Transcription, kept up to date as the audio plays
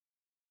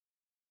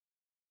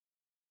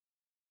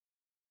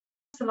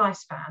the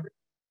lifespan,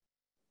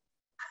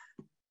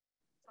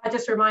 I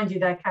just remind you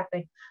there,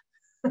 Kathy,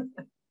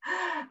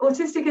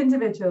 autistic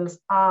individuals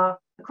are,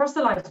 across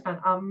the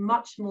lifespan, are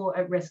much more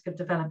at risk of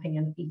developing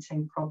an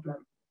eating problem.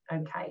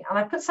 Okay, and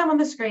I put some on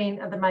the screen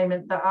at the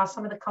moment that are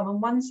some of the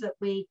common ones that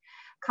we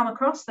come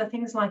across. They're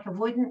things like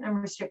avoidant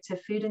and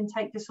restrictive food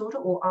intake disorder,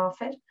 or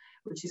ARFID,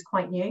 which is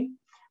quite new.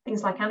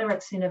 Things like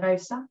anorexia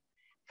nervosa,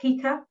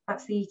 pica,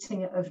 that's the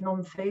eating of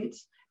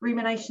non-foods,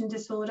 rumination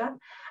disorder.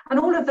 And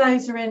all of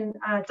those are in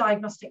a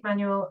diagnostic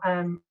manual,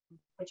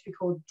 which we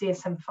call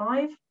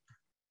DSM-5.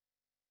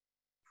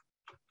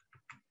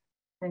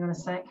 Hang on a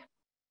sec.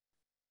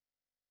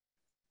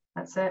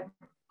 That's it.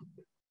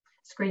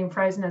 Screen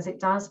frozen as it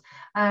does.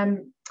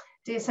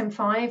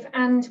 DSM-5,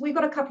 and we've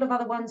got a couple of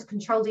other ones: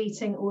 controlled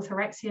eating,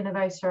 orthorexia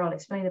nervosa. I'll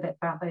explain a bit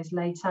about those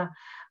later.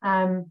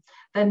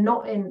 They're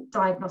not in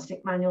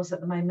diagnostic manuals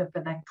at the moment,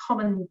 but they're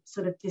common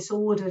sort of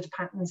disordered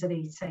patterns of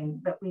eating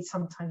that we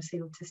sometimes see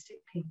autistic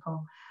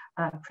people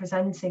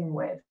presenting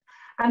with.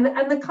 And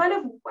the kind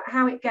of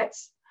how it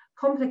gets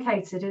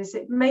complicated is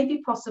it may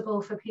be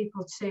possible for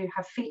people to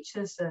have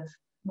features of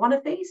one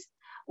of these,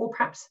 or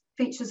perhaps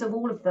features of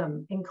all of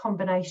them in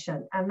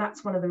combination. And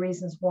that's one of the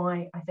reasons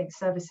why I think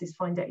services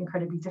find it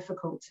incredibly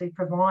difficult to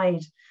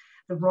provide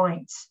the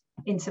right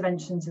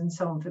interventions and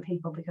so on for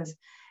people, because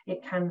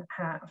it can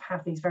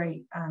have these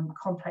very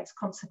complex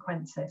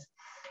consequences.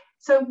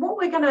 So what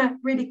we're going to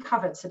really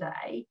cover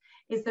today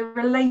is the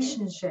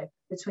relationship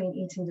between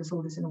eating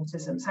disorders and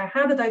autism. So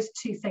how do those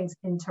two things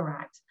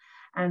interact?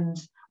 And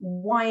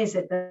why is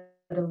it that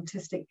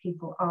autistic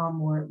people are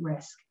more at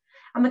risk?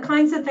 And the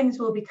kinds of things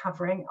we'll be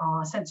covering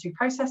are sensory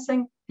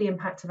processing, the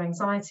impact of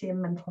anxiety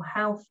and mental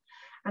health,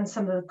 and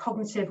some of the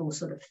cognitive or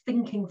sort of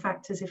thinking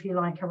factors, if you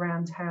like,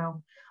 around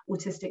how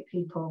autistic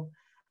people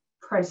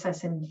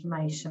process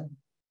information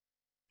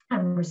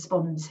and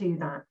respond to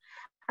that.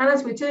 And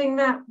as we're doing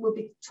that, we'll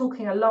be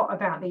talking a lot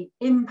about the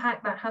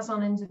impact that has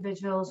on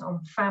individuals,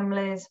 on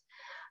families,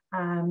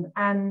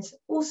 and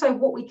also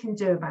what we can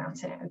do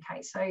about it.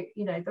 Okay, so,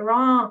 you know, there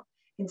are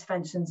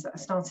interventions that are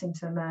starting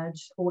to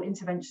emerge, or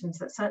interventions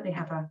that certainly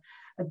have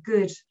a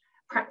good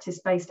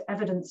practice-based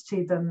evidence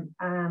to them,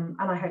 and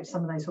I hope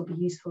some of those will be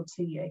useful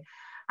to you.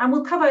 And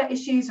we'll cover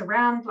issues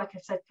around, like I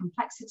said,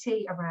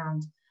 complexity,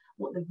 around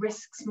what the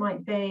risks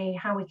might be,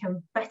 how we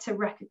can better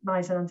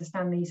recognise and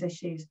understand these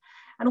issues,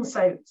 and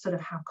also sort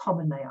of how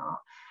common they are.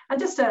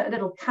 And just a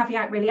little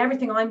caveat, really,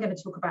 everything I'm going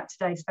to talk about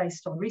today is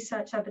based on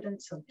research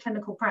evidence, on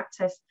clinical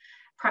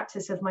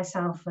practice of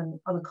myself and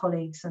other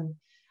colleagues, and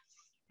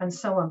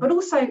so on, but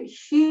also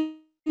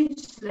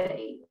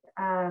hugely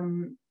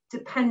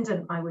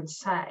dependent, I would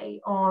say,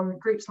 on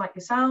groups like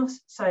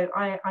yourselves. So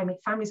I meet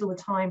families all the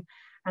time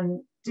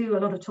and do a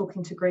lot of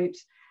talking to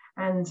groups,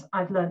 and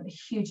I've learned a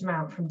huge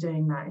amount from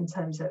doing that in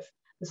terms of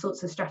the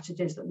sorts of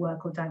strategies that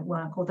work or don't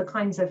work, or the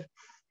kinds of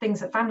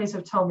things that families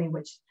have told me,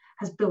 which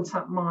has built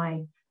up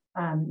my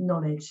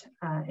knowledge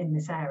in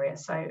this area.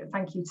 So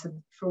thank you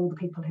for all the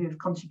people who have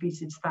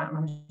contributed to that, and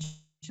I'm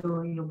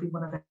sure you'll be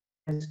one of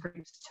those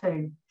groups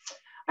too.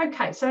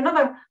 Okay, so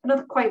another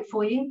quote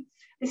for you.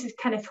 This is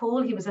Kenneth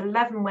Hall. He was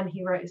 11 when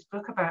he wrote his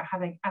book about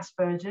having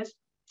Asperger's,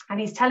 and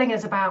he's telling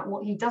us about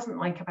what he doesn't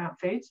like about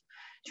foods,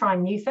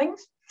 trying new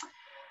things.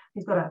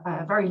 He's got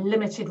a very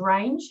limited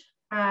range,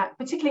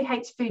 particularly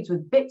hates foods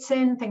with bits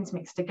in, things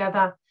mixed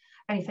together,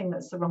 anything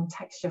that's the wrong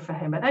texture for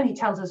him. But then he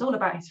tells us all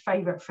about his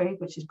favourite food,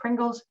 which is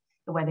Pringles,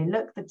 the way they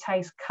look, the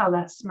taste,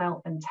 colour,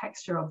 smell and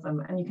texture of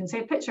them. And you can see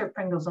a picture of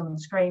Pringles on the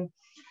screen.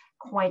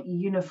 Quite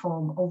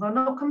uniform, although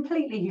not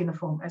completely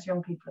uniform, as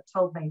young people have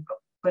told me,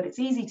 but it's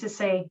easy to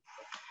see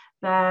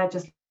there,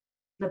 just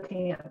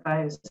looking at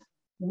those,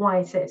 why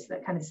it is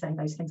that kind of saying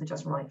those things are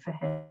just right for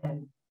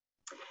him.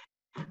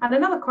 And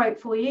another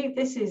quote for you,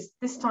 this is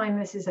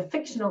a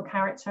fictional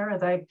character,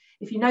 although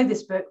if you know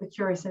this book, The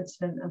Curious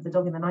Incident of the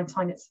Dog in the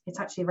Nighttime, it's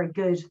actually a very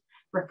good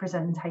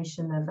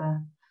representation of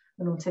an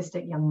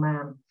autistic young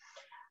man.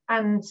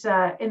 And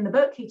in the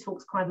book, he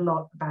talks quite a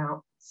lot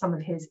about some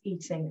of his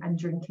eating and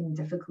drinking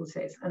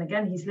difficulties. And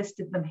again, he's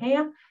listed them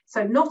here.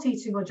 So not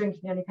eating or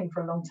drinking anything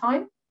for a long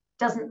time,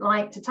 doesn't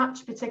like to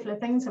touch particular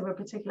things of a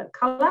particular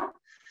colour,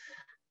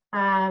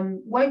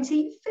 won't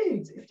eat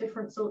foods if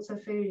different sorts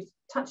of foods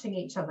touching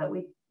each other.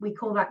 We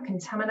call that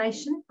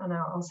contamination, and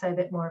I'll say a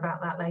bit more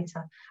about that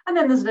later. And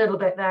then there's a little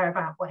bit there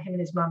about what him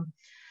and his mum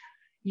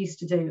used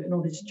to do in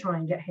order to try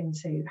and get him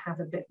to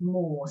have a bit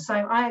more. So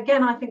I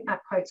think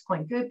that quote's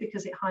quite good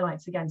because it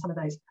highlights again some of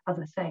those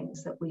other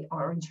things that we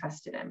are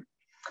interested in.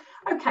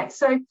 Okay,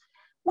 so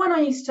when I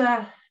used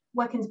to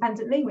work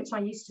independently, which I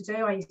used to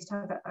do, I used to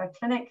have a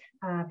clinic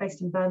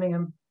based in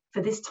Birmingham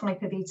for this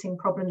type of eating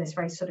problem, this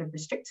very sort of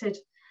restricted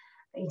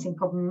eating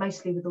problem,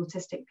 mostly with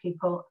autistic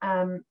people.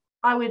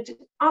 I would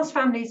ask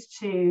families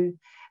to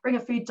bring a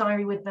food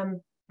diary with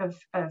them of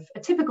a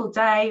typical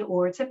day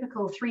or a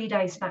typical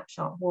 3-day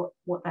snapshot,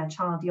 what their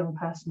child, young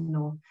person,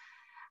 or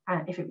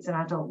if it was an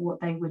adult,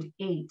 what they would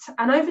eat.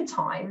 And over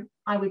time,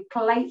 I would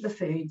collate the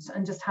foods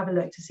and just have a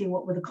look to see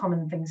what were the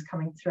common things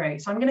coming through.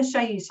 So I'm going to show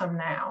you some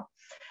now.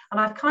 And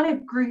I've kind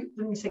of grouped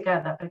them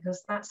together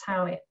because that's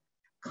how it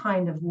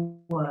kind of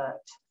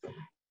worked.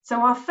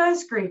 So our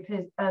first group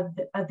are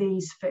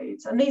these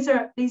foods, and these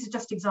are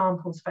just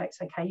examples, folks.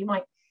 Okay, you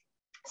might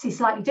see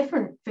slightly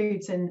different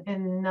foods in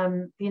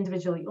the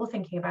individual you're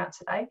thinking about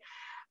today.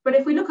 But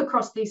if we look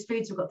across these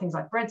foods, we've got things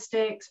like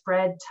breadsticks,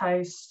 bread,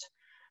 toast,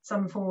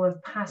 some form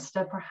of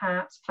pasta,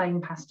 perhaps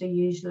plain pasta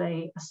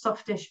usually, a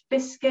softish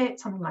biscuit,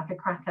 something like a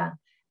cracker,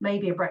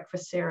 maybe a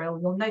breakfast cereal.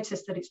 You'll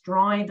notice that it's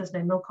dry, there's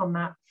no milk on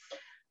that,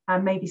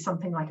 and maybe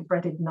something like a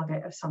breaded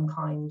nugget of some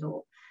kind,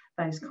 or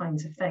those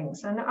kinds of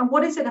things. And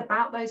what is it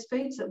about those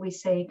foods that we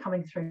see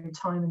coming through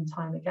time and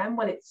time again?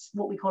 Well, it's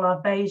what we call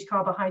our beige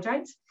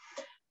carbohydrates.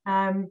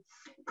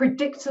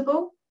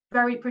 Predictable,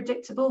 very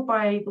predictable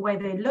by the way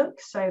they look.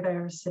 So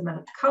they're a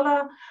similar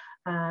colour,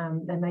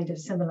 they're made of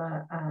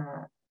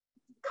similar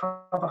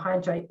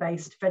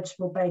carbohydrate-based,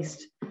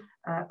 vegetable-based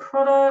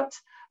product,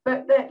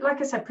 but they're,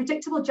 like I said,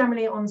 predictable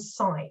generally on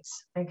sight.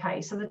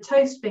 Okay, so the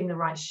toast being the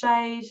right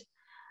shade,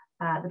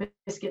 the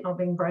biscuit not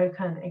being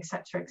broken,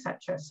 etc.,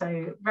 etc.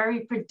 So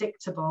very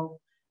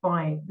predictable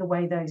by the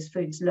way those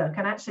foods look,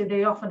 and actually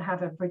they often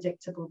have a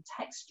predictable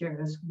texture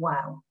as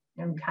well.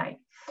 Okay,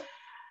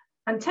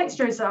 and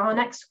texture is our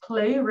next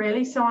clue,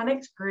 really. So our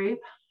next group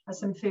are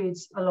some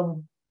foods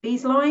along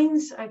these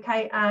lines.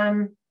 Okay,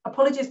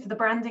 apologies for the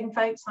branding,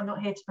 folks. I'm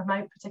not here to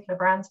promote particular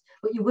brands,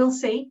 but you will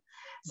see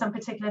some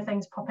particular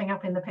things popping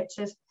up in the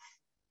pictures,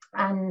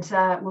 and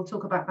we'll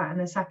talk about that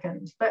in a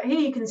second. But here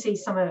you can see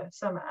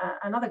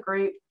another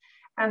group,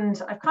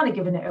 and I've kind of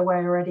given it away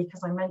already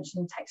because I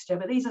mentioned texture,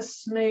 but these are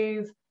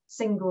smooth,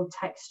 single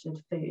textured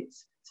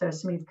foods. So a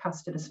smooth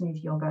custard, a smooth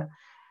yogurt,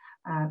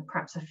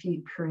 perhaps a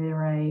fruit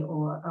puree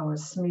or a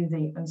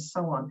smoothie, and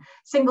so on.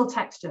 Single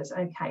textures.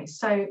 Okay,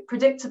 so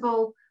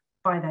predictable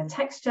by their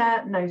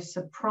texture, no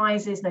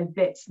surprises, no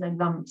bits, no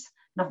lumps,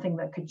 nothing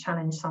that could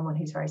challenge someone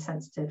who's very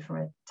sensitive from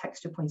a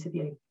texture point of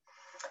view.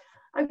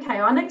 Okay,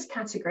 our next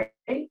category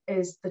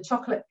is the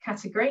chocolate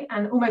category,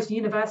 and almost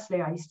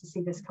universally I used to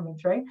see this coming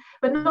through,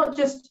 but not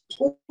just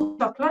all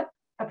chocolate,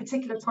 a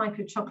particular type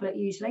of chocolate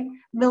usually,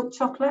 milk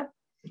chocolate,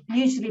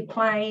 usually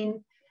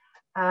plain,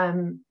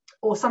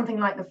 or something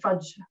like the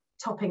fudge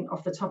topping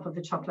off the top of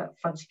the chocolate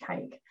fudge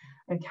cake.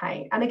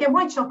 Okay, and again,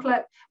 why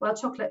chocolate? Well,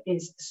 chocolate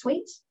is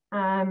sweet.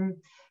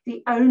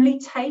 The only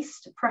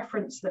taste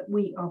preference that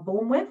we are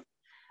born with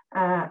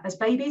as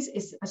babies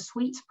is a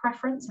sweet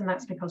preference, and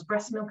that's because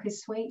breast milk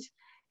is sweet,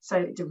 so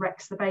it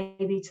directs the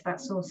baby to that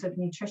source of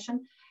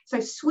nutrition. So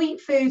sweet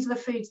foods are the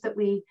foods that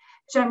we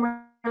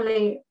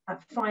generally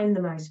find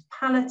the most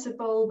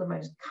palatable, the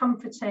most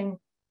comforting,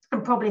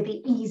 and probably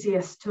the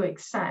easiest to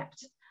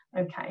accept.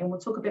 Okay, and we'll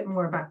talk a bit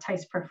more about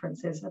taste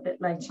preferences a bit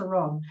later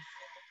on.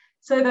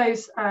 So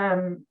those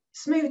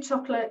smooth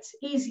chocolates,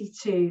 easy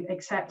to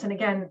accept, and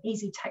again,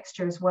 easy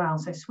texture as well.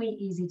 So sweet,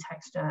 easy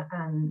texture,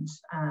 and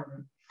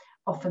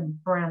often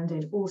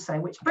branded also,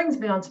 which brings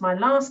me on to my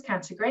last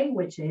category,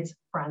 which is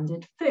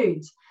branded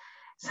foods.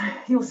 So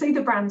you'll see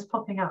the brands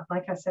popping up,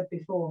 like I said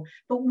before,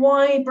 but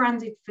why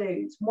branded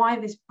foods? Why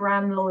this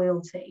brand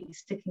loyalty,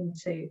 sticking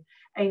to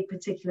a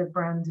particular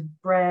brand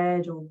of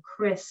bread or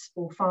crisp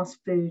or fast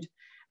food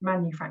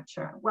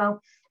manufacturer?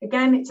 Well,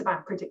 again, it's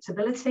about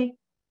predictability.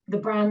 The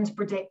brand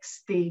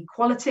predicts the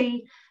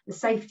quality, the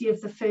safety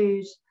of the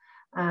food.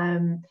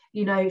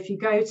 You know, if you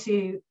go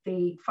to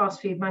the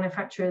fast food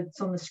manufacturer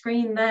that's on the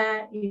screen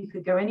there, you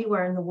could go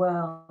anywhere in the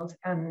world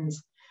and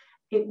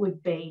it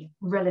would be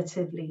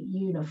relatively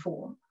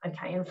uniform.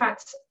 Okay, in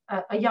fact,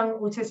 a young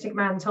autistic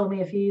man told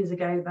me a few years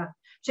ago that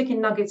chicken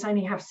nuggets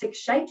only have 6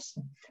 shapes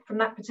from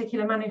that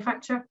particular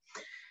manufacturer,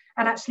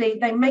 and actually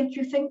they make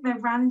you think they're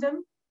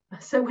random.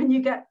 So when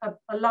you get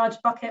a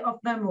large bucket of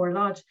them, or a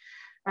large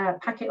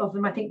packet of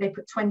them, I think they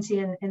put 20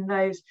 in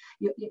those,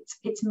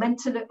 it's meant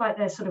to look like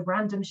they're sort of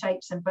random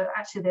shapes, but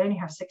actually they only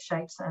have 6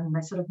 shapes, and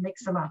they sort of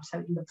mix them up so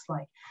it looks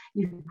like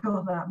you've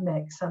got that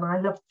mix. And I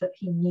loved that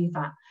he knew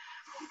that.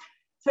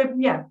 So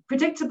yeah,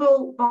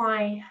 predictable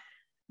by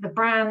the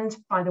brand,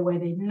 by the way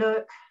they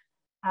look,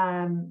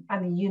 and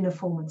the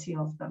uniformity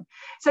of them.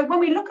 So when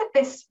we look at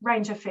this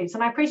range of foods,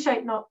 and I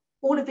appreciate not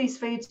all of these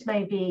foods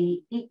may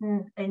be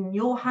eaten in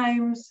your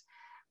homes,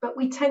 but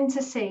we tend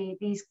to see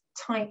these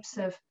types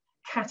of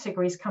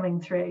categories coming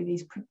through,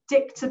 these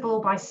predictable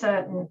by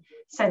certain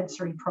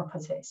sensory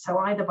properties. So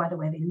either by the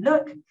way they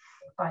look,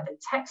 by the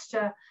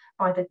texture,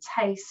 by the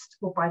taste,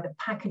 or by the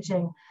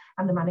packaging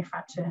and the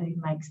manufacturer who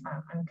makes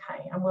that.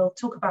 Okay, and we'll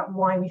talk about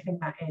why we think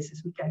that is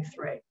as we go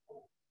through.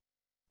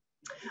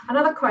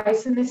 Another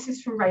quote, and this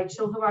is from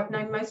Rachel, who I've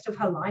known most of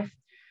her life.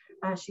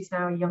 She's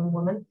now a young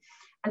woman,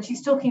 and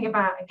she's talking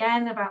about,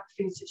 again, about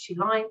the foods that she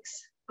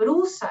likes, but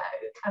also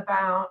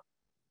about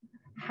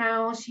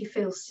how she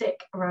feels sick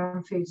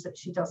around foods that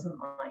she doesn't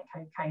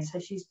like. Okay, so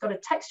she's got a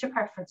texture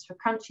preference for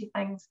crunchy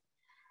things,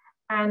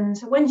 and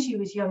when she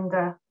was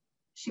younger,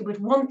 she would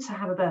want to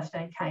have a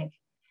birthday cake.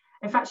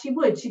 In fact,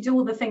 she'd do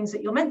all the things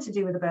that you're meant to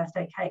do with a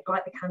birthday cake,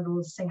 light the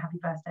candles, sing happy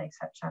birthday,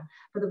 etc.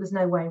 But there was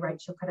no way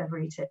Rachel could ever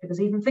eat it, because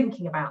even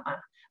thinking about that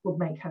would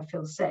make her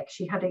feel sick.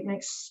 She had an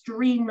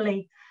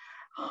extremely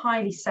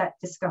highly set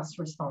disgust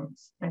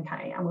response.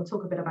 Okay, and we'll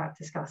talk a bit about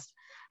disgust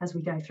as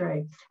we go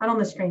through. And on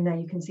the screen there,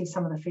 you can see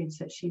some of the foods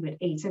that she would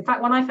eat. In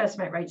fact, when I first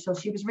met Rachel,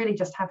 she was really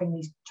just having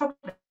these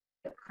chocolate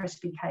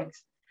crispy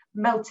cakes,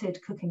 melted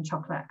cooking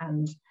chocolate,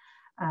 and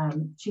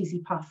cheesy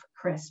puff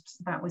crisps.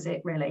 That was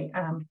it, really.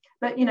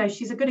 But you know,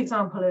 she's a good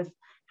example of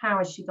how,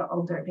 as she got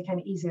older, it became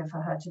easier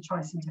for her to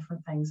try some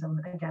different things. And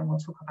again, we'll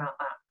talk about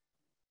that.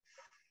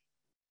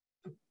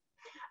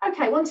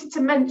 Okay, wanted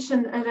to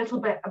mention a little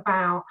bit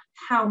about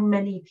how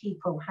many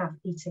people have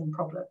eating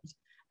problems.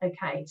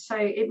 Okay, so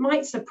it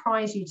might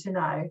surprise you to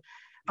know,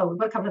 oh, we've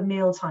got a couple of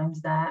meal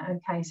times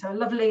there. Okay, so a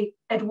lovely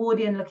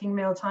Edwardian looking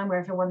meal time where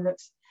everyone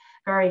looks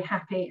very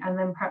happy, and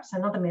then perhaps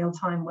another meal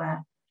time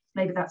where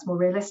maybe that's more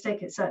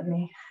realistic. It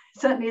certainly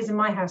is in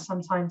my house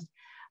sometimes.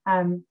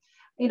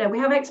 You know, we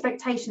have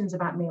expectations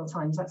about meal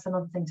times. That's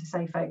another thing to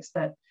say, folks,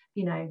 that,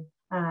 you know,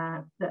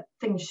 that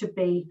things should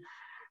be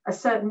a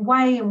certain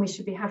way, and we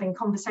should be having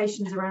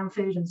conversations around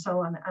food and so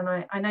on.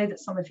 And I know that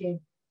some of you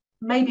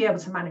may be able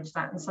to manage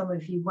that and some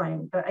of you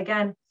won't. But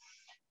again,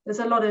 there's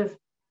a lot of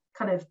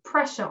kind of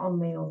pressure on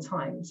meal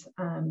times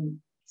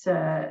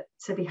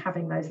to be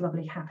having those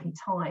lovely happy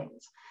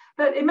times.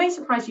 But it may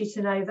surprise you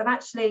to know that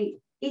actually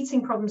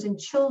eating problems in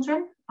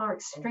children are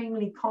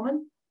extremely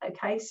common.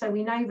 Okay, so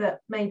we know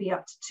that maybe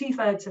up to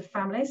 2/3 of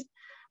families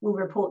will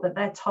report that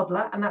their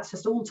toddler, and that's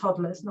just all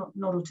toddlers, not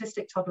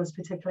autistic toddlers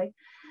particularly,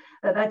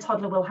 that their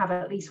toddler will have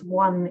at least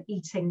one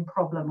eating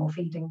problem or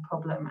feeding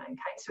problem.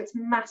 Okay, so it's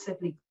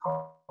massively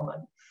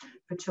common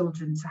for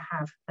children to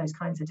have those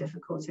kinds of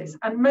difficulties,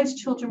 and most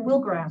children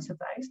will grow out of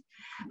those.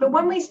 But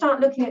when we start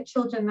looking at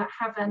children that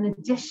have an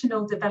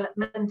additional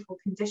developmental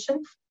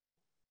condition,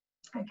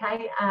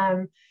 okay,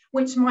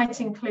 which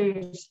might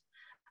include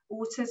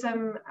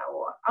autism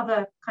or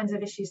other kinds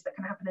of issues that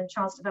can happen in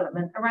child's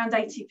development, around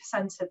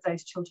 80% of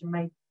those children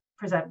may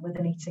present with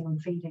an eating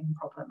and feeding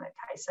problem.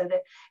 Okay, so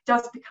that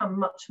does become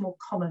much more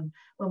common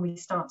when we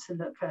start to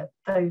look at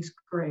those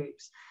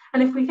groups.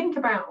 And if we think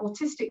about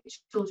autistic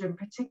children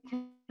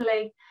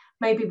particularly,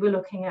 maybe we're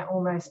looking at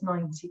almost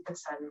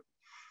 90%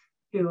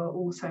 who are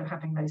also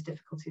having those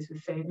difficulties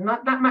with food. And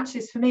that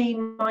matches, for me,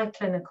 my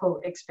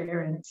clinical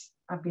experience.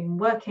 I've been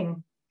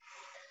working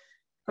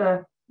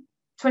for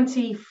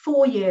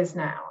 24 years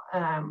now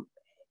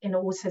in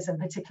autism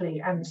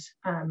particularly, and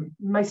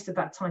most of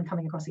that time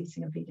coming across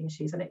eating and feeding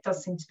issues, and it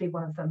does seem to be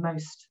one of the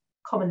most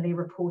commonly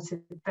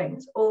reported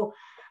things,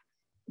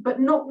 but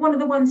not one of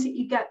the ones that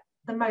you get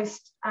the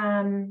most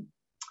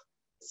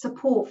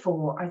support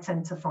for, I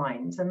tend to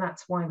find, and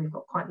that's why we've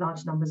got quite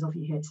large numbers of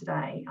you here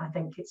today. I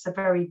think it's a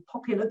very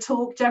popular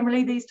talk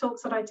generally, these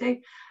talks that I do,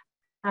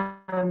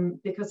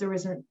 because there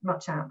isn't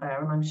much out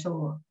there, and I'm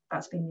sure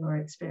that's been your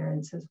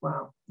experience as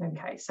well.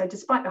 Okay, so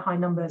despite the high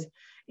numbers,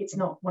 it's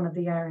not one of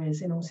the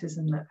areas in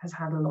autism that has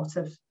had a lot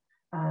of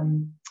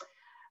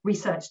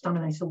research done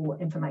on it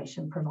or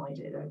information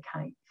provided.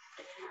 Okay,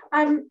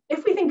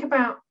 if we think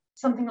about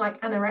something like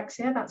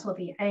anorexia, that's what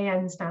the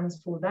AN stands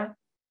for there.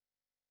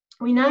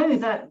 We know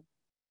that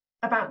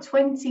about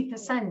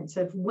 20%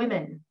 of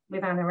women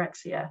with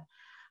anorexia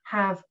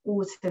have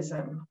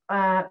autism.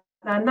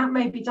 And that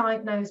may be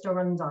diagnosed or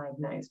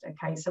undiagnosed.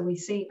 Okay, so we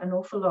see an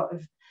awful lot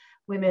of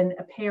women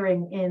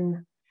appearing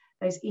in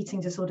those eating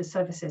disorder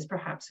services,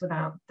 perhaps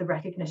without the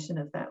recognition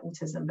of their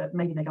autism, but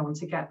maybe they go on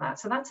to get that.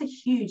 So that's a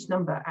huge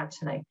number,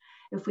 actually.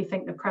 If we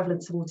think the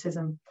prevalence of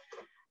autism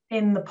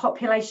in the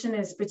population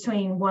is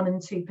between 1%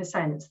 and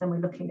 2%, then we're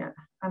looking at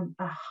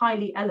a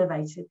highly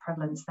elevated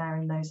prevalence there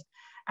in those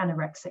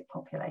anorexic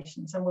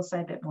populations. And we'll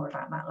say a bit more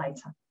about that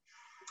later.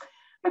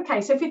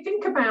 Okay, so if you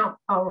think about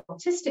our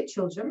autistic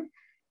children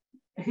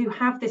who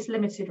have this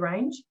limited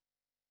range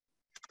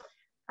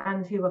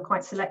and who are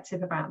quite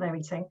selective about their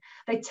eating,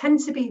 they tend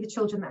to be the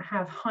children that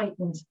have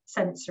heightened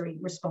sensory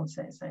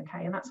responses.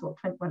 Okay, and that's what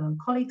Clintwell and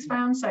colleagues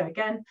found. So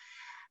again,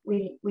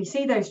 we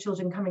see those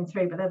children coming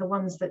through, but they're the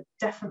ones that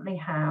definitely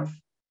have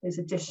those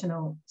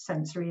additional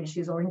sensory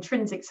issues or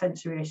intrinsic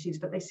sensory issues,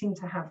 but they seem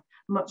to have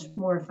much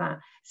more of that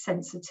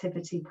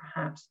sensitivity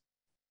perhaps.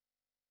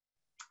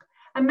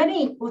 And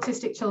many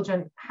autistic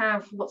children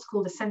have what's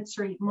called a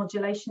sensory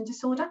modulation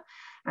disorder.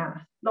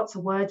 Lots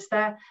of words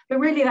there, but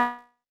really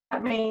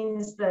that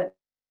means that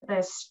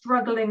they're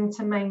struggling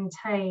to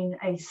maintain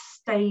a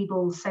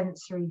stable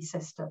sensory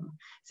system.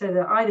 So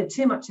that either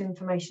too much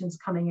information is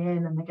coming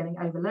in and they're getting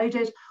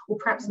overloaded, or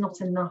perhaps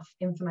not enough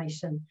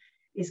information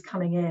is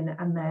coming in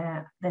and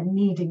they're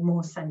needing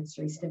more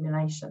sensory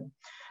stimulation.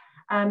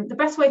 The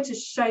best way to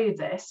show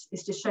this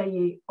is to show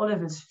you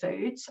Oliver's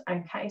foods.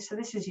 Okay, so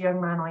this is a young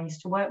man I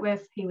used to work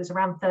with. He was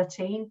around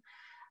 13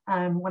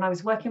 when I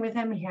was working with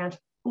him. He had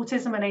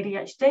autism and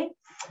ADHD.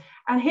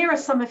 And here are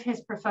some of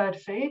his preferred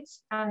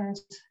foods. And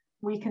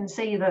we can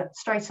see that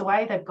straight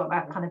away they've got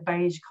that kind of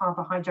beige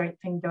carbohydrate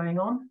thing going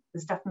on.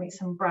 There's definitely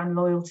some brand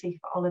loyalty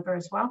for Oliver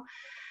as well.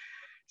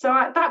 So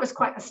that was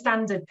quite a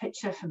standard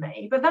picture for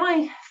me. But then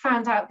I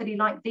found out that he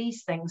liked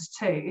these things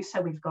too.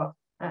 So we've got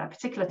a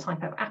particular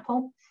type of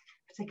apple,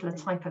 particular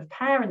type of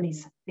pear, and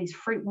these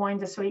fruit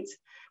winder sweets,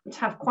 which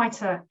have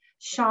quite a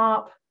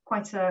sharp,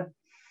 quite a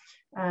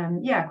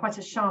yeah, quite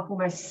a sharp,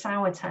 almost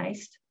sour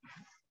taste.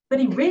 But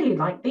he really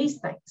liked these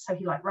things. So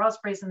he liked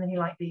raspberries, and then he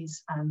liked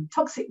these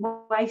toxic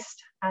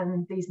waste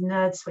and these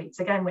nerd sweets,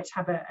 again, which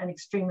have an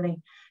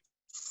extremely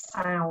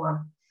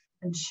sour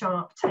and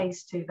sharp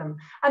taste to them.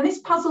 And this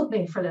puzzled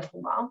me for a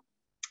little while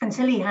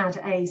until he had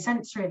a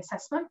sensory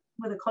assessment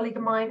with a colleague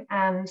of mine,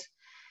 and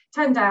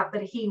turned out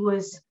that he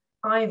was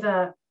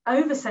either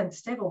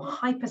oversensitive or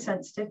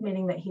hypersensitive,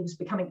 meaning that he was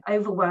becoming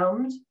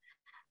overwhelmed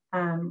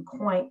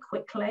quite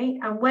quickly.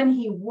 And when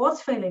he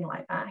was feeling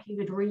like that, he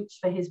would reach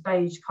for his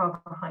beige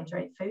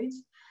carbohydrate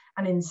foods.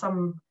 And in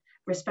some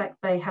respect,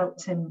 they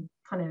helped him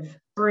kind of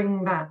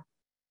bring that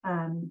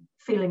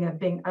feeling of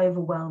being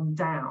overwhelmed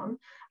down.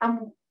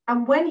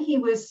 And when he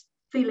was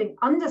feeling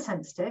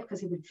undersensitive, because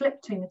he would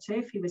flip between the two,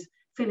 if he was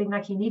feeling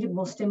like he needed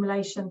more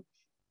stimulation,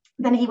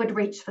 then he would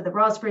reach for the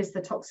raspberries,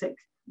 the toxic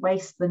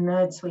waste, the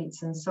nerd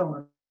sweets, and so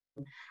on.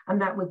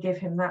 And that would give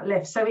him that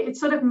lift. So it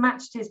sort of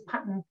matched his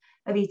pattern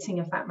of eating,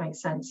 if that makes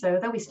sense. So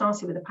although we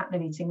started with a pattern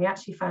of eating, we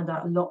actually found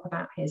out a lot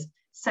about his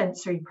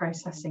sensory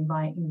processing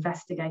by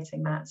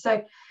investigating that.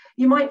 So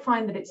you might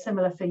find that it's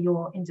similar for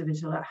your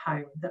individual at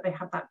home, that they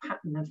have that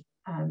pattern of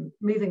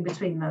moving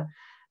between the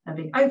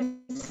being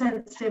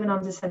oversensitive and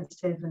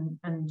undersensitive,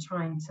 and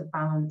trying to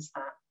balance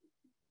that.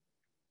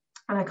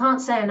 And I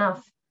can't say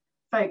enough,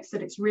 folks,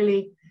 that it's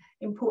really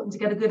important to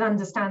get a good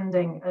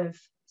understanding of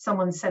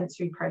someone's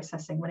sensory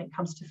processing when it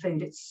comes to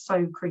food. It's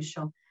so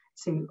crucial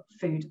to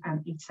food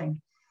and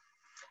eating.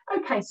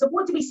 Okay, so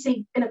what do we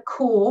see in a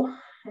core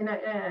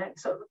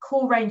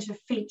range of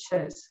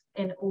features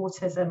in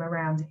autism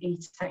around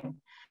eating?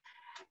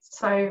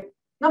 So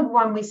number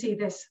one, we see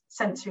this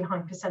sensory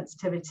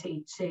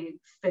hypersensitivity to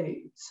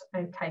foods.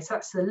 Okay, so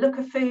that's the look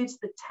of foods,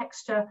 the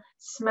texture,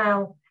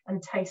 smell,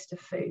 and taste of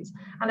foods.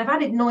 And I've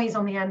added noise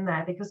on the end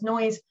there, because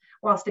noise,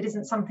 whilst it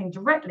isn't something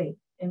directly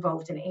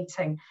involved in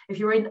eating, if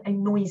you're in a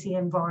noisy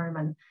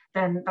environment,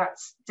 then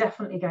that's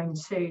definitely going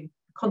to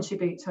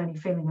contribute to any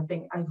feeling of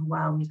being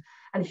overwhelmed.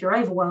 And if you're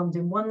overwhelmed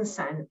in one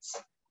sense,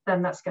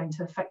 then that's going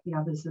to affect the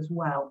others as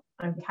well.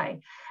 Okay,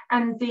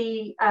 and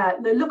the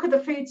look of the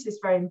foods is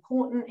very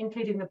important,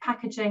 including the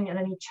packaging, and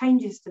any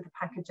changes to the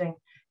packaging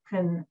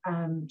can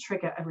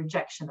trigger a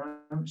rejection.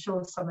 I'm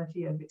sure some of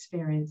you have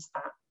experienced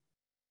that.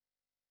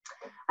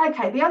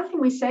 Okay, the other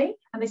thing we see,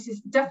 and this is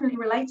definitely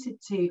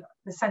related to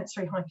the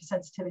sensory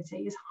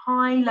hypersensitivity, is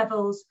high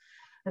levels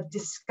of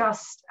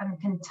disgust and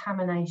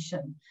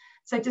contamination.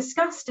 So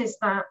disgust is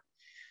that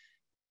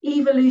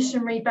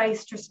evolutionary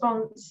based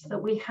response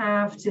that we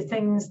have to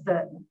things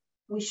that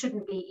we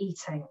shouldn't be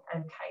eating.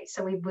 Okay,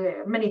 so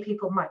many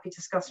people might be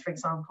disgusted, for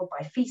example,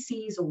 by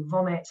feces or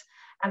vomit,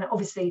 and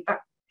obviously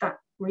that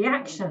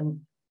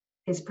reaction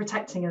is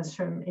protecting us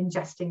from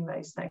ingesting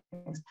those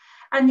things.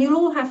 And you'll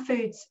all have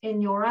foods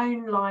in your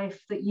own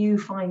life that you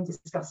find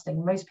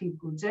disgusting. Most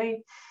people do,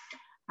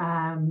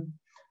 and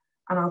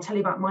I'll tell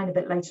you about mine a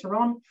bit later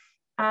on.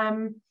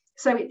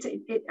 So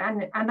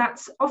and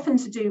that's often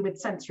to do with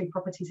sensory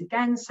properties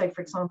again. So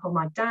for example,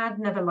 my dad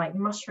never liked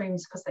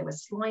mushrooms because they were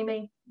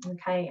slimy.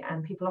 Okay,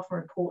 and people often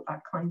report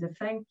that kind of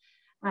thing.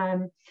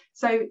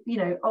 So you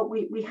know,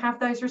 we have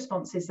those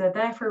responses. They're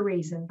there for a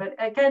reason, but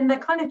again, they're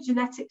kind of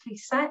genetically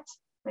set.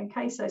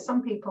 Okay, so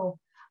some people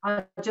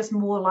are just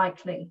more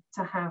likely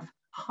to have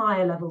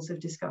higher levels of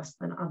disgust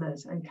than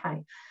others.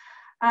 Okay,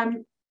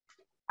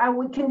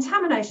 with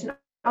contamination.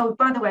 Oh,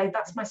 by the way,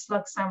 that's my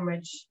slug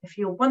sandwich. If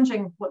you're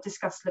wondering what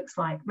disgust looks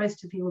like,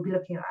 most of you will be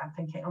looking at that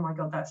thinking, oh my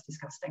God, that's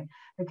disgusting.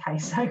 Okay,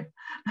 so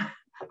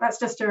that's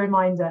just a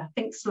reminder.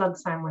 Think slug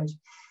sandwich.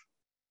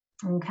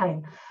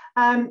 Okay,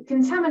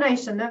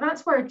 contamination. Now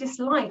that's where a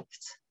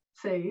disliked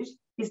food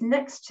is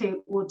next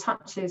to or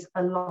touches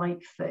a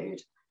like food.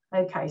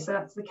 Okay, so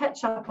that's the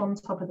ketchup on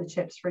top of the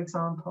chips, for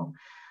example.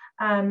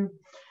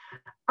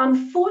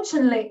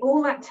 Unfortunately,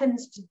 all that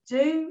tends to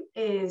do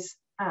is,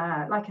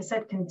 like I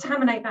said,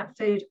 contaminate that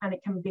food, and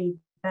it can be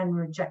then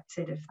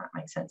rejected, if that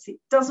makes sense. It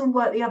doesn't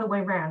work the other way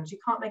around. You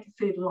can't make a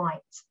food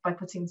liked by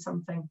putting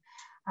something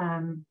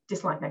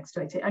disliked next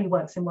to it. It only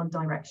works in one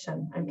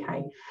direction,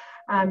 okay?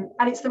 And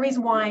it's the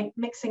reason why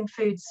mixing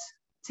foods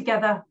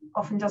together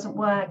often doesn't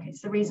work.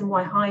 It's the reason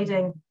why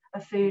hiding a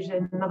food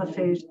in another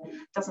food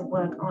doesn't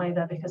work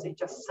either, because it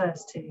just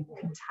serves to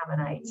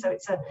contaminate. So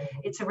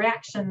it's a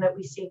reaction that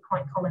we see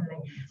quite commonly.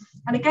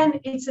 And again,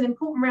 it's an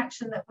important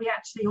reaction that we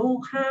actually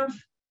all have.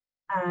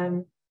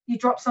 You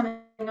drop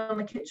something on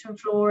the kitchen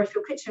floor. If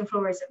your kitchen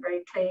floor isn't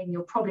very clean,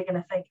 you're probably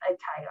going to think,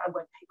 okay, I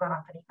won't pick that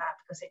up and eat that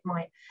because it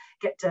might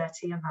get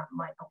dirty and that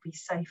might not be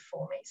safe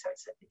for me. So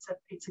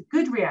it's a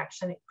good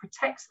reaction. It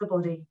protects the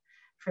body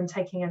from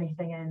taking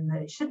anything in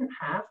that it shouldn't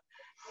have.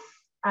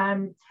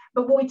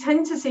 But what we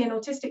tend to see in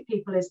autistic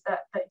people is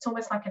that it's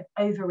almost like an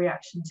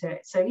overreaction to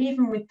it. So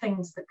even with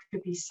things that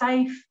could be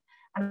safe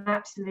and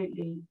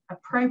absolutely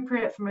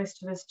appropriate for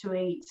most of us to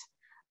eat,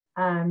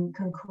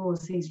 can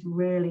cause these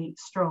really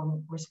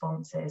strong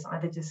responses,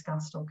 either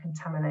disgust or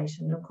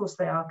contamination. And of course,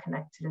 they are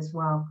connected as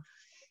well.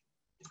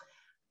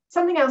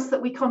 Something else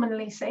that we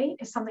commonly see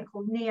is something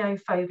called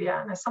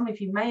neophobia. Now, some of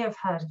you may have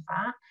heard of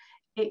that.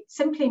 it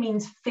simply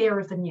means fear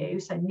of the new.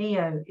 So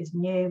neo is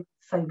new,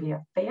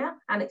 phobia, fear,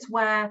 and it's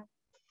where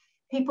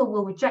people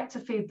will reject a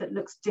food that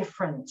looks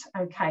different.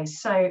 Okay,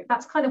 so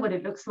that's kind of what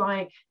it looks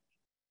like.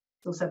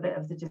 There's also a bit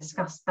of the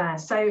disgust there.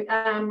 So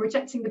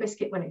rejecting the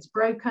biscuit when it's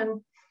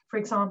broken, for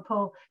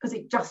example, because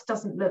it just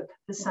doesn't look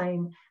the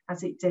same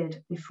as it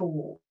did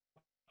before.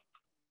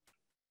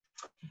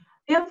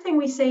 The other thing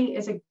we see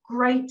is a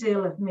great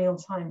deal of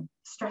mealtime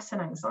stress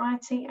and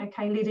anxiety,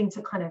 okay, leading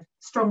to kind of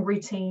strong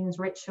routines,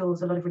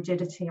 rituals, a lot of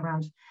rigidity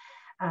around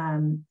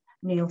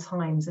meal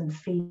times and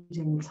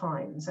feeding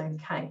times,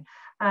 okay.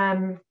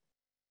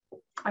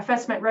 I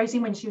first met Rosie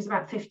when she was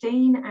about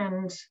 15,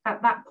 and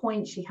at that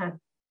point she had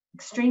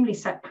extremely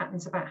set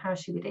patterns about how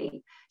she would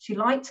eat. She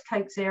liked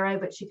Coke Zero,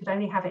 but she could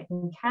only have it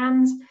in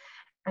cans,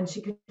 and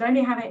she could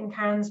only have it in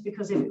cans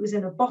because if it was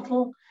in a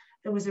bottle,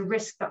 there was a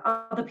risk that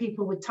other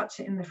people would touch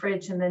it in the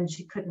fridge and then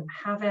she couldn't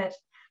have it.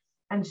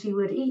 And she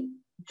would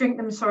drink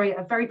them,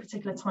 at very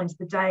particular times of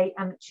the day,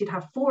 and she'd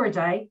have 4 a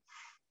day.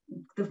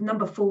 The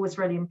number 4 was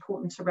really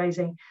important to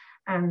Rosie,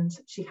 and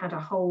she had a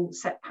whole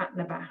set pattern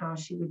about how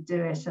she would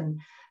do it.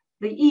 And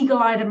the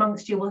eagle-eyed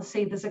amongst you will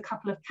see there's a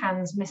couple of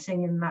cans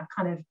missing in that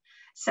kind of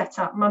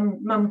setup.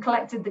 Mum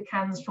collected the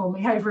cans for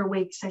me over a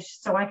week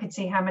so I could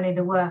see how many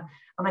there were,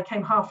 and I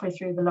came halfway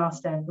through the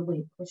last day of the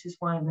week, which is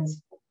why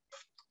there's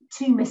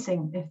 2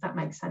 missing, if that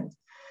makes sense,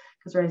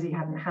 because Rosie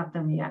hadn't had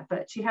them yet,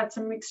 but she had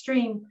some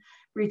extreme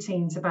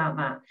routines about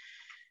that.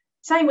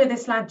 Same with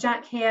this lad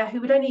Jack here,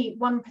 who would only eat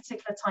one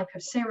particular type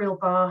of cereal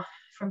bar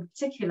from a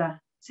particular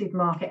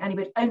supermarket, and he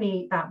would only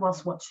eat that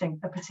whilst watching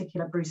a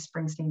particular Bruce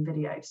Springsteen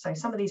video. So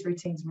some of these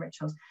routines and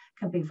rituals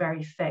can be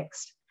very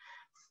fixed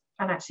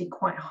and actually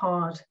quite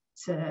hard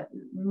to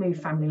move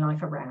family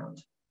life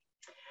around.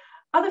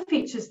 Other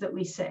features that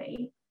we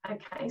see,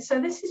 okay,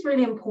 so this is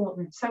really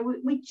important. So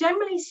we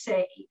generally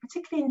see,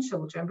 particularly in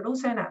children, but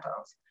also in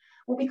adults,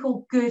 what we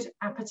call good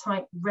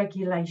appetite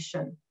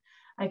regulation.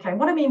 Okay,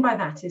 what I mean by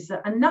that is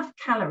that enough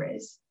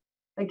calories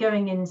are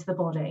going into the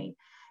body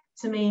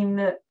to mean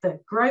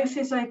that growth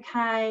is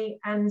okay,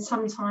 and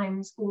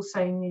sometimes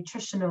also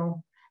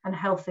nutritional and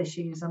health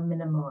issues are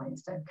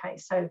minimized. Okay,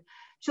 so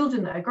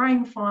children that are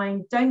growing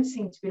fine don't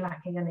seem to be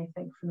lacking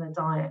anything from the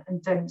diet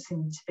and don't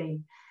seem to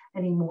be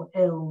any more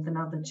ill than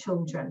other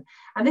children.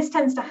 And this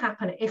tends to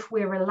happen if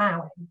we're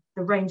allowing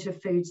the range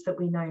of foods that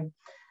we know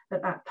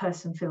that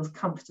person feels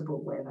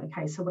comfortable with.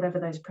 Okay, so whatever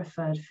those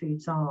preferred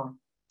foods are.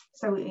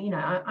 So, you know,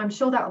 I'm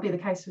sure that will be the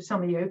case with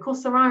some of you. Of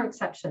course, there are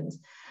exceptions,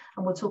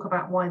 and we'll talk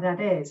about why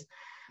that is.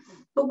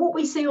 But what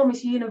we see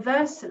almost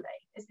universally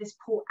is this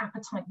poor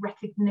appetite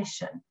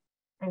recognition.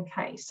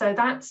 Okay, so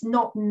that's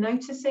not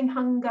noticing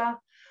hunger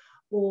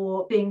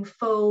or being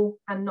full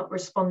and not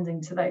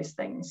responding to those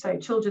things. So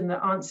children that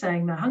aren't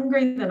saying they're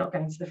hungry, they're not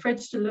going to the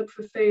fridge to look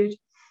for food.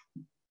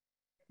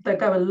 They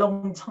go a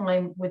long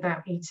time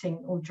without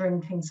eating or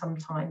drinking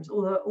sometimes.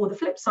 Or the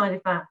flip side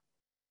of that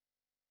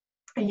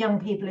are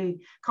young people who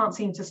can't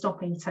seem to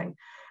stop eating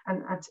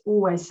and are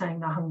always saying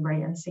they're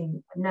hungry and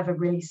seem never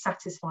really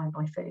satisfied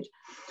by food.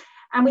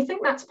 And we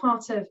think that's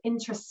part of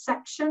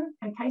interoception.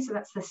 Okay, so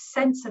that's the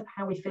sense of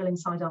how we feel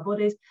inside our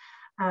bodies.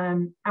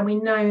 And we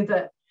know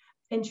that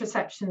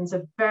interoception's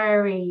a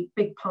very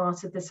big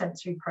part of the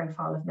sensory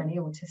profile of many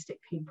autistic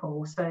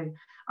people. So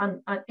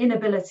an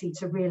inability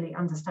to really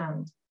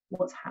understand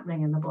what's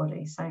happening in the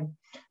body. So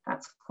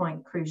that's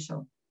quite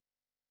crucial.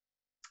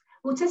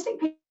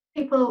 Autistic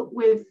people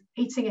with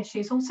eating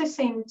issues also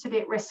seem to be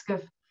at risk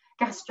of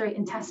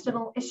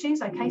gastrointestinal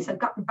issues. Okay, so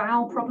gut and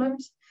bowel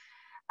problems,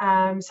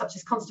 such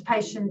as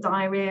constipation,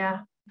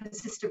 diarrhea,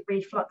 persistent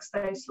reflux,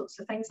 those sorts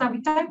of things. Now,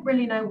 we don't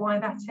really know why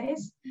that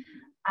is.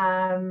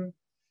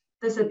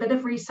 There's a bit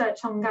of research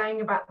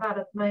ongoing about that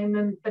at the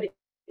moment, but it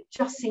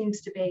just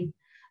seems to be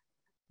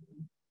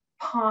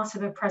part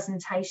of a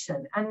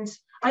presentation. And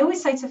I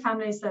always say to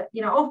families that,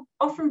 you know,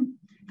 often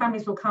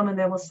families will come and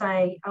they will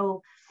say,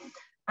 oh,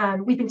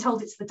 we've been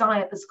told it's the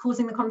diet that's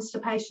causing the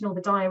constipation or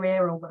the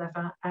diarrhea or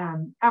whatever.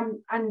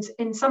 And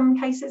in some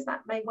cases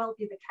that may well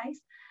be the case.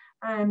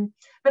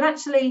 But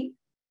actually,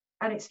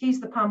 and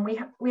excuse the pun,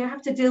 we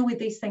have to deal with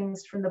these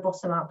things from the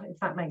bottom up, if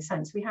that makes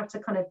sense. We have to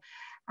kind of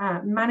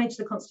manage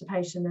the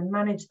constipation and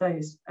manage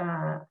those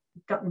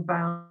gut and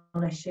bowel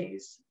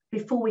issues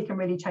before we can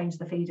really change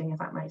the feeding, if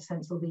that makes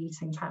sense, or the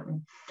eating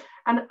pattern.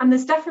 And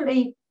there's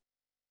definitely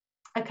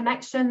a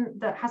connection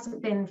that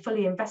hasn't been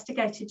fully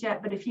investigated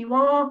yet, but if you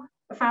are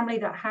a family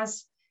that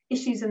has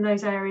issues in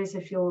those areas,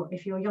 if your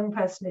young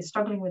person is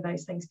struggling with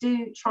those things,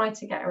 do try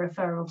to get a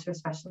referral to a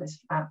specialist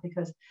for that,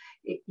 because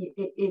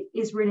it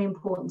is really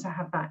important to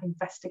have that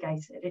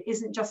investigated. It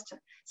isn't just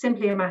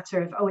simply a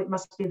matter of, oh, it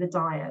must be the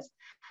diet.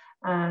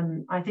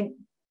 I think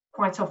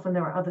quite often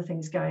there are other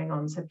things going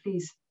on, so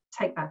please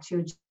take that to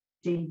your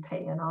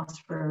GP and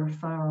ask for a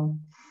referral.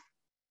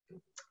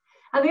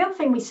 And the other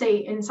thing we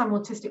see in some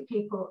autistic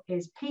people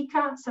is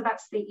pica, so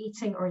that's the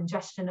eating or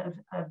ingestion of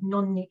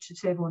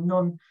non-nutritive or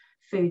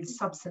non-food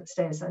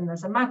substances. And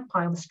there's a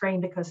magpie on the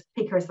screen because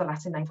pica is the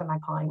Latin name for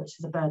magpie, which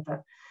is a bird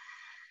that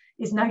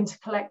is known to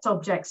collect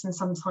objects and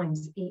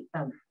sometimes eat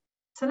them.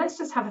 So let's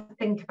just have a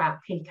think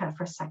about pica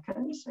for a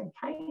second.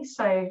 Okay,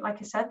 so like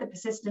I said, the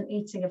persistent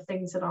eating of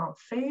things that aren't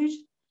food.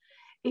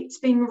 It's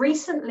been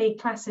recently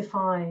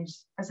classified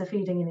as a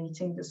feeding and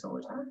eating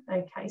disorder.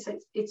 Okay, so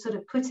it's sort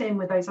of put in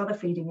with those other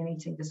feeding and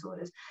eating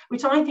disorders,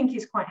 which I think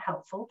is quite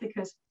helpful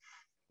because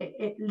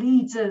it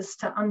leads us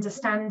to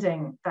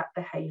understanding that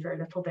behaviour a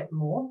little bit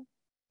more.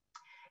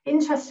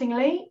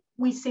 Interestingly,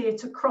 we see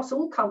it across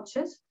all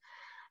cultures,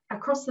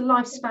 across the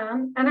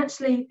lifespan, and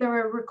actually there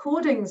are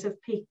recordings of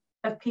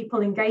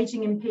people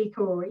engaging in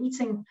pica or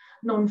eating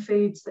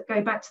non-foods that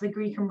go back to the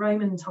Greek and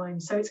Roman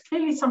times. So it's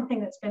clearly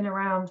something that's been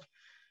around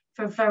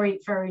for a very,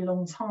 very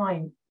long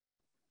time.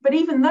 But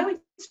even though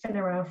it's been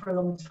around for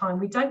a long time,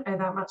 we don't know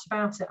that much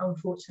about it,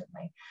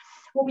 unfortunately.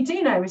 What we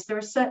do know is there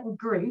are certain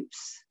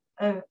groups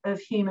of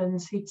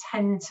humans who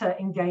tend to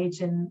engage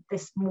in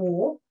this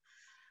more.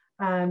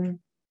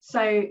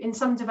 So in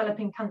some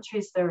developing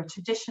countries, there are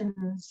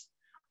traditions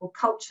or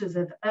cultures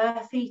of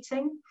earth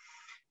eating,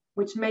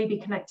 which may be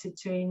connected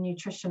to a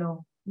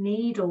nutritional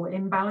need or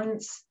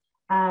imbalance.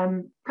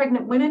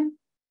 Pregnant women,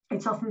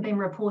 it's often been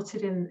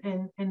reported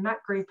in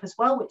that group as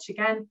well, which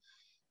again,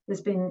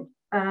 there's been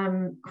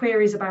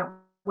queries about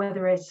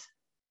whether it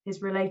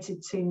is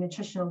related to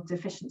nutritional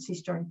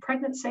deficiencies during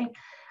pregnancy.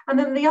 And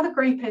then the other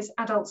group is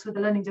adults with a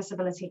learning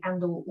disability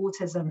and or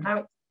autism.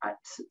 Now, I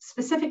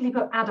specifically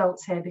put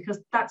adults here because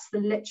that's the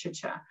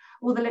literature.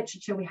 All the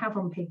literature we have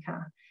on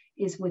pica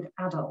is with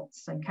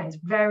adults, okay? It's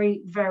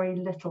very, very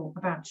little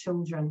about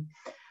children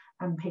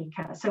and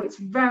pica. So it's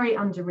very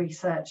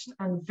under-researched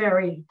and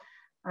very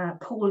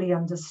poorly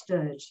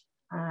understood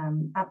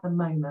at the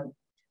moment.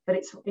 But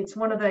it's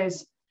one of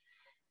those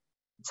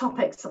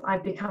topics that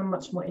I've become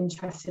much more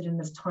interested in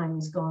as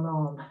time's gone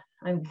on.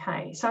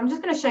 Okay, so I'm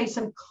just going to show you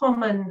some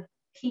common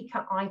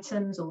pica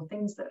items or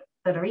things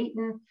that are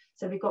eaten.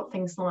 So we've got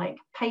things like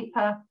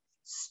paper,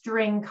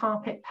 string,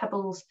 carpet,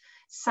 pebbles,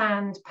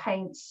 sand,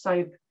 paint,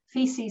 soap,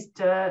 feces,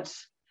 dirt,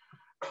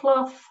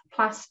 cloth,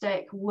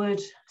 plastic, wood,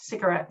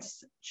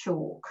 cigarettes,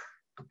 chalk,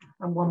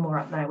 and one more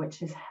up there,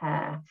 which is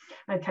hair.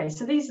 Okay,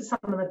 so these are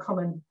some of the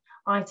common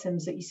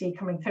items that you see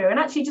coming through. And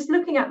actually just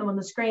looking at them on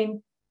the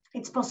screen,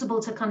 it's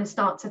possible to kind of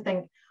start to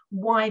think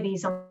why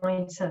these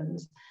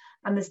items.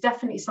 And there's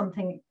definitely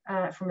something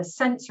from a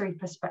sensory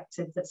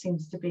perspective that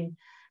seems to be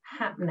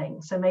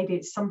happening. So maybe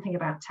it's something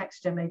about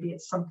texture, maybe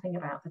it's something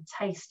about the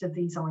taste of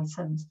these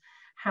items,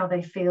 how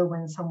they feel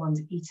when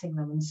someone's eating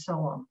them and so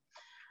on.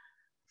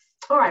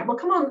 All right, we'll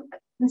come on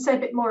and say a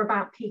bit more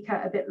about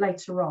pica a bit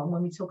later on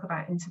when we talk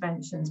about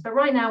interventions. But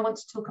right now I want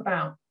to talk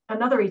about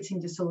another eating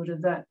disorder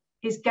that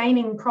is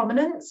gaining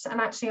prominence and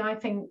actually I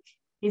think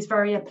is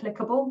very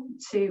applicable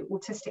to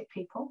autistic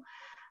people,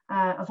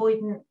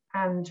 avoidant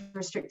and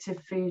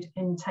restrictive food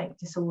intake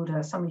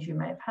disorder. Some of you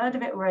may have heard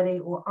of it already,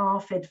 or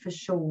ARFID for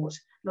short.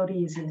 A lot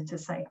easier to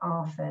say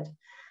ARFID.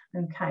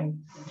 Okay, and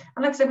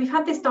like I said, we've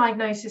had this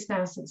diagnosis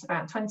now since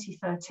about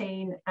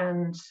 2013,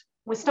 and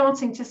we're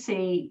starting to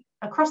see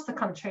across the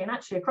country and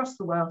actually across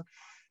the world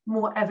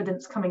more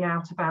evidence coming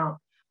out about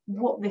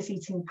what this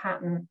eating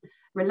pattern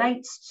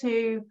relates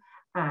to,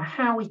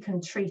 how we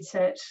can treat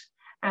it,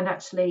 and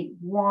actually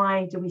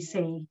why do we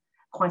see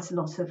quite a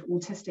lot of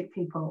autistic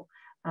people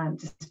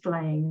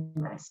displaying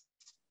this.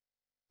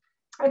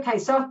 Okay,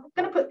 so I'm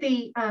going to put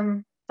the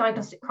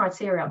diagnostic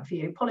criteria up for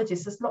you.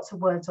 Apologies, there's lots of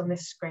words on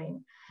this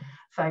screen,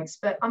 folks,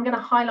 but I'm going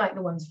to highlight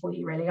the ones for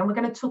you really, and we're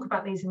going to talk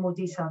about these in more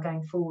detail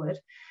going forward.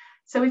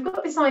 So we've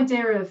got this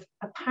idea of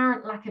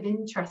apparent lack of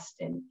interest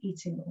in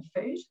eating or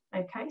food.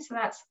 Okay, so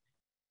that's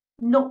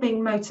not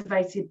being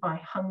motivated by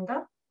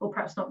hunger or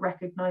perhaps not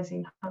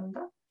recognizing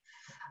hunger.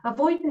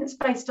 Avoidance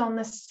based on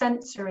the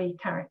sensory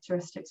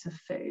characteristics of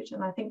food.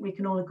 And I think we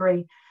can all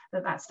agree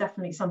that that's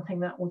definitely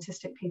something that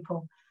autistic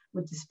people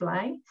would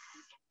display.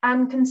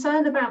 And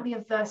concern about the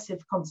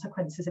aversive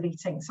consequences of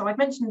eating. So I've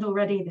mentioned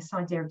already this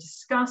idea of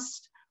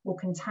disgust or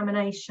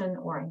contamination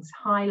or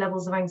high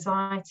levels of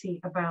anxiety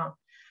about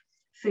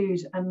food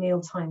and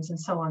meal times and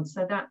so on.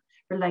 So that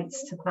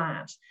relates to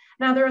that.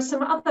 Now, there are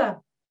some other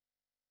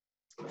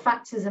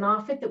factors in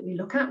ARFID that we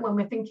look at when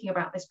we're thinking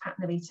about this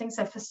pattern of eating.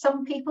 So for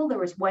some people,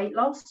 there is weight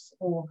loss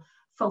or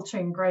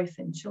faltering growth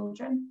in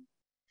children.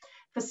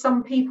 For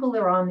some people,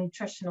 there are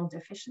nutritional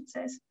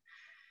deficiencies.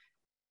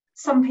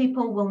 Some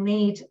people will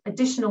need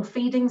additional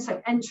feeding.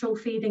 So enteral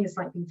feeding is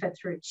like being fed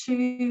through a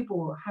tube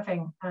or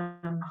having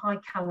high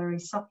calorie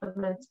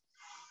supplements.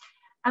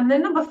 And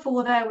then number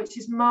 4 there, which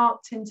is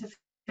marked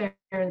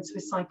interference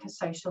with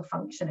psychosocial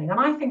functioning. And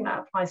I think that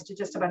applies to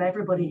just about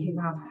everybody who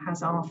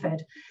has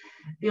ARFID.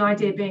 The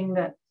idea being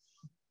that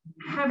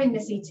having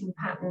this eating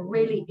pattern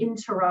really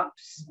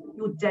interrupts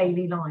your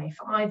daily life,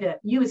 either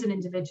you as an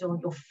individual,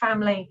 your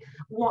family,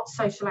 what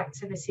social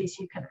activities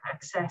you can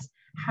access,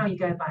 how you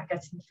go about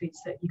getting the foods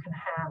that you can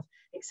have,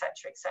 etc.,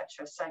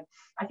 etc. So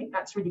I think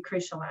that's really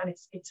crucial, and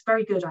it's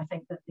very good, I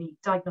think, that the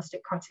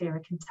diagnostic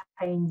criteria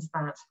contains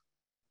that.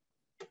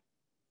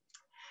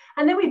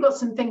 And then we've got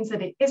some things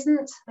that it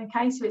isn't.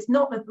 Okay, so it's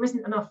not that there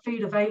isn't enough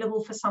food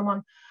available for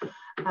someone,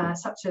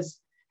 such as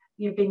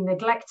being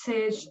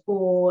neglected,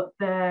 or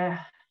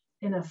they're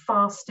in a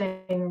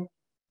fasting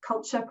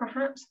culture,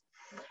 perhaps.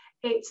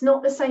 It's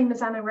not the same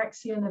as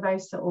anorexia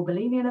nervosa or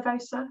bulimia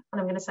nervosa, and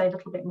I'm going to say a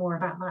little bit more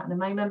about that in a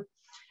moment.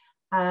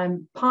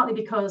 Partly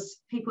because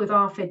people with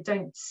ARFID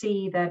don't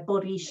see their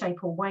body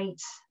shape or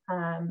weight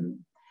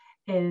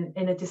in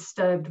a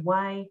disturbed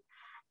way.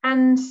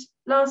 And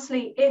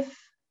lastly, if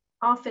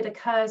ARFID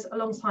occurs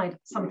alongside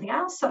something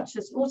else, such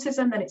as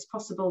autism, then it's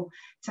possible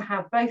to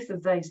have both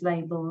of those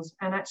labels.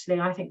 And actually,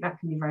 I think that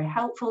can be very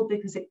helpful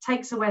because it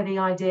takes away the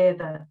idea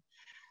that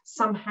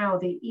somehow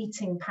the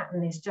eating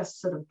pattern is just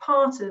sort of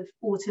part of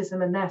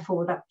autism and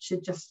therefore that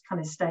should just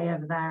kind of stay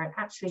over there. It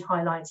actually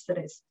highlights that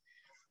it's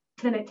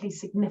clinically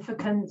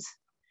significant,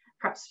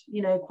 perhaps,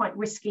 you know, quite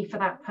risky for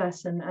that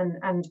person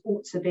and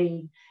ought to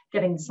be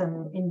getting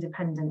some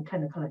independent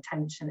clinical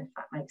attention, if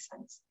that makes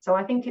sense. So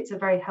I think it's a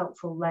very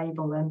helpful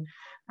label,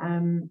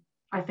 and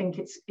I think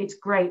it's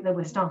great that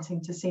we're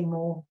starting to see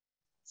more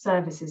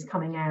services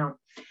coming out.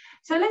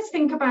 So let's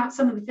think about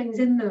some of the things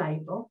in the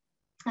label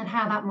and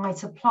how that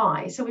might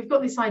apply. So we've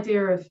got this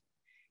idea of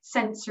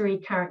sensory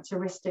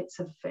characteristics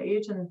of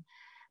food, and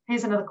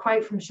here's another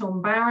quote from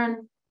Sean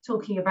Barron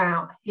talking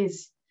about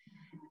his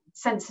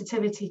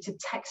sensitivity to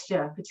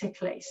texture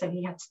particularly. So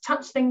he had to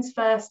touch things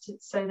first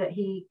so that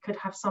he could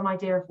have some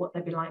idea of what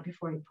they'd be like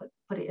before he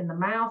put it in the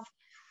mouth.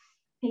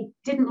 He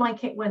didn't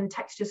like it when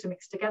textures were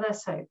mixed together,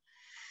 so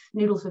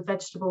noodles with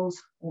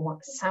vegetables or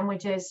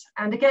sandwiches.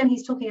 And again,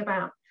 he's talking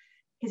about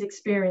his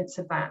experience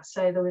of that.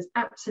 So there was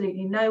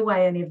absolutely no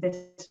way any of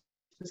this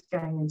was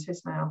going into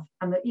his mouth,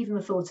 and that even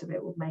the thought of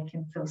it would make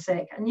him feel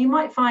sick. And you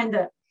might find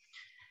that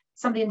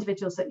some of the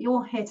individuals that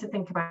you're here to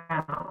think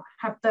about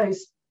have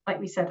those, like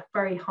we said,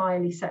 very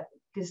highly set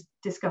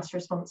disgust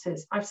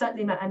responses. I've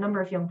certainly met a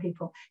number of young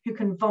people who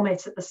can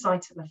vomit at the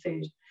sight of the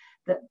food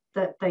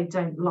that they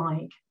don't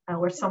like,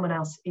 or if someone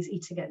else is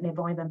eating it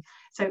nearby them.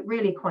 So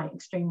really quite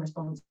extreme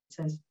responses.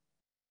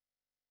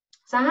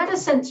 So how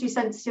does sensory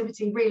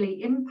sensitivity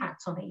really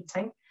impact on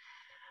eating?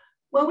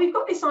 Well, we've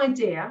got this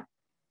idea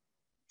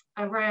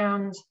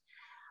around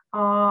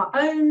our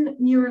own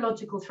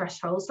neurological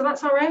thresholds. So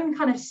that's our own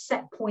kind of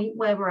set point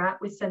where we're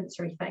at with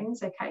sensory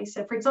things. Okay,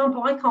 so for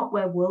example, I can't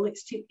wear wool,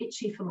 it's too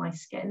itchy for my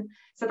skin.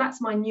 So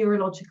that's my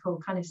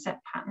neurological kind of set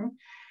pattern.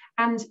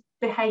 And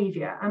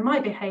behavior, and my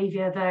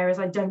behavior there is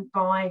I don't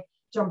buy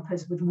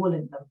jumpers with wool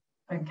in them.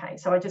 Okay,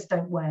 so I just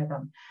don't wear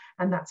them,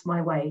 and that's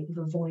my way of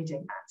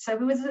avoiding that. So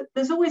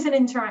there's always an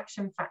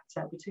interaction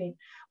factor between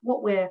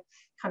what we're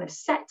kind of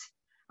set,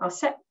 our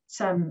set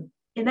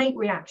innate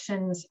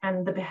reactions,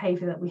 and the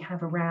behavior that we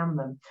have around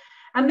them.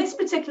 And this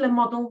particular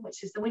model,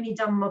 which is the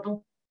Winnie-Dunn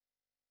model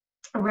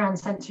around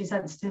sensory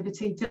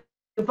sensitivity,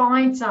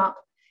 divides up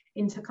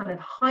into kind of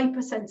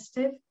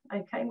hypersensitive,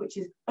 okay, which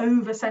is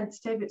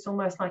oversensitive. It's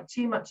almost like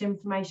too much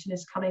information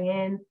is coming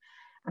in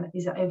and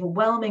is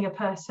overwhelming a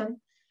person,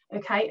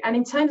 okay. And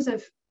in terms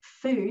of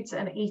foods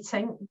and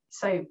eating,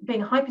 so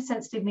being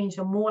hypersensitive means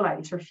you're more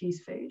likely to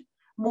refuse food,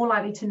 more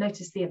likely to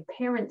notice the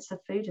appearance of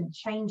food and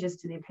changes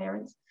to the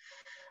appearance,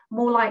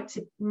 more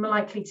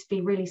likely to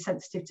be really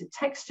sensitive to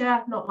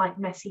texture, not like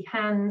messy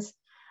hands,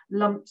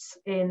 lumps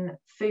in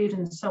food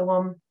and so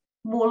on,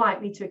 more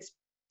likely to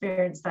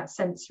experience that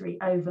sensory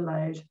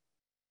overload.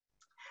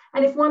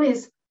 And if one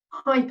is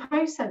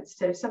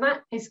hyposensitive, so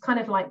that is kind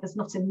of like there's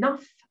not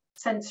enough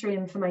sensory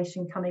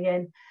information coming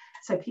in,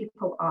 so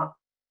people are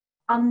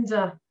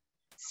under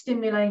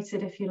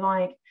stimulated, if you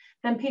like,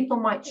 then people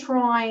might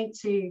try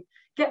to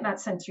get that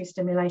sensory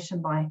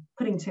stimulation by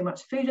putting too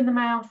much food in the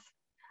mouth.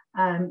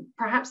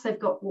 Perhaps they've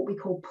got what we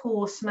call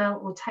poor smell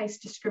or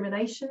taste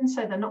discrimination,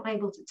 so they're not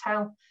able to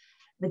tell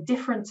the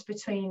difference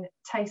between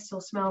taste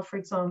or smell, for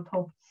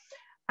example,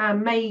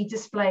 may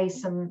display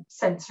some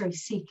sensory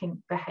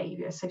seeking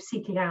behaviour, so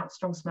seeking out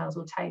strong smells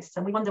or tastes,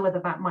 and we wonder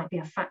whether that might be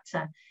a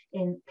factor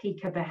in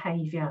pica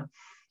behaviour.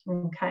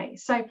 Okay,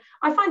 so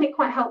I find it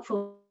quite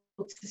helpful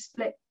to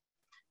split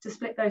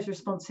those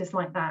responses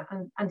like that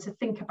and to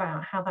think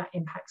about how that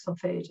impacts on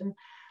food. And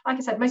like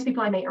I said, most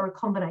people I meet are a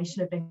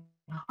combination of being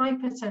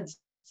hypersensitive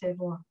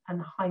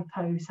and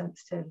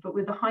hyposensitive, but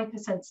with the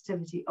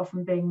hypersensitivity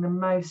often being the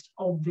most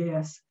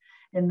obvious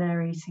in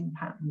their eating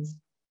patterns.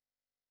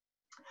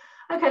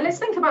 Okay, let's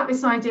think about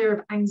this idea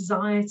of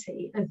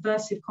anxiety,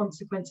 aversive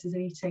consequences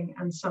of eating,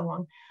 and so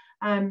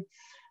on.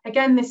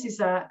 Again, this is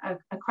a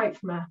quote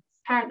from a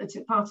parent that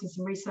took part in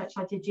some research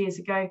I did years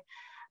ago,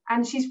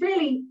 and she's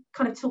really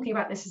kind of talking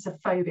about this as a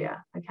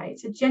phobia. Okay,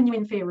 it's a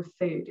genuine fear of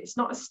food. It's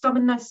not a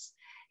stubbornness,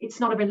 it's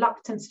not a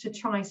reluctance to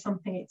try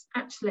something, it's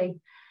actually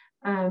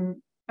a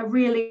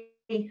really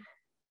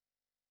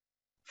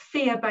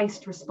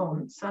fear-based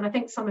response. And I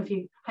think some of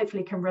you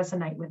hopefully can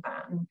resonate with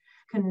that and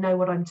can know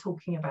what I'm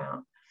talking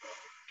about.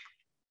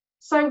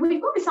 So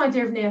we've got this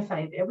idea of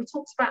neophobia. We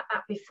talked about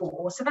that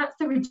before. So that's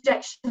the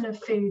rejection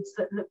of foods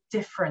that look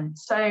different.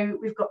 So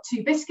we've got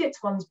two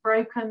biscuits, one's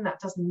broken, that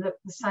doesn't look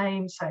the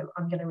same, so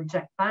I'm going to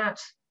reject that.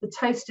 The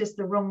toast is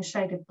the wrong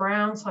shade of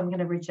brown, so I'm going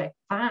to reject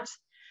that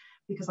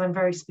because I'm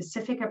very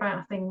specific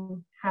about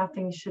how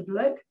things should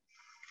look.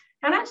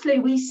 And actually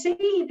we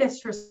see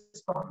this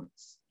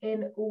response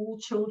in all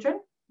children,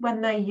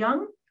 when they're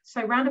young.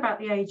 So around about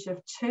the age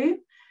of 2,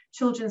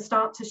 children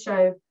start to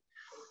show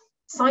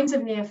signs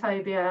of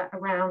neophobia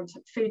around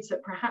foods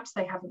that perhaps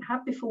they haven't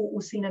had before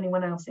or seen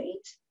anyone else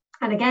eat.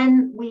 And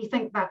again, we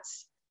think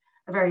that's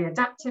a very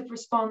adaptive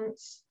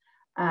response.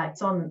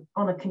 It's on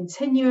a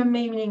continuum,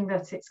 meaning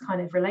that it's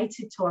kind of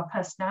related to our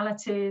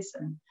personalities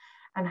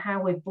and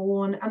how we're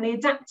born. And the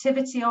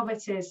adaptivity of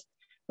it is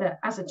that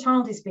as a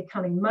child is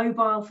becoming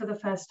mobile for the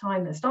first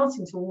time, they're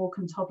starting to walk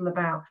and toddle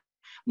about,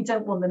 we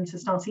don't want them to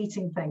start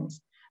eating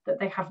things that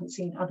they haven't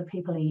seen other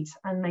people eat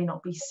and may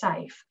not be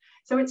safe.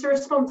 So it's a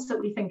response that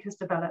we think has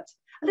developed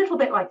a little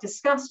bit like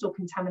disgust or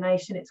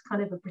contamination. It's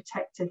kind of a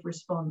protective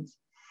response.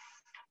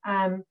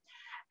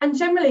 And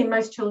generally in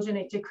most children,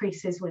 it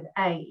decreases with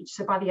age.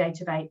 So by the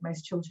age of 8,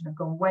 most children have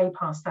gone way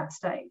past that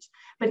stage,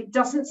 but it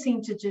doesn't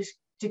seem to just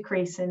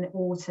decrease in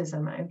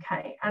autism,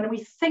 okay? And we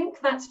think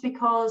that's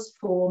because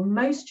for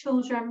most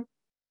children,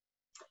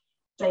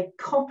 they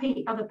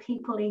copy other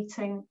people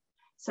eating.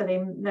 So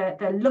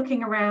they're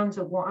looking around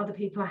at what other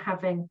people are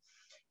having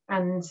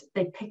and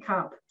they pick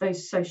up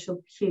those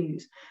social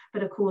cues.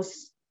 But of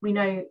course, we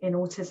know in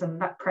autism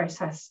that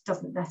process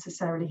doesn't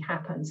necessarily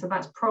happen. So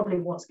that's probably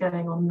what's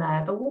going on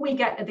there. But what we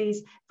get are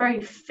these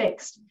very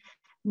fixed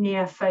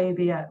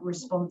neophobia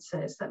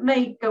responses that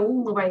may go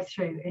all the way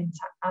through into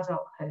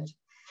adulthood.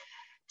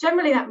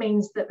 Generally, that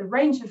means that the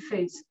range of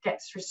foods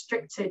gets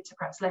restricted to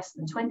perhaps less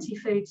than 20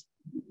 foods.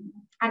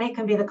 And it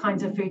can be the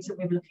kinds of foods that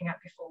we were looking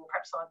at before,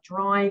 perhaps our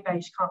dry,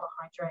 beige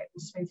carbohydrate or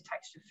smooth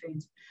textured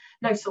foods,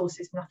 no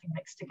sauces, nothing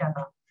mixed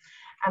together.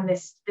 And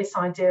this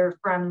idea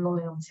of brand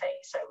loyalty,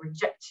 so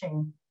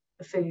rejecting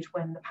the food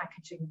when the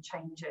packaging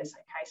changes.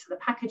 Okay, so the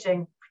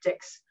packaging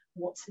predicts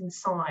what's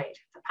inside.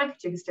 If the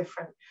packaging is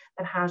different,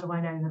 then how do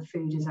I know the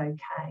food is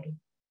okay?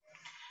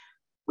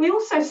 We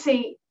also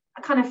see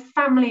a kind of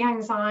family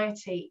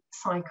anxiety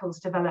cycles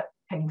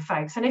developing,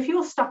 folks. And if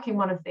you're stuck in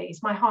one of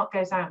these, my heart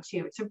goes out to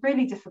you. It's a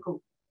really difficult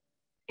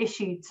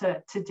issue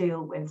to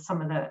deal with,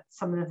 some of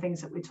the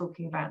things that we're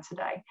talking about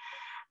today.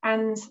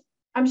 And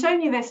I'm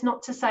showing you this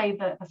not to say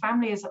that the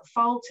family is at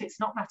fault. It's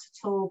not that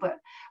at all. But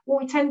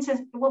what we tend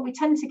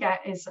to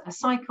get is a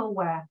cycle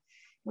where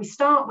we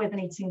start with an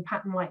eating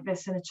pattern like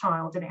this in a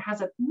child, and it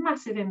has a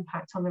massive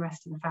impact on the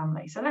rest of the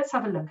family. So let's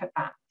have a look at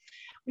that.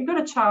 We've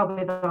got a child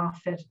with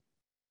ARFID,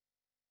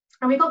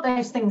 and we've got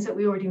those things that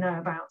we already know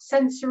about: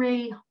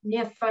 sensory,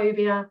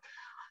 neophobia,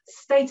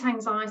 state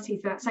anxiety.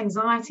 So that's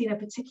anxiety in a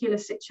particular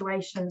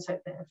situation. So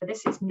for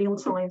this, it's meal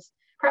times.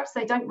 Perhaps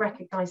they don't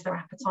recognize their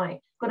appetite,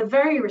 got a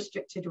very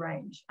restricted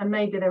range, and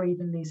maybe they're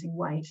even losing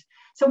weight.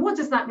 So what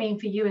does that mean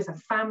for you as a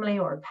family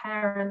or a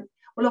parent?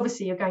 Well,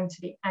 obviously you're going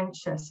to be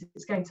anxious.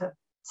 It's going to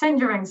send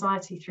your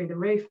anxiety through the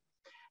roof.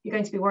 You're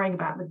going to be worrying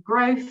about the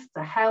growth,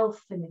 the health,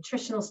 the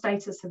nutritional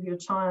status of your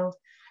child.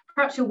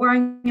 Perhaps you're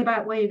worrying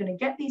about where you're going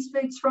to get these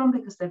foods from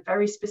because they're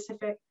very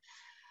specific.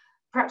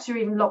 Perhaps you're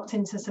even locked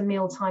into some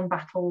mealtime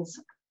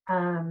battles,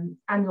 and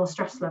your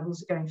stress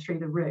levels are going through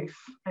the roof.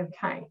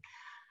 Okay.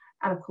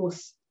 And of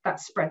course, that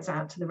spreads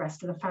out to the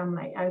rest of the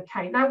family.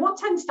 Okay. Now, what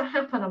tends to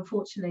happen,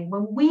 unfortunately,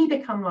 when we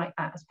become like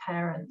that as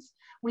parents,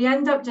 we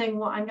end up doing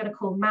what I'm going to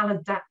call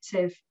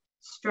maladaptive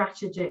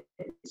strategies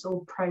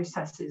or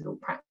processes or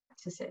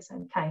practices.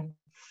 Okay.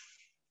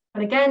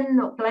 And again,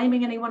 not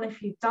blaming anyone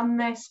if you've done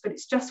this, but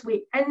it's just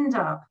we end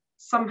up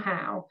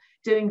somehow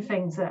doing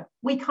things that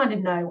we kind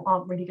of know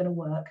aren't really going to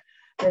work.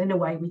 But in a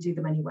way, we do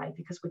them anyway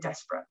because we're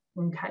desperate.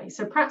 Okay.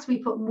 So perhaps we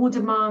put more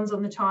demands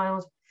on the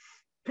child.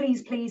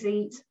 Please, please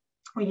eat.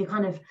 Or you're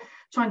kind of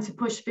trying to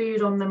push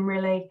food on them,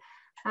 really.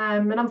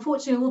 And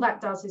unfortunately, all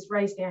that does is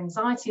raise the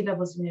anxiety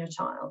levels in your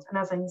child. And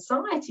as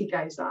anxiety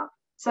goes up,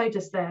 so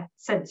does their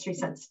sensory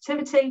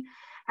sensitivity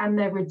and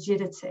their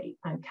rigidity.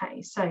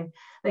 Okay, so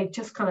they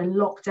just kind of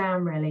lock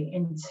down really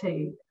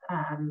into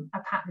a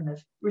pattern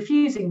of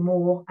refusing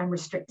more and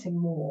restricting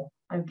more.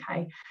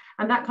 Okay,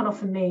 and that can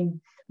often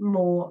mean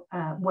more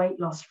weight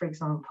loss, for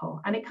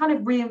example. And it kind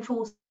of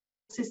reinforces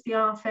the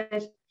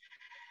ARFID.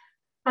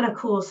 And of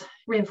course,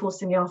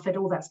 reinforcing the ARFID,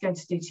 all that's going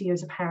to do to you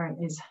as a parent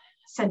is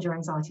send your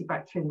anxiety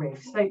back through the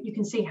roof. So you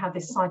can see how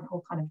this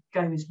cycle kind of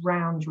goes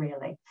round,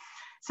 really.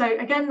 So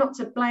again, not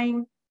to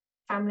blame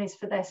families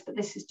for this, but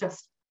this is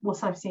just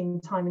what I've seen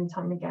time and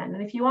time again.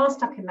 And if you are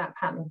stuck in that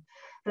pattern,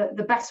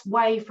 the best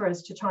way for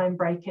us to try and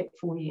break it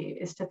for you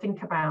is to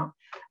think about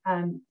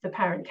the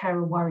parent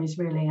carer worries,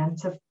 really, and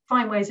to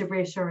find ways of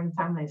reassuring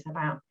families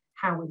about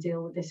how we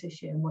deal with this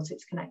issue and what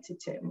it's connected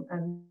to.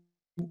 And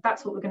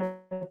that's what we're going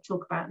to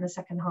talk about in the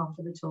second half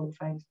of the talk,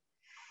 folks.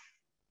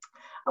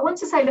 I want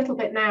to say a little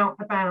bit now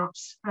about,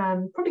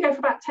 probably go for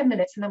about 10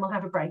 minutes and then we'll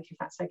have a break if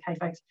that's okay,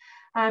 folks.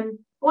 I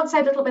want to say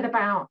a little bit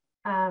about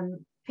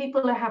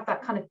people who have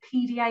that kind of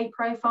PDA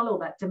profile or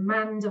that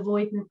demand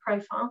avoidant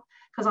profile,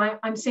 because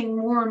I'm seeing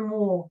more and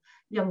more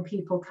young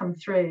people come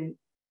through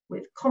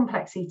with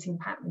complex eating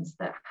patterns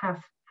that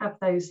have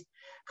those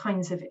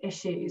kinds of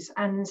issues,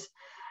 and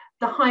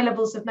the high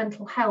levels of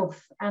mental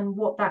health and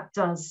what that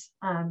does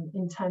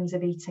in terms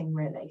of eating,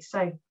 really.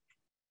 So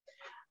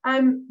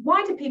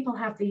Why do people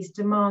have these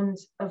demand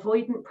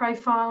avoidant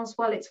profiles?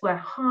 Well, it's where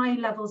high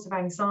levels of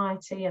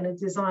anxiety and a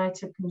desire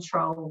to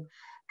control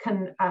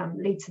can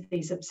lead to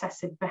these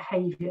obsessive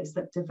behaviours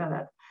that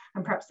develop,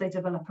 and perhaps they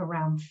develop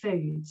around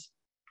foods.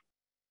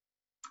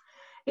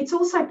 It's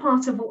also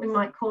part of what we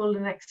might call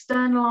an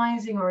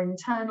externalizing or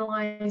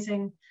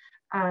internalizing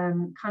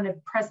kind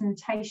of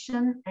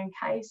presentation.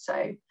 Okay,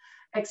 so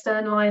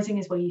externalizing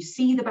is where you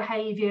see the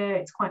behavior,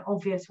 it's quite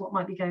obvious what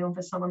might be going on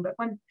for someone, but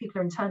when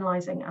people are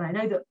internalizing, and I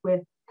know that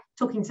we're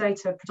talking today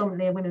to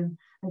predominantly a women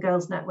and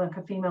girls network,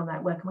 a female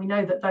network, and we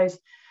know that those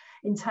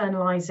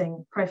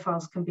internalizing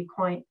profiles can be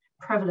quite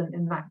prevalent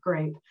in that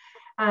group.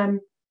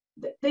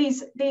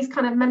 These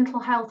kind of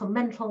mental health or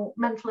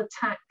mental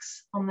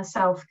attacks on the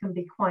self can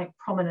be quite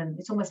prominent.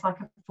 It's almost like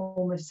a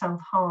form of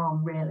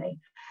self-harm, really.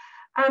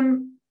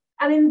 And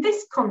in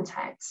this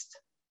context,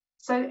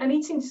 so an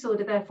eating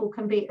disorder therefore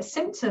can be a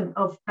symptom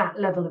of that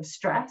level of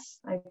stress,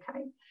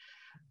 okay,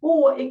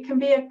 or it can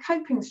be a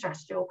coping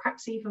strategy, or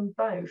perhaps even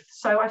both.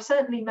 So I've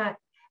certainly met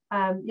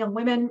young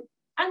women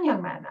and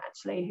young men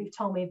actually who've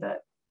told me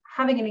that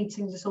having an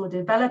eating disorder,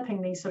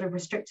 developing these sort of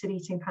restricted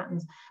eating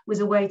patterns, was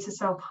a way to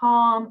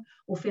self-harm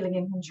or feeling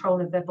in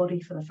control of their body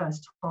for the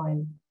first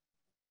time.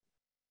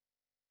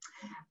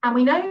 And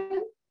we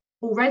know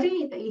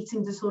already that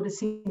eating disorders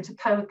seem to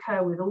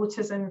co-occur with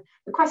autism.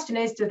 The question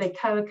is, do they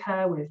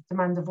co-occur with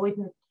demand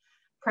avoidant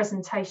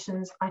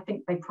presentations? I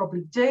think they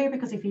probably do,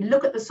 because if you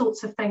look at the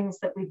sorts of things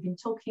that we've been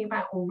talking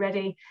about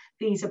already,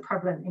 these are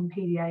prevalent in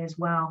PDA as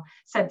well: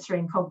 sensory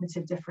and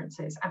cognitive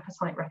differences,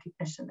 appetite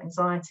recognition,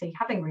 anxiety,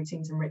 having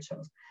routines and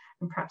rituals,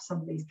 and perhaps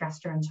some of these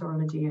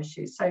gastroenterology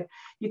issues. So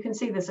you can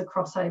see there's a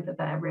crossover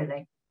there,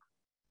 really.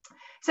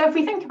 So if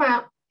we think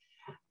about,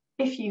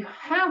 if you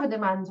have a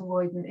demand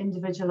avoidant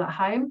individual at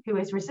home who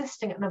is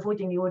resisting and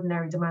avoiding the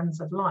ordinary demands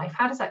of life,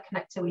 how does that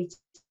connect to eating?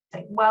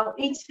 Well,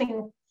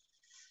 eating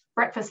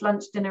breakfast,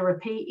 lunch, dinner,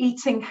 repeat.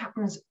 Eating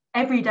happens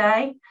every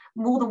day,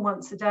 more than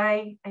once a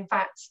day. In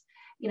fact,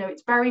 you know,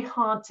 it's very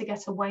hard to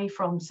get away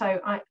from. So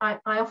I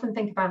often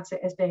think about it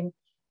as being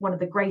one of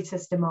the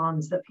greatest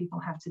demands that people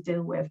have to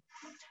deal with.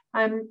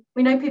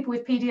 We know people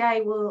with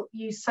PDA will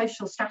use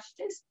social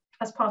strategies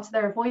as part of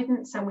their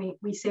avoidance, and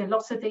we see a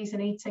lot of these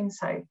in eating.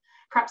 So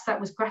perhaps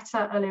that was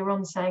Greta earlier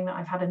on saying that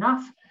I've had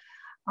enough,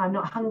 I'm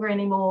not hungry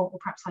anymore, or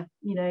perhaps like,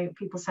 you know,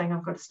 people saying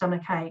I've got a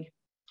stomach ache,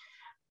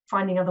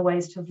 finding other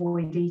ways to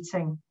avoid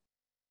eating.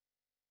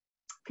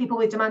 People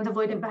with demand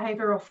avoidant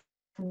behaviour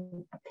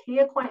often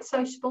appear quite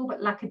sociable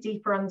but lack a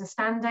deeper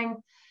understanding.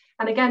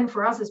 And again,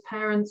 for us as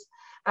parents,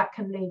 that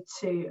can lead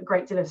to a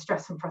great deal of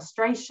stress and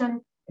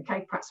frustration.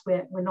 Okay, perhaps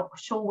we're not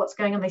sure what's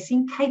going on. They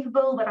seem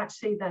capable, but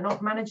actually they're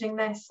not managing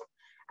this.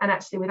 And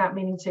actually, without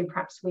meaning to,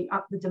 perhaps we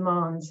up the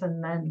demands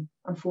and then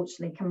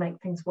unfortunately can make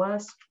things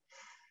worse.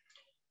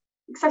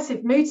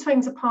 Excessive mood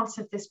swings are part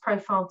of this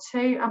profile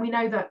too. And we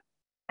know that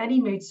any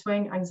mood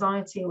swing,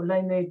 anxiety or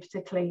low mood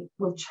particularly,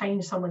 will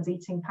change someone's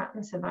eating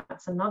pattern. So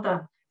that's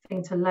another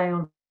thing to lay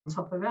on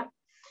top of it.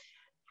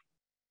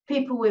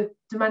 People with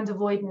demand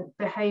avoidant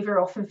behaviour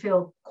often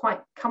feel quite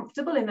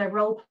comfortable in their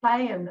role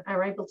play and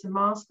are able to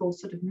mask or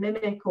sort of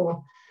mimic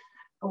or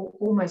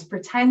almost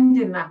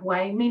pretend in that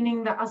way,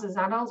 meaning that us as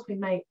adults, we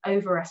may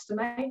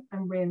overestimate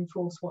and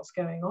reinforce what's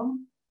going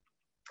on.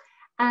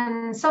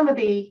 And some of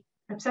the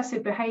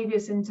obsessive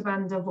behaviours in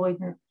demand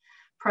avoidant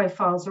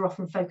profiles are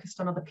often focused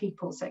on other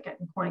people, so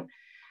getting quite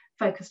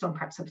focused on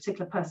perhaps a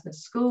particular person at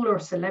school or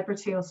a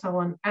celebrity or so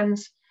on. And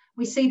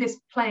we see this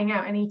playing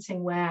out in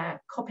eating,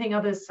 where copying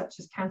others, such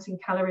as counting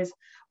calories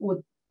or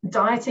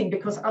dieting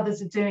because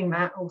others are doing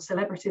that, or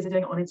celebrities are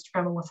doing it on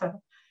Instagram or whatever,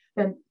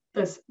 then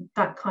there's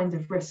that kind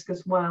of risk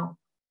as well.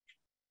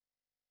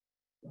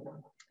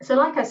 So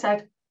like I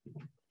said,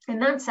 in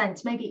that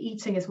sense, maybe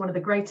eating is one of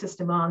the greatest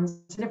demands.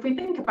 And if we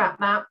think about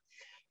that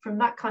from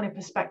that kind of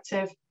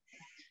perspective,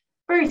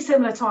 very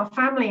similar to our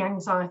family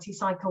anxiety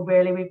cycle,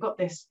 really. We've got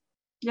this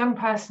young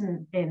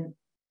person in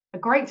a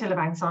great deal of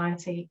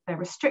anxiety, they're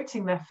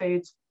restricting their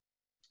foods.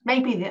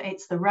 Maybe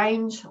it's the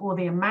range or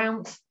the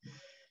amount,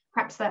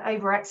 perhaps they're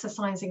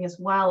over-exercising as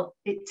well.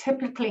 It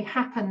typically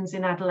happens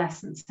in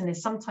adolescence and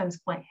is sometimes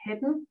quite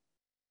hidden.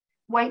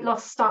 Weight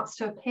loss starts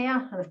to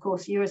appear, and of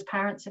course you as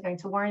parents are going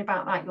to worry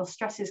about that. Your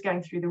stress is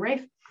going through the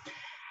roof.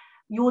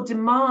 Your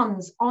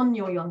demands on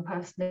your young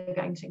person are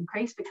going to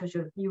increase because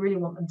you really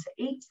want them to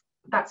eat.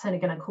 That's only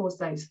going to cause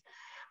those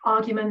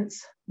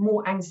arguments,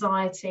 more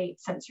anxiety,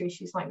 sensory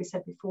issues like we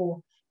said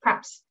before,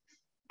 perhaps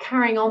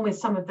carrying on with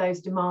some of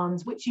those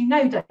demands, which you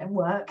know don't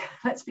work,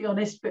 let's be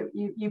honest, but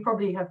you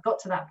probably have got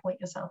to that point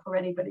yourself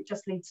already, but it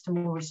just leads to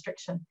more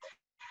restriction.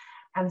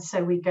 And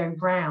so we go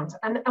round.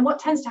 And what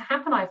tends to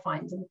happen, I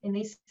find, in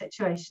these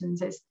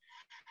situations is,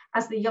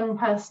 as the young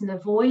person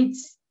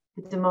avoids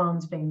the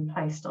demands being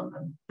placed on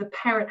them, the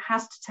parent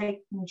has to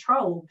take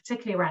control,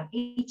 particularly around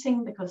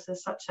eating, because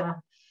there's such a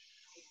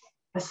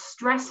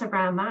stress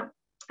around that.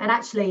 And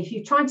actually, if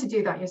you're trying to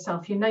do that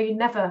yourself, you know you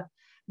never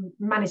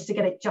manage to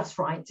get it just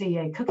right, do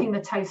you? Cooking the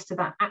toast to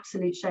that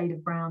absolute shade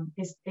of brown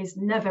is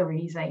never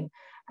easy.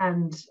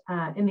 And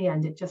in the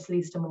end, it just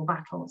leads to more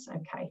battles.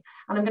 Okay,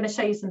 and I'm going to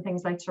show you some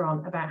things later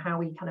on about how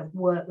we kind of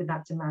work with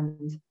that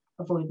demand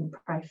avoidant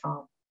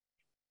profile.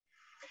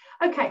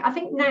 Okay, I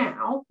think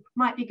now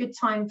might be a good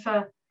time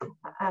for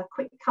a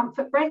quick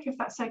comfort break, if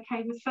that's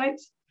okay with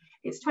folks.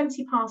 It's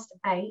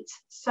 8:20,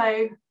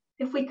 so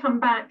if we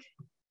come back,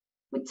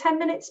 would 10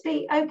 minutes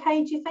be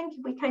okay, do you think, if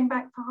we came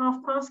back for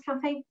past,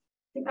 Kathy?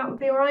 Think that would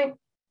be all right?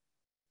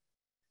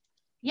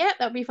 Yeah,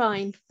 that'll be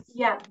fine.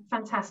 Yeah,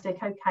 fantastic.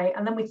 Okay,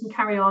 and then we can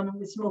carry on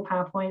with some more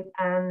PowerPoint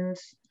and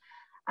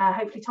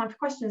hopefully time for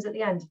questions at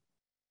the end.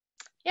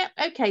 Yeah,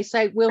 okay,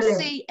 so we'll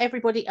Brilliant. see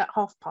everybody at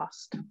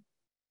past.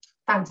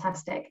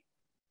 Fantastic.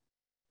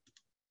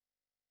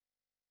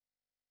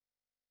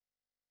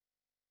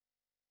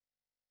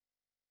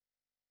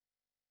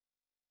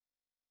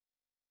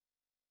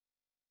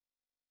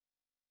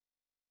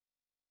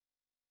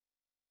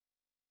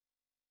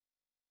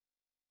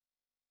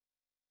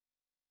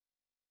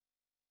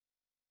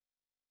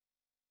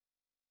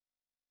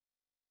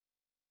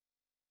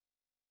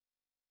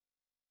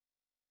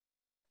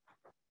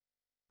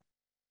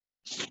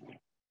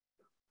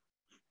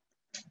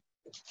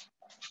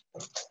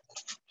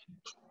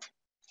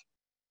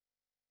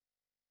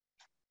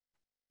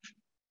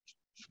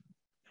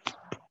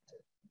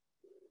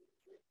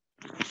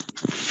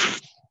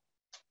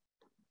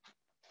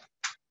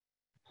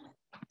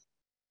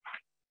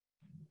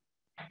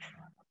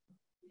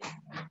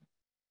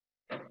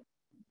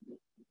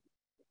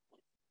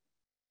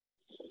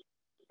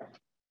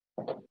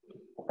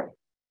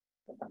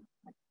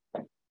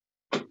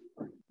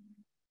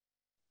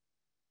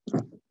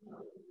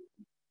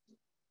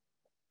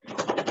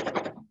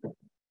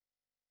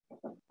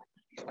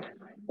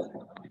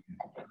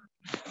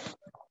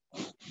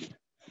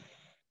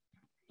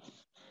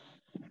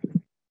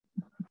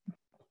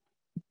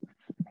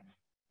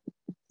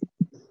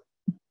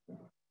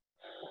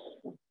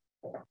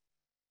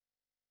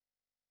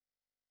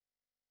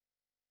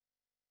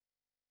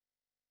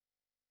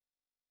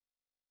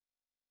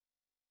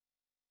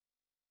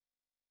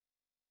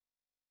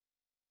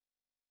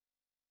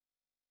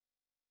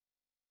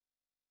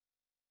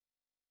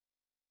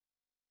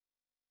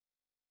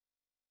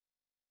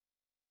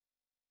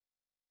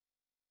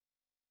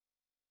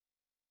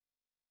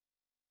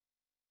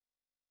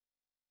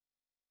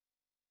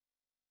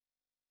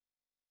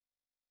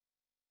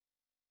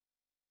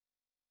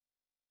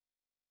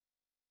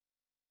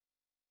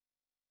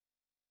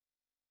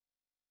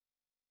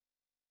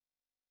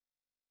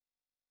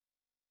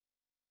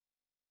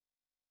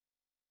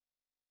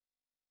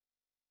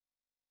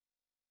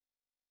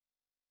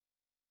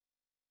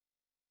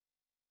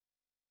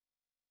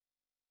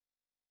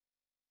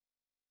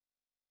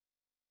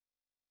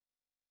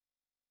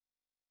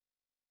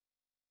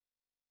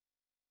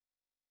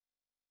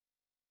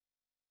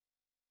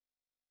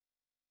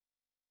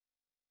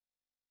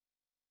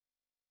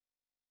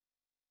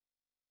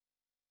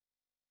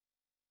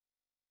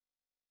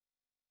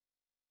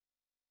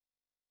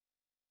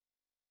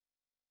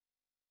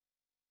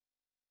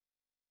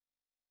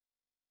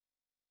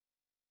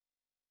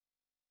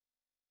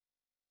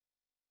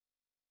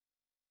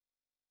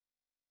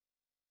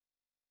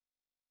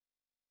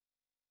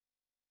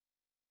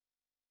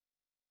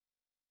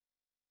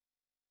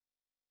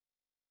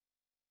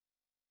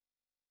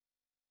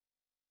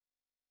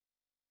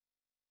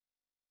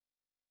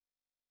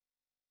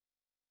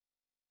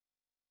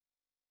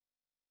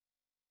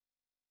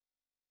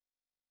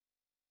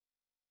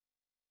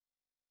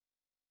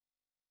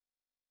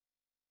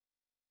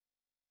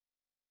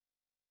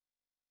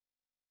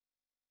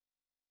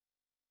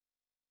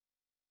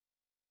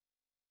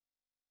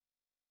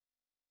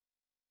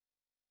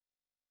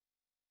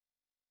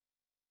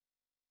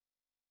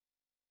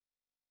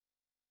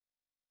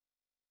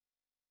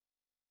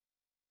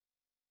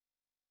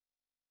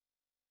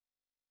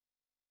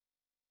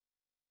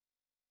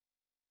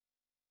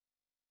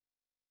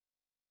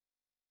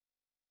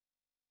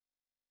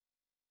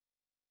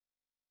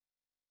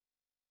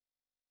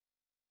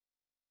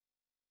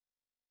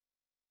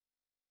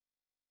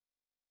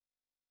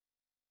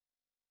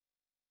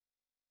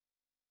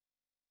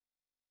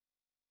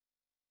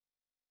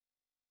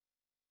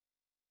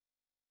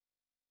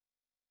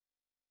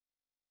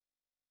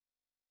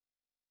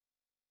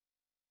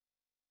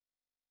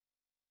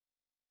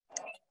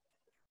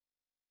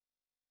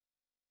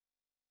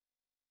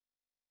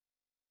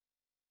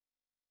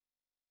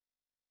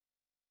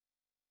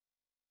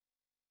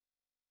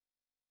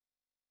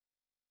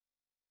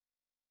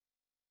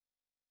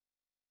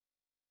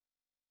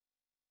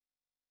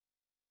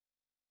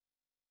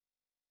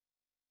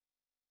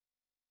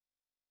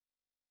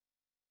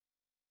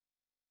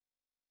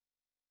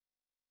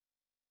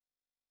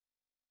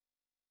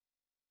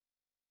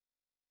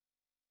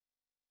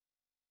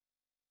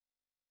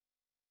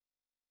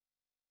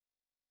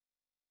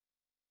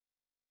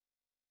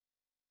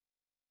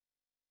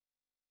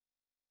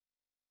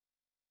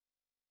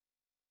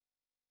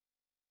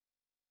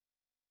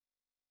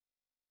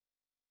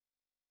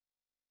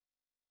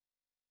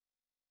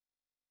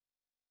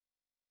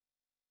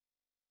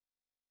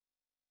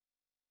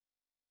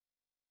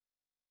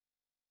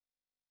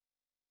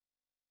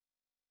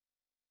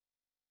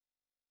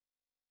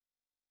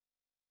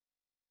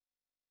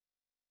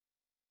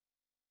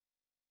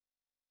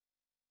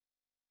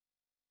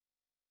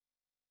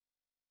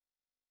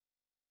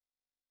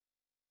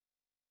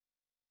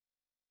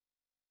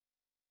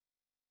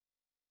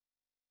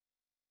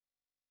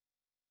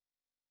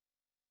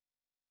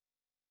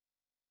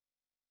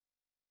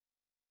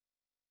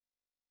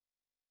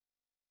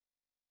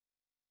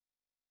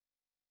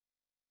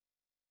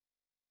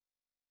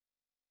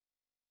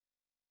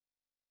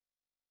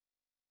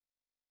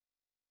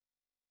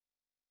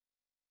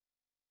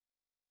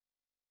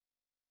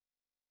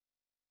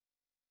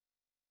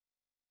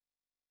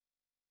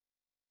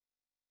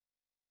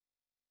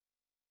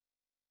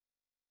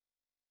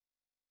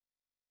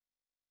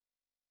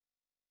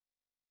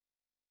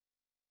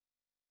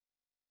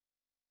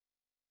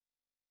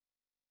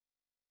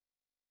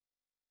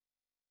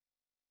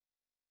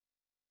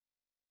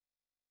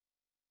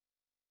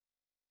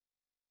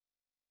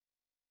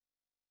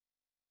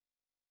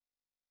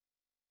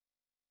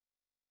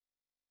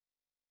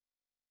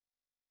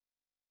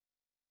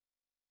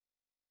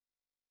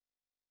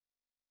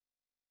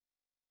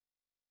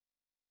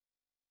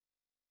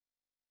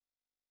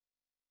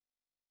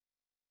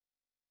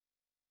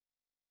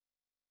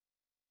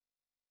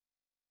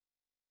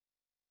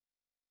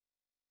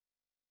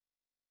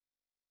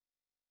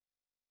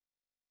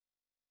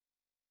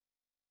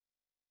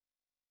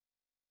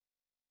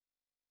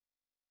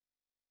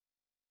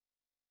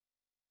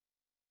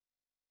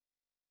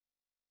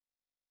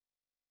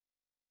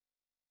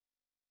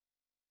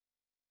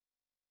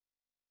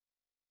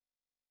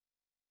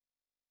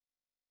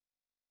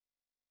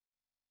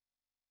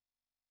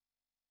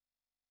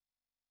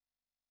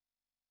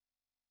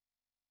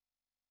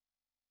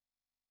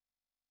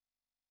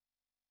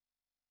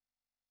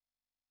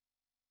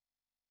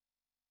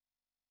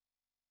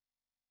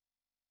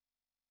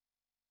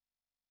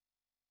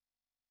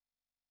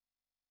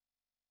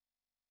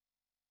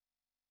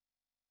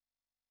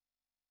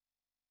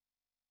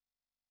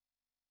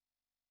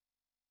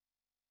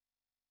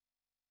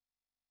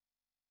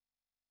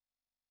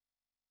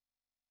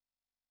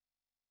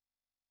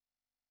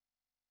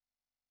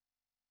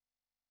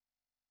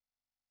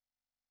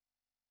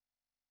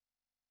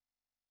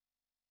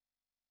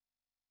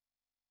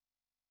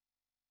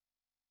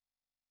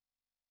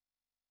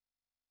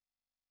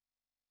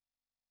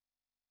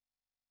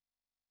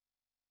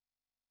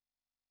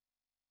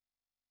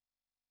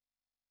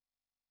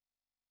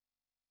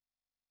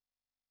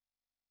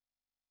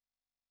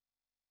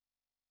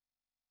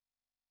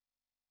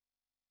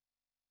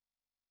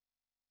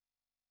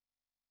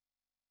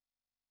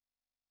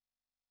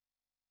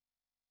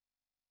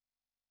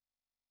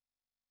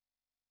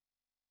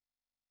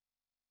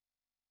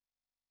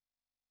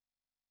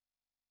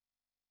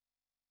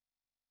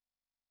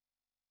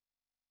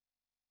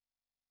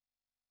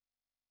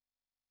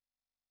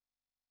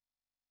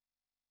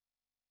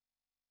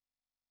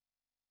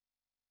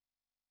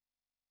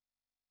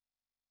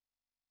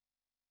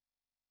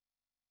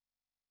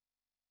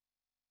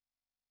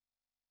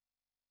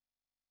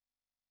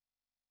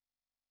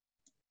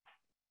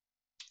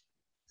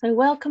 So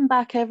welcome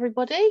back,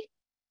 everybody.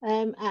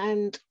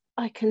 And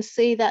I can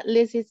see that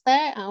Liz is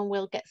there, and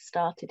we'll get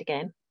started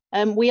again.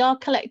 We are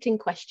collecting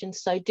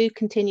questions, so do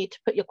continue to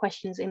put your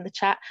questions in the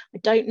chat. I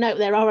don't know,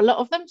 there are a lot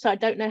of them, so I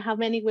don't know how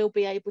many we'll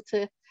be able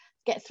to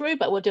get through,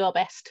 but we'll do our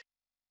best.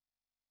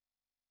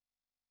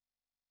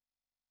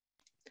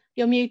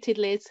 You're muted,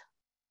 Liz.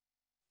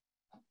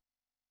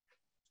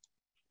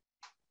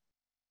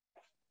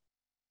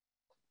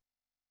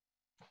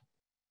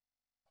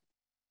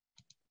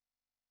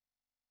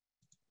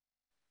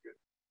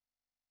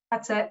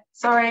 That's it.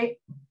 Sorry,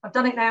 I've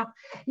done it now.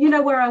 You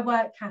know where I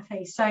work,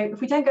 Kathy. So if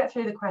we don't get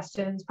through the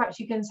questions, perhaps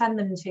you can send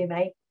them to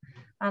me,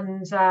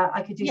 and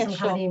I could do some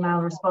kind of email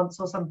response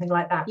or something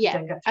like that. Yeah,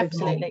 don't get through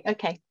absolutely.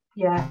 Okay.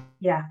 Yeah.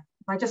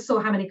 I just saw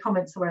how many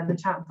comments there were in the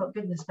chat and thought,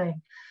 goodness me,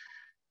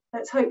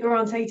 let's hope there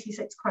aren't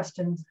 86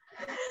 questions.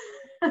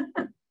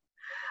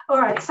 All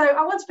right, so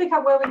I want to pick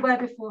up where we were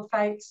before,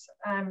 folks,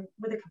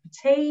 with a cup of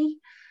tea,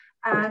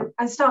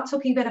 and start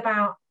talking a bit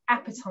about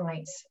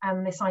appetite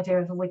and this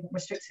idea of avoidant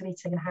restrictive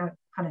eating and how it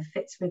kind of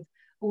fits with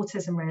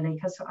autism, really,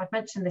 because I've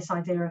mentioned this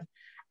idea of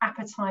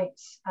appetite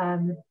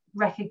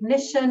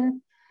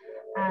recognition,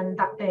 and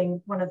that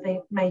being one of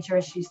the major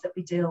issues that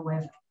we deal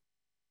with.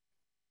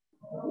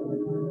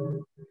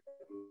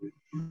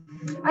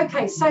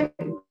 Okay, so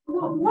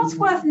what's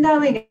worth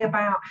knowing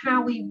about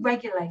how we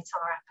regulate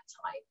our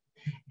appetite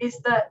is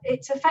that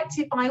it's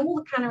affected by all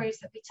the calories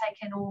that we take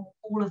in all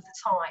of the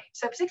time.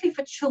 So particularly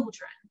for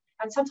children,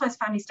 and sometimes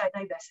families don't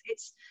know this,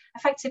 it's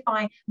affected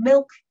by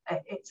milk,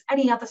 it's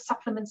any other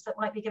supplements that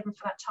might be given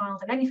for that child,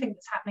 and anything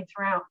that's happening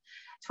throughout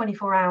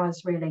 24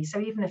 hours, really. So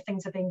even if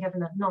things are being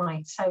given at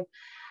night. So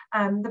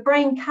the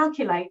brain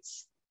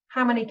calculates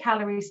how many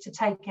calories to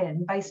take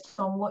in based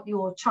on what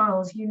your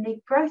child's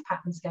unique growth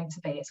pattern is going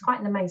to be. It's quite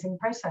an amazing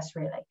process,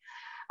 really.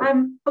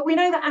 But we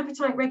know that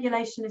appetite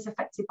regulation is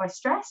affected by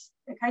stress.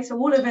 Okay, so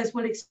all of us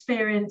will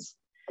experience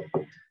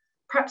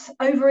perhaps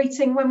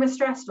overeating when we're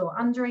stressed, or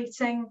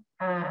undereating.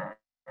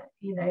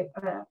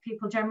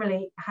 People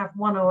generally have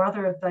one or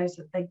other of those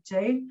that they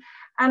do.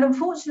 And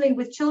unfortunately,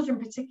 with children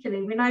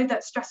particularly, we know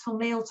that stressful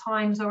meal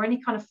times or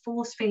any kind of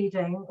force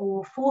feeding,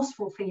 or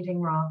forceful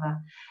feeding rather,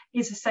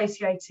 is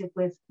associated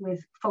with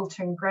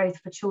faltering growth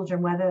for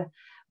children,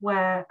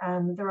 where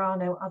there are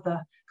no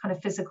other kind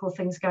of physical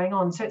things going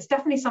on. So it's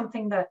definitely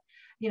something that,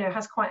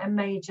 has quite a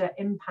major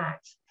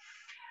impact.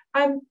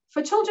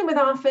 For children with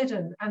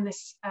ARFID and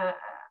this,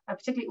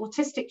 particularly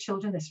autistic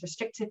children, this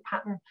restrictive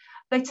pattern,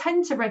 they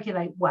tend to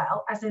regulate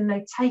well, as in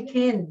they take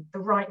in the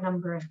right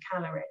number of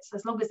calories,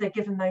 as long as they're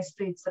given those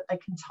foods that they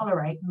can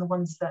tolerate and the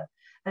ones that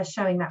they're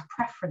showing that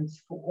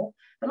preference for.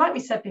 But like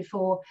we said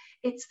before,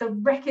 it's the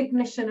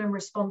recognition and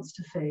response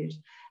to food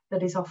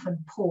that is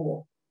often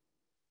poor.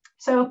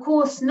 So of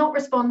course, not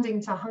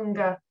responding to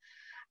hunger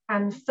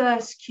and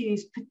thirst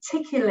cues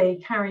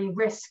particularly carry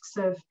risks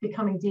of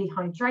becoming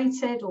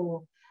dehydrated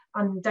or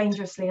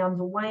dangerously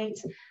underweight.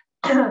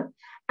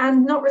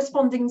 And not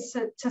responding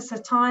to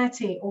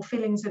satiety or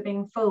feelings of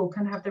being full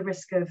can have the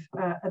risk of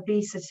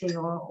obesity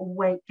or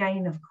weight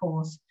gain, of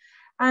course.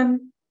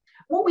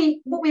 What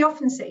we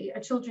often see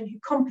are children who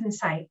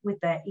compensate with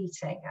their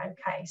eating.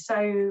 Okay,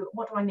 so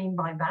what do I mean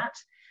by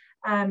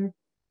that?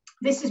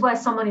 This is where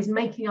someone is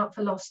making up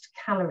for lost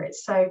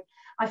calories. So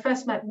I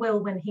first met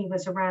Will when he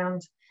was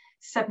around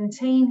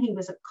 17. He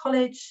was at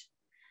college.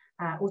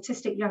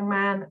 Autistic young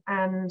man,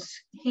 and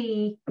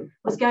he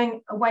was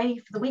going away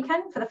for the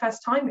weekend for the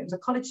first time. It was a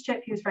college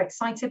trip. He was very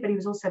excited, but he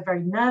was also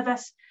very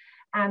nervous.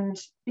 And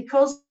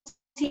because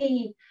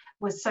he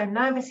was so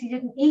nervous, he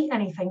didn't eat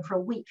anything for a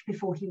week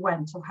before he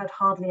went, or had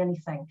hardly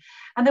anything.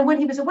 And then when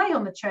he was away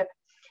on the trip,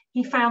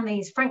 he found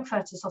these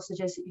Frankfurter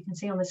sausages that you can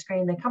see on the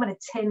screen. They come in a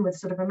tin with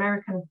sort of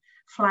American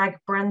flag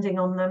branding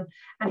on them.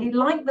 And he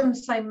liked them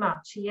so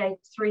much, he ate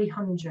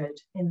 300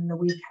 in the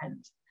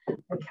weekend.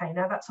 Okay,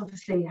 now that's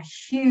obviously a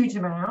huge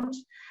amount,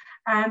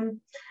 and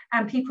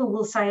people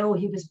will say, oh,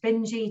 he was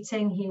binge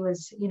eating, he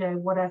was,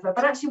 whatever.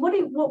 But actually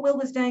what Will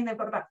was doing, they've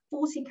got about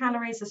 40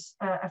 calories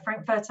a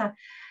Frankfurter,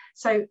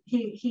 so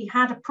he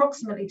had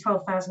approximately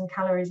 12,000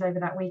 calories over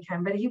that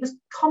weekend, but he was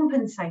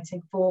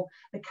compensating for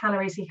the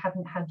calories he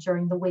hadn't had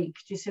during the week.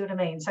 Do you see what I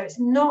mean? So it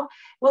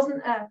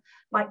wasn't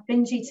like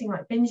binge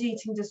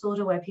eating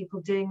disorder, where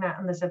people doing that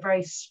and there's a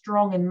very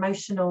strong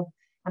emotional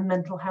and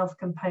mental health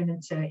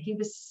component to it. He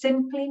was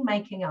simply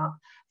making up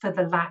for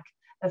the lack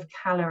of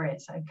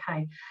calories,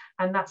 okay?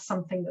 And that's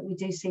something that we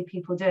do see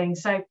people doing.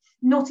 So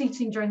not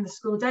eating during the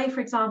school day,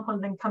 for example,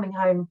 and then coming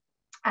home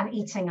and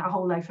eating a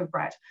whole loaf of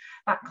bread,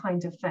 that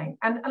kind of thing.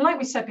 And like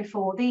we said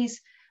before,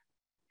 these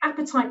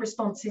appetite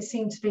responses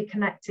seem to be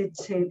connected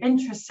to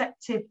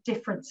interoceptive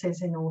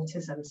differences in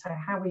autism, so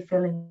how we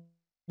feel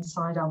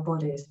inside our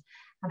bodies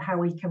and how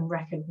we can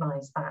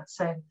recognize that.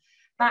 So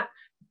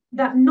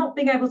that not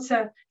being able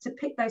to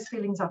pick those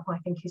feelings up, I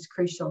think, is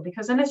crucial,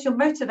 because unless you're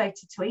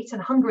motivated to eat,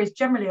 and hunger is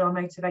generally our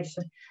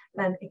motivation,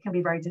 then it can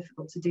be very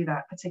difficult to do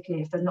that,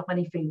 particularly if there's not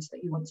many foods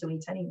that you want to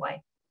eat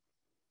anyway.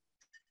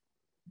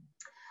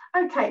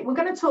 Okay, we're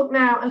going to talk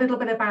now a little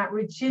bit about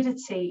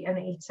rigidity in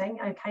eating.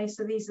 Okay,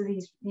 so these are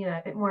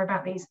a bit more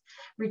about these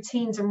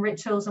routines and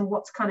rituals and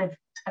what's kind of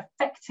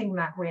affecting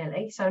that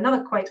really. So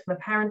another quote from a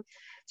parent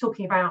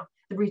talking about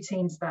the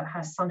routines that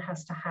her son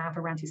has to have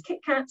around his Kit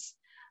Kats.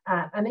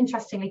 And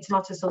interestingly,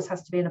 tomato sauce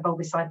has to be in a bowl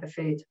beside the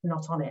food,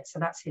 not on it. So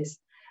that's his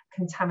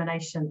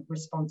contamination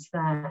response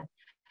there.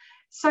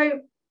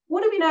 So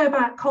what do we know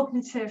about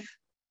cognitive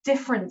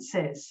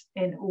differences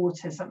in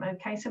autism?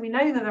 Okay, so we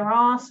know that there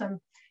are some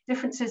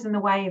differences in the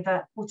way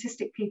that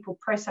autistic people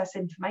process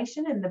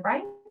information in the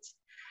brain.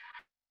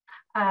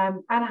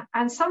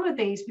 And some of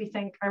these we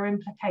think are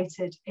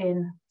implicated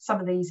in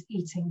some of these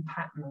eating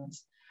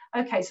patterns.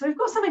 Okay, so we've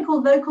got something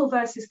called local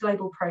versus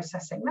global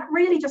processing. That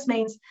really just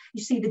means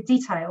you see the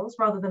details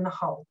rather than the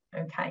whole,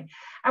 okay?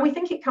 And we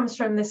think it comes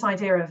from this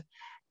idea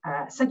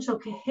of central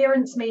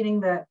coherence,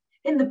 meaning that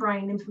in the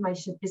brain,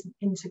 information isn't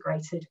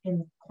integrated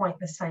in quite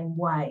the same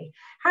way.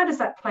 How does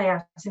that play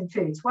out in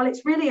foods? Well,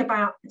 it's really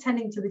about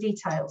attending to the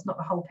details, not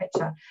the whole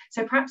picture.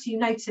 So perhaps you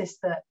notice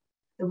that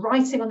the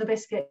writing on the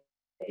biscuit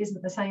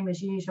isn't the same as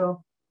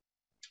usual,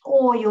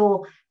 or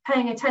you're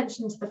paying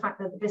attention to the fact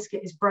that the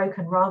biscuit is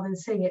broken rather than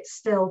seeing it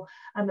still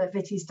and that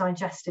it is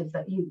digestive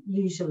that you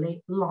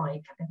usually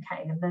like,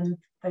 okay, and then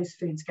those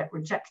foods get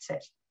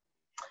rejected.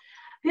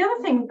 The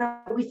other thing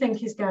that we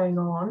think is going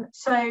on,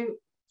 so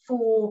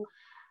for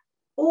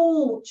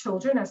all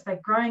children, as they're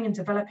growing and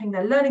developing,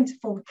 they're learning to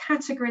form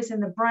categories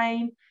in the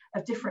brain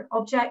of different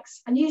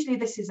objects. And usually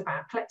this is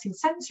about collecting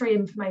sensory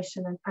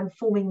information and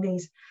forming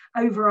these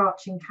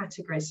overarching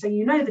categories. So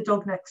you know the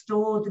dog next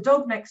door. The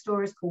dog next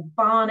door is called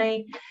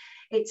Barney.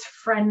 It's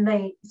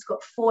friendly. It's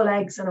got 4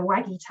 legs and a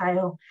waggy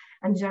tail,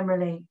 and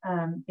generally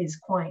is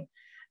quite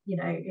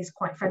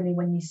friendly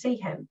when you see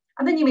him.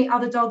 And then you meet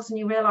other dogs and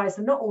you realize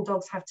that not all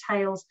dogs have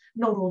tails,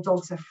 not all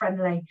dogs are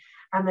friendly,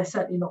 and they're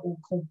certainly not all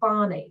called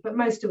Barney. But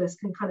most of us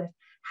can kind of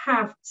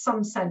have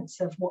some sense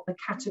of what the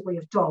category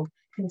of dog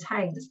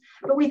contains.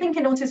 But we think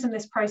in autism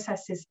this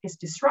process is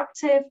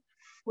disrupted,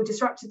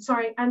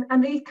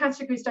 and these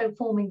categories don't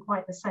form in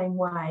quite the same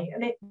way.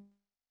 And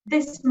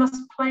this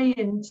must play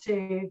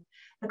into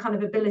the kind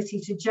of ability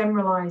to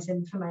generalize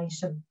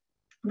information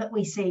that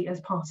we see as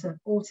part of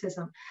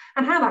autism.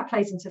 And how that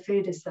plays into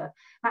food is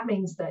that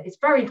means that it's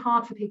very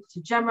hard for people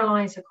to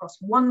generalize across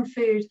one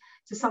food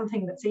to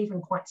something that's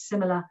even quite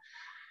similar,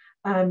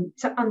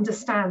 to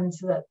understand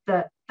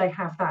that they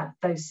have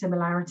those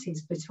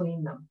similarities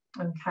between them.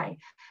 Okay,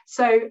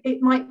 so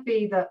it might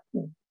be that,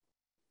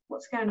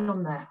 what's going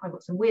on there? I've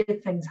got some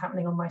weird things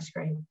happening on my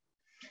screen.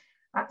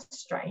 That's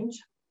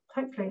strange.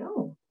 Hopefully,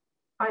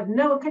 I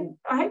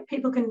hope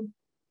people can,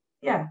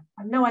 I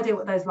have no idea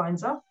what those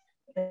lines are.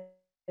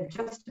 They've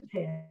just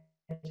appeared.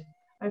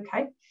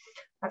 Okay,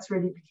 that's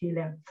really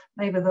peculiar.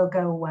 Maybe they'll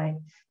go away.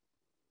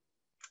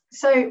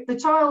 So the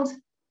child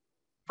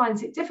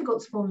finds it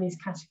difficult to form these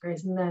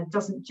categories and then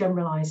doesn't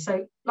generalize.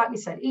 So like we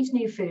said, each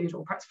new food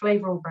or perhaps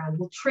flavor or brand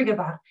will trigger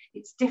that.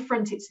 It's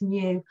different, it's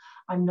new,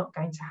 I'm not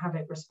going to have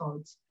it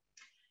response.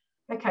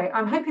 Okay,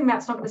 I'm hoping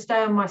that's not going to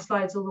stay on my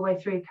slides all the way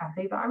through,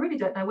 Kathy, but I really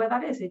don't know where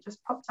that is. It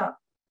just popped up.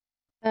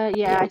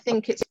 Yeah, I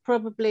think it's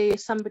probably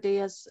somebody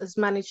has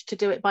managed to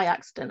do it by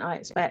accident, I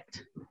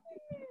expect.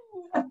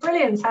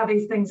 Brilliant how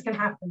these things can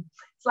happen.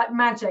 It's like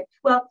magic.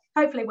 Well,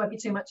 hopefully it won't be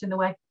too much in the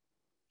way.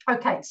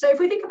 Okay, so if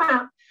we think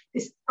about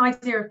this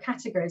idea of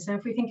categories, and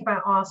if we think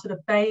about our sort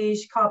of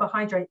beige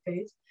carbohydrate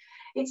foods,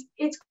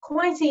 it's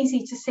quite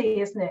easy to see,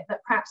 isn't it,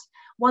 that perhaps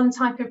one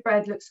type of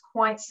bread looks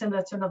quite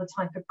similar to another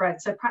type of bread.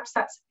 So perhaps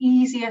that's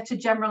easier to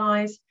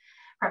generalize.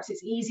 Perhaps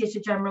it's easier to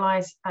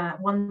generalize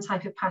one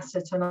type of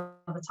pasta to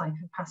another type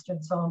of pasta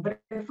and so on. But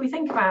if we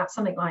think about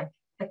something like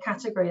the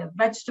category of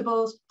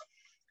vegetables,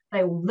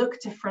 they all look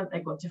different.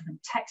 They've got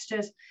different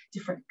textures,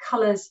 different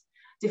colors,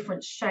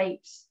 different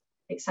shapes,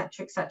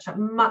 etc., etc.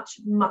 Much,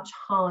 much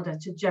harder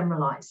to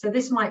generalize. So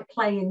this might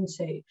play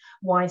into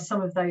why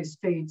some of those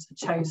foods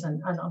are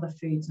chosen and other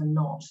foods are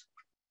not.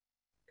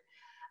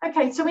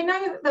 Okay, so we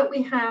know that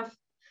we have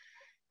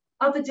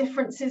other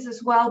differences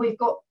as well. We've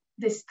got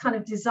this kind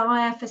of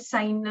desire for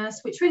sameness,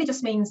 which really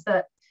just means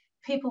that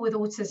people with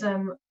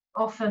autism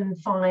often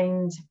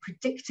find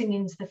predicting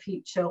into the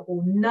future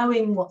or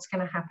knowing what's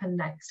going to happen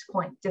next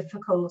quite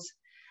difficult.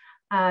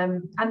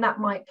 And that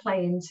might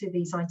play into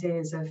these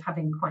ideas of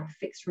having quite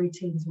fixed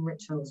routines and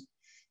rituals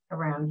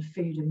around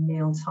food and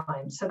meal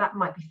time. So that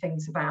might be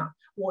things about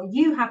what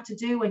you have to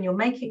do when you're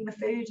making the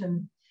food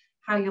and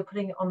how you're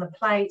putting it on the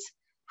plate,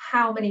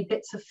 how many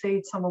bits of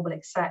food someone will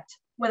accept,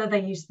 whether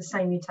they use the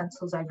same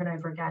utensils over and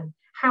over again,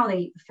 how they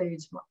eat the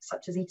foods,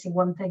 such as eating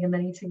one thing and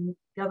then eating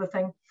the other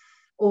thing,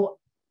 or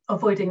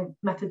avoiding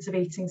methods of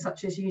eating,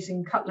 such as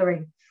using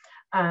cutlery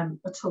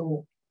at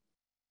all.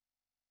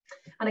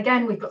 And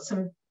again, we've got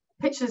some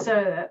pictures.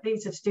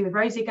 These are to do with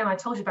Rosie again. I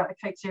told you about the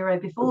Coke Zero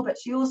before, but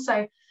she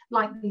also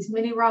liked these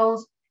mini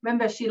rolls.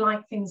 Remember, she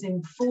liked things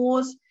in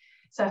 4s.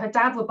 So her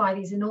dad would buy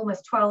these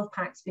enormous 12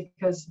 packs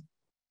because,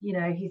 you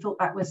know, he thought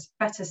that was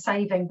better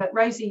saving. But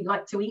Rosie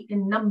liked to eat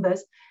in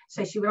numbers.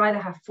 So she would either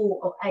have 4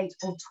 or 8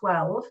 or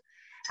 12.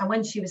 And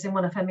when she was in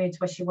one of her moods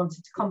where she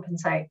wanted to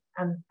compensate,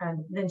 and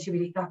then she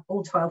would eat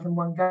all 12 in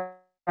one go.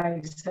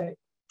 So it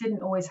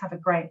didn't always have a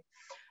great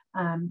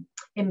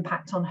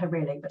impact on her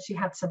really, but she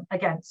had some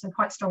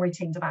quite strong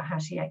routines about how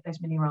she ate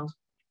those mini rolls.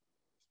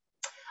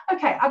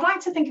 Okay, I'd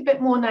like to think a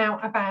bit more now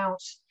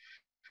about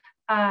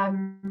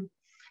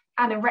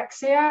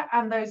anorexia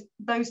and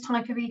those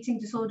type of eating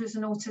disorders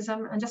and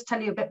autism, and just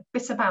tell you a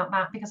bit about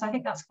that, because I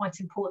think that's quite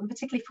important,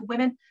 particularly for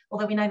women,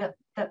 although we know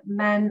that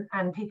men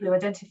and people who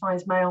identify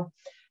as male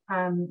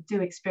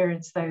do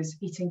experience those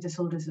eating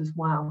disorders as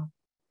well.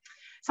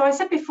 So I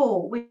said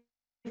before, we've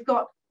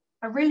got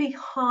a really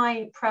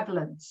high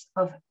prevalence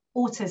of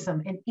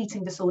autism in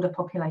eating disorder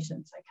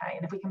populations, okay?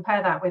 And if we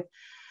compare that with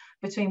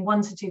between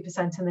 1 to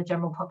 2% in the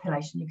general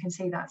population, you can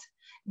see that's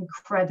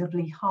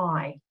incredibly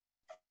high.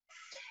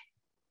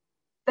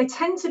 They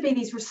tend to be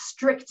these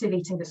restrictive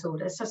eating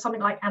disorders, so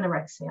something like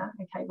anorexia,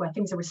 okay, where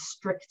things are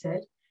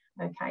restricted,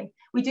 okay.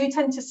 We do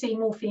tend to see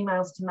more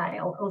females to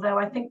male, although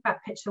I think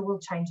that picture will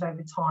change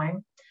over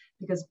time,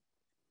 because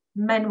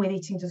men with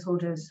eating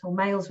disorders or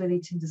males with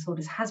eating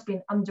disorders has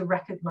been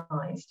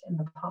under-recognized in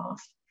the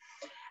past.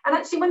 And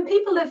actually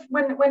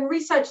when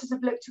researchers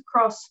have looked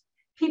across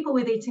people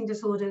with eating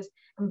disorders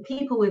and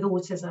people with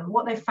autism,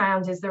 what they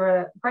found is there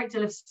are a great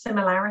deal of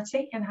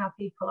similarity in how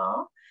people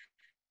are.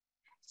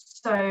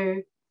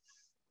 So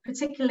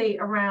particularly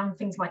around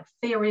things like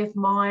theory of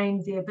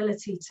mind, the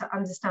ability to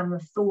understand the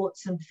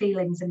thoughts and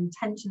feelings and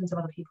intentions of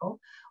other people,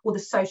 or the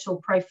social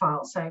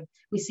profile. So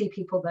we see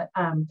people that,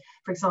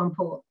 for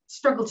example,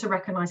 struggle to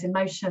recognize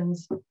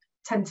emotions,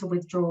 tend to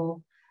withdraw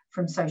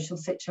from social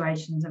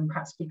situations and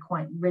perhaps be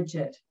quite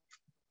rigid.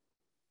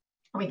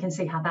 And we can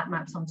see how that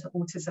maps onto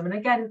autism. And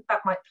again,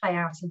 that might play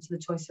out into the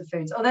choice of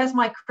foods. Oh, there's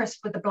my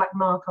crisp with the black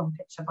mark on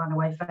picture, by the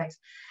way, folks.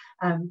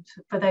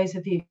 For those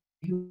of you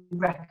who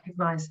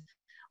recognize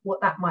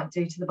what that might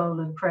do to the bowl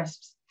of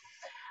crisps.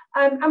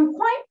 And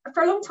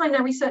for a long time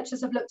now,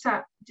 researchers have looked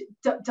at,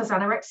 does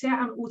anorexia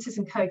and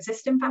autism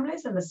coexist in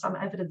families? And there's some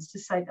evidence to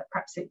say that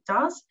perhaps it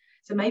does.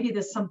 So maybe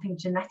there's something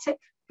genetic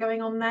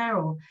going on there,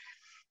 or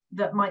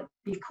that might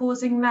be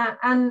causing that.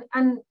 And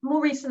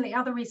more recently,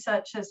 other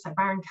researchers, so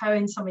Baron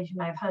Cohen, some of you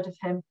may have heard of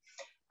him,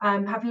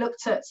 have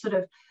looked at sort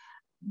of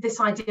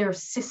this idea of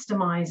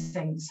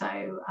systemizing.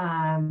 So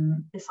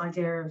this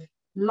idea of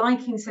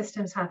liking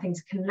systems, how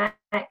things connect,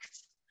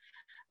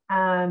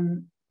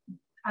 and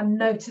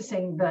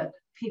noticing that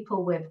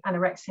people with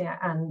anorexia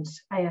and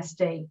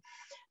ASD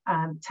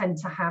tend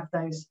to have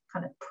those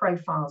kind of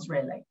profiles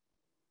really.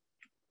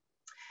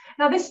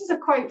 Now, this is a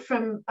quote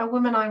from a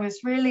woman I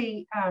was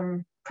really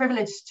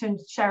privileged to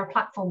share a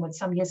platform with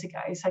some years ago.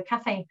 So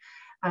Kathy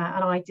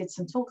and I did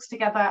some talks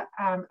together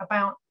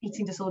about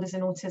eating disorders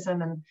in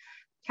autism, and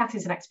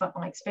Kathy's an expert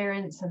by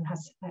experience and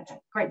has a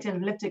great deal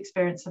of lived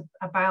experience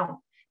about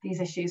these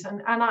issues.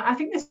 And I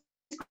think this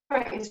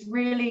quote is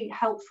really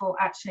helpful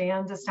actually in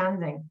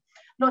understanding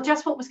not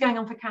just what was going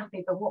on for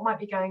Kathy, but what might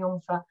be going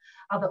on for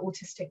other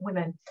autistic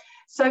women.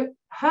 So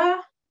her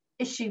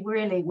issue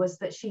really was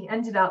that she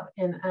ended up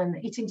in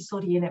an eating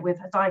disorder unit with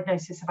a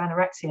diagnosis of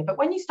anorexia. But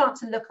when you start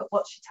to look at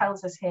what she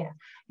tells us here,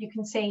 you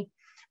can see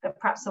that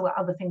perhaps there were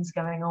other things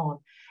going on.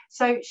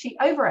 So she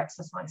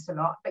over-exercised a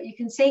lot, but you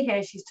can see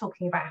here she's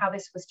talking about how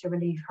this was to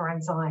relieve her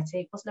anxiety.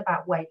 It wasn't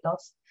about weight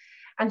loss.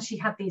 And she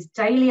had these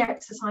daily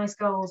exercise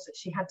goals that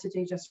she had to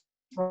do just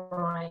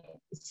right,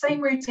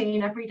 same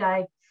routine every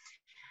day.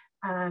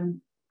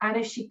 And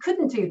if she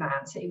couldn't do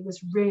that, it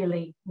was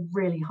really,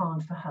 really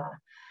hard for her.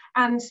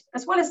 And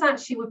as well as that,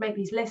 she would make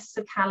these lists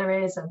of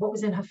calories and what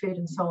was in her food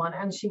and so on.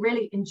 And she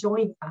really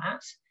enjoyed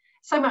that,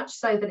 so much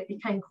so that it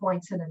became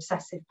quite an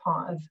obsessive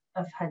part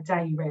of her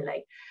day,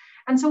 really.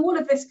 And so all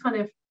of this kind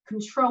of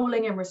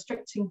controlling and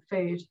restricting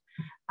food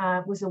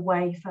was a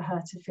way for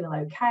her to feel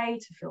okay,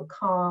 to feel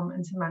calm,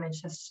 and to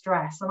manage her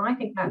stress. And I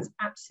think that's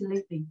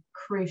absolutely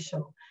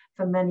crucial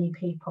for many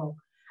people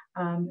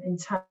in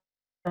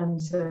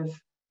terms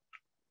of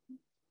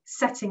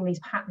setting these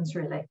patterns,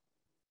 really.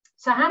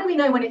 So how do we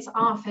know when it's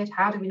ARFID?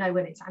 How do we know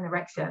when it's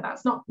anorexia?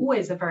 That's not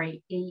always a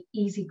very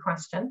easy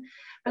question,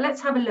 but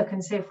let's have a look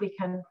and see if we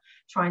can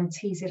try and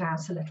tease it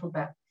out a little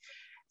bit.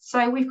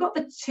 So we've got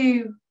the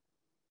two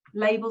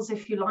labels,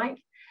 if you like.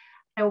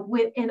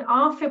 In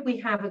ARFID, we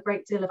have a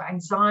great deal of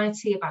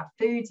anxiety about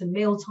foods and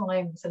meal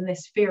times and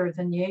this fear of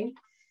the new.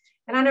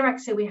 In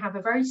anorexia, we have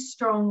a very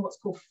strong, what's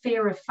called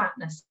fear of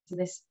fatness, so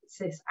this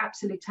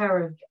absolute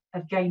terror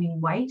of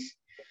gaining weight.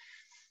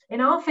 In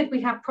ARFID,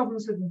 we have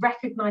problems with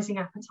recognizing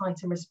appetite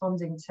and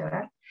responding to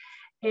it.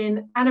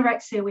 In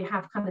anorexia, we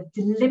have kind of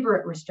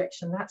deliberate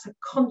restriction. That's a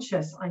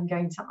conscious, I'm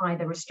going to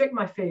either restrict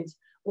my foods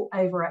or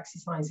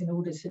over-exercise in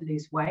order to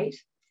lose weight.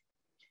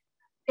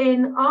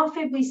 In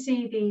ARFID, we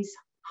see these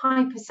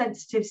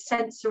hypersensitive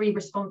sensory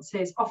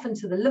responses, often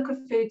to the look of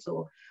foods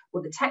or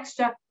the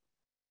texture.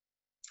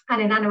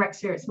 And in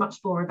anorexia, it's much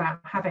more about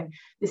having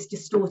this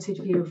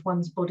distorted view of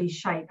one's body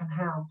shape and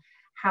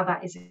how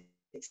that is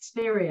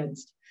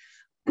experienced.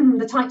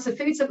 the types of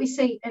foods that we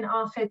see in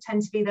ARFID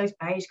tend to be those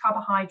beige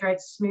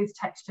carbohydrates, smooth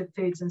textured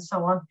foods and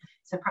so on.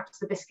 So perhaps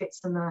the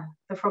biscuits and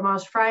the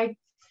fromage frais.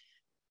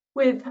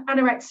 With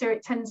anorexia,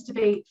 it tends to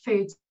be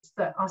foods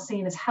that are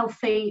seen as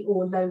healthy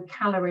or low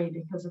calorie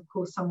because, of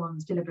course,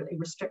 someone's deliberately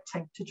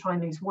restricting to try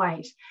and lose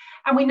weight.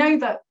 And we know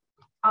that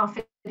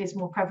ARFID is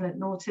more prevalent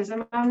in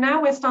autism. And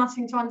now we're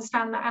starting to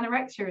understand that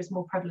anorexia is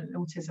more prevalent in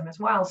autism as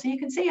well. So you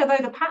can see,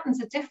 although the patterns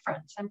are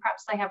different and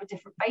perhaps they have a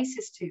different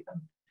basis to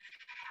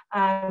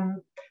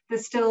them,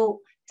 there's still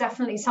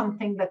definitely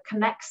something that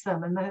connects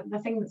them. And the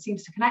thing that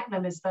seems to connect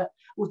them is that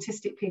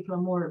autistic people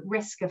are more at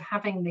risk of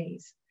having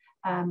these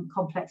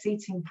complex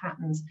eating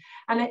patterns.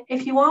 And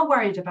if you are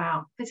worried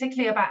about,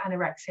 particularly about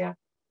anorexia,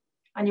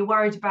 and you're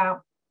worried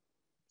about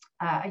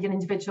an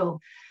individual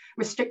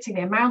restricting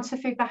the amount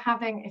of food they're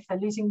having, if they're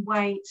losing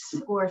weight,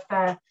 or if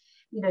they're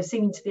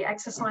seeming to be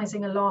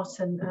exercising a lot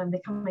and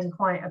becoming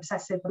quite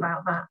obsessive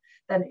about that,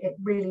 then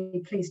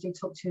please do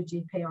talk to your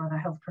GP or other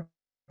health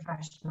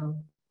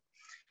professional.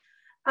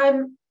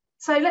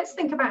 So let's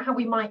think about how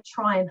we might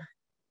try and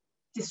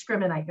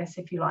discriminate this,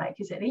 if you like.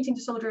 Is it an eating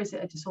disorder? Is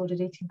it a disordered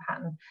eating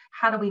pattern?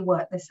 How do we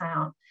work this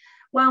out?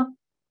 Well,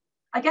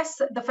 I guess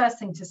the first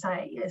thing to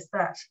say is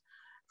that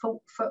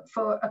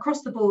for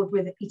across the board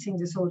with eating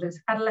disorders,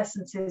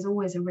 adolescence is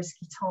always a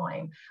risky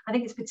time. I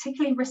think it's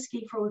particularly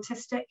risky for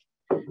autistic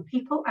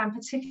people and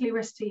particularly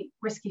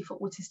risky for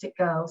autistic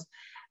girls.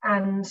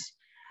 And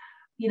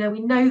we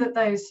know that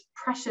those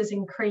pressures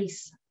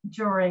increase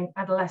during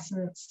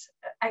adolescence.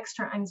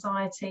 Extra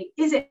anxiety.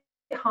 Is it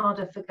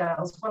harder for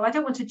girls? Well, I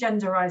don't want to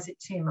genderize it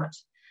too much.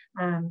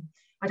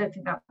 I don't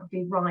think that would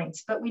be right,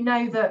 but we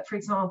know that, for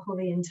example,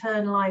 the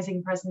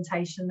internalizing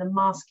presentation, the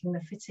masking, the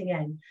fitting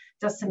in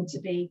does seem to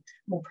be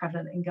more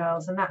prevalent in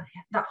girls, and that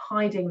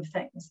hiding of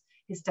things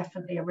is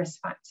definitely a risk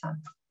factor.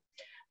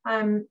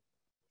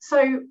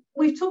 So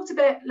we've talked a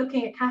bit,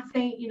 looking at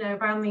Kathy,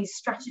 around these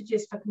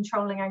strategies for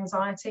controlling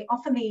anxiety.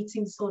 Often the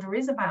eating disorder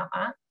is about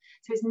that,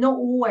 so it's not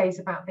always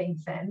about being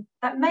thin.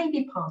 That may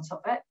be part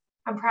of it.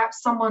 And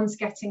perhaps someone's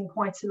getting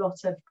quite a lot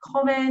of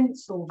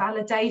comments or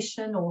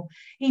validation, or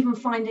even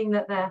finding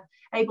that they're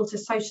able to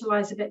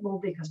socialize a bit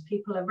more because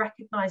people are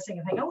recognizing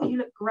and think, oh, you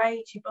look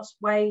great, you've lost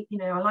weight,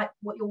 I like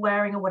what you're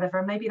wearing or whatever.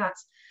 And maybe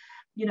that's,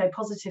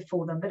 positive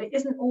for them, but it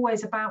isn't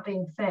always about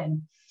being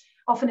thin.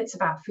 Often it's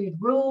about food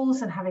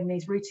rules and having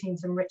these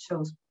routines and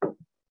rituals.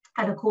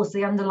 And of course,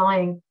 the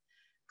underlying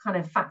kind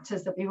of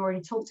factors that we've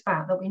already talked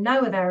about that we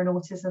know are there in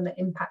autism that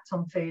impact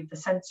on food, the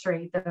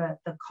sensory,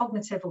 the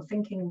cognitive or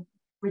thinking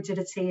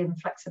rigidity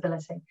and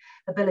flexibility,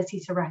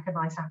 ability to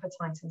recognize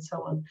appetite and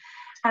so on.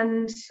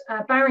 And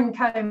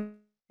Baring-Cohen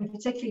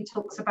particularly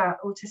talks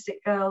about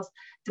autistic girls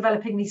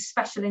developing these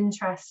special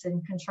interests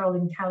in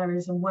controlling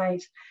calories and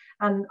weight.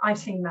 And I've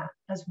seen that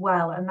as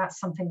well. And that's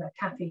something that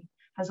Kathy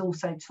has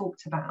also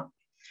talked about.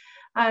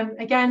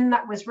 Again,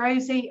 that was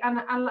Rosie.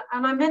 And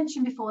I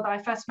mentioned before that I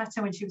first met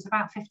her when she was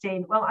about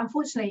 15. Well,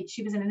 unfortunately,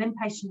 she was in an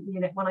inpatient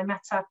unit when I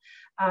met her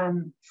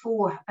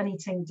for an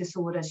eating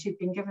disorder. She'd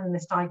been given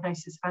this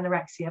diagnosis of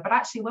anorexia. But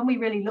actually, when we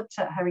really looked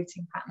at her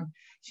eating pattern,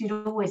 she'd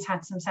always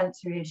had some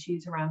sensory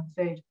issues around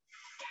food.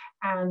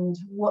 And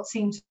what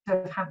seemed to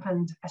have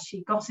happened as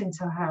she got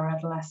into her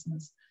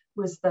adolescence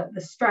was that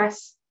the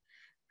stress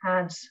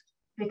had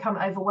become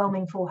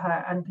overwhelming for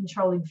her, and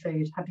controlling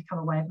food had become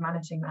a way of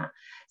managing that.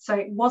 So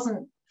it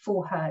wasn't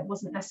for her, it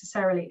wasn't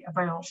necessarily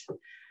about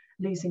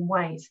losing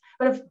weight.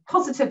 But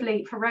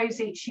positively for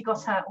Rosie, she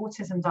got her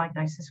autism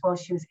diagnosis while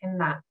she was in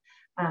that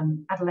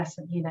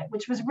adolescent unit,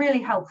 which was really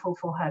helpful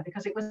for her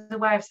because it was a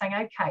way of saying,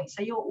 okay,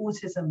 so your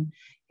autism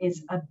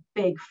is a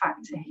big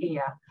factor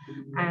here,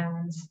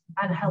 and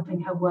helping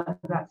her work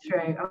that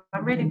through.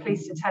 I'm really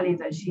pleased to tell you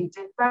that she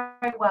did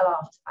very well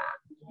after that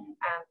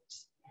and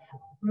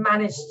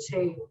managed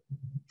to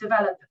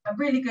develop a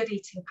really good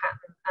eating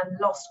pattern and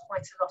lost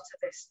quite a lot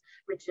of this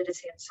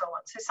rigidity and so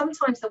on. So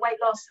sometimes the weight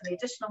loss and the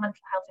additional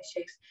mental health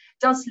issues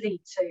does lead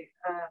to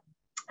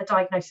a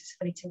diagnosis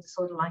of an eating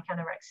disorder like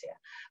anorexia,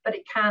 but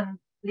it can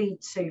lead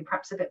to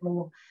perhaps a bit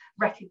more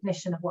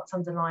recognition of what's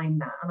underlying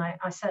that. And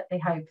I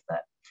certainly hope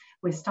that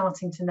we're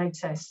starting to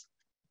notice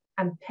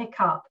and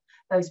pick up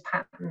those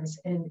patterns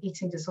in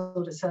eating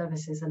disorder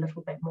services a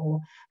little bit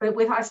more. But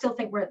I still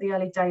think we're at the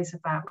early days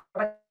of that.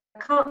 But I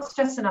can't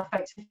stress enough,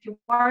 folks, if you're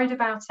worried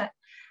about it,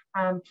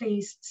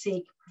 please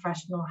seek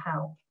professional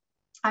help.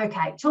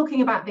 Okay,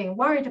 talking about being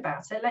worried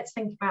about it, let's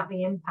think about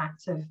the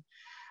impact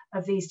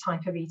of these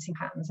type of eating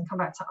patterns and come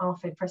back to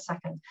ARFID for a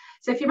second.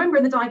 So if you remember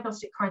in the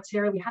diagnostic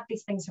criteria, we had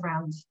these things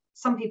around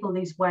some people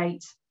lose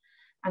weight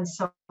and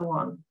so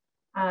on.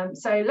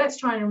 So let's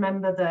try and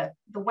remember that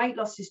the weight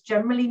loss is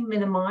generally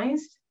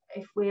minimized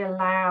if we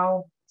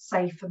allow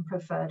safe and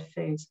preferred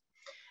foods.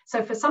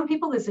 So for some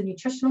people, there's a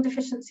nutritional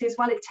deficiency as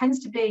well. It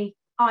tends to be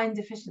iron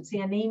deficiency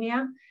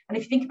anemia. And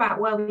if you think about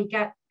where we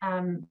get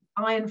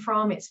iron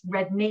from, it's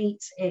red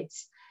meat,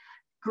 it's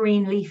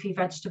green leafy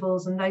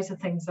vegetables, and those are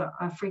things that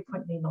are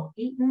frequently not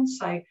eaten.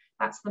 So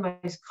that's the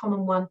most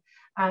common one.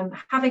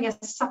 Having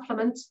a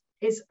supplement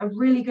is a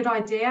really good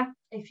idea.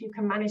 If you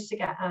can manage to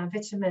get a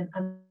vitamin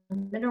and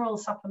mineral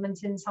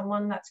supplement in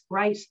someone, that's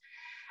great.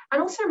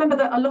 And also remember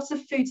that a lot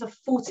of foods are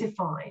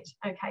fortified.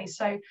 Okay,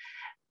 so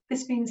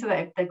this means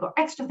that they've got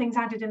extra things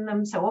added in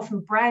them. So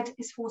often bread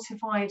is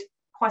fortified.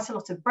 Quite a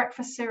lot of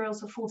breakfast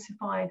cereals are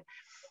fortified.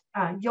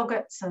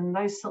 Yogurts and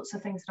those sorts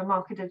of things that are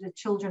marketed to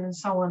children and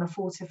so on are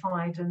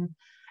fortified, and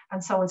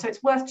so on. So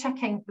it's worth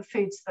checking the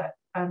foods that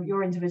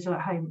your individual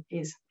at home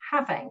is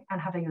having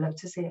and having a look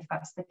to see if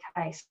that's the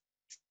case.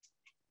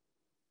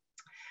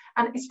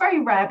 And it's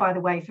very rare, by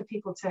the way, for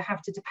people to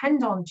have to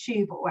depend on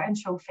tube or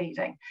enteral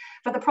feeding.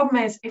 But the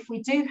problem is, if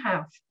we do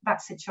have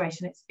that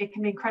situation, it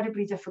can be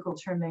incredibly difficult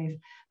to remove,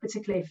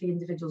 particularly if the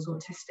individual's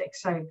autistic.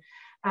 So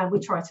we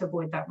try to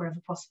avoid that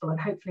wherever possible. And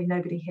hopefully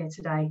nobody here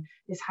today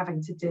is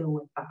having to deal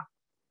with that.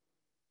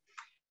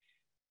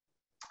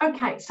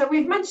 Okay, so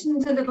we've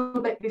mentioned a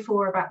little bit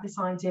before about this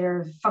idea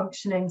of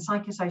functioning,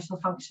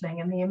 psychosocial functioning,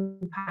 and the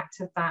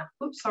impact of that.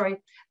 The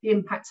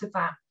impact of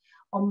that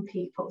on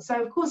people.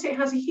 So of course it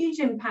has a huge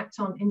impact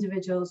on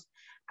individuals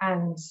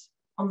and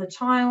on the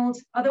child,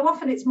 although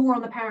often it's more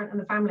on the parent and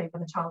the family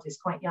when the child is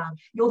quite young.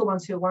 You're the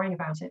ones who are worrying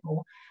about it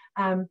more.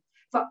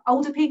 For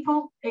older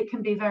people, it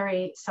can be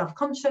very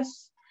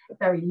self-conscious,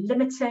 very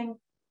limiting.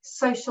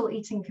 Social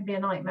eating can be a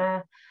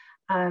nightmare.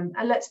 And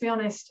let's be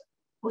honest,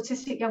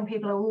 autistic young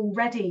people are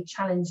already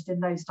challenged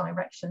in those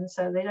directions,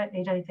 so they don't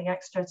need anything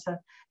extra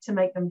to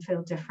make them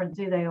feel different,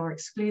 do they, or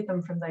exclude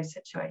them from those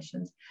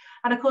situations.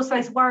 And of course,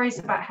 those worries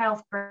about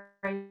health, growth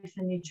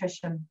and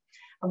nutrition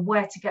and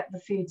where to get the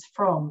foods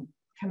from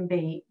can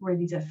be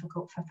really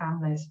difficult for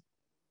families.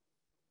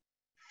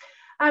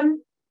 I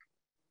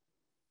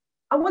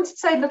wanted to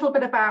say a little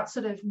bit about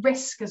sort of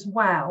risk as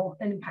well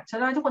and impact.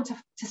 And I don't want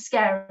to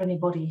scare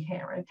anybody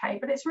here, okay,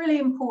 but it's really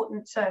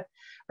important to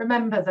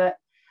remember that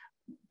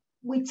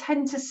we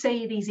tend to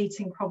see these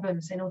eating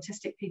problems in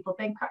autistic people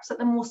being perhaps at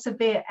the more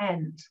severe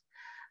end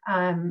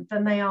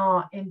than they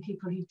are in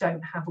people who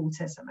don't have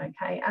autism,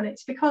 okay? And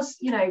it's because,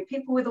 you know,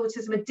 people with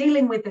autism are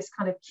dealing with this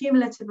kind of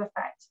cumulative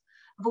effect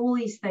of all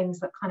these things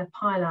that kind of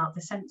pile out,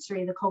 the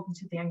sensory, the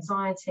cognitive, the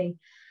anxiety,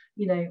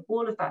 you know,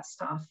 all of that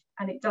stuff.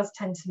 And it does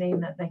tend to mean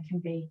that they can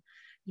be,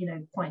 you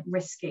know, quite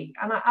risky.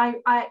 And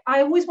I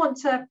always want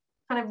to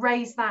kind of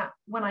raise that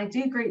when I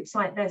do groups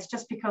like this,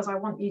 just because I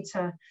want you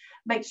to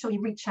make sure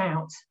you reach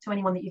out to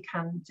anyone that you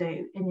can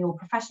do in your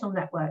professional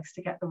networks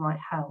to get the right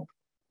help.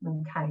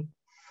 Okay.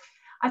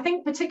 I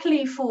think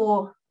particularly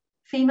for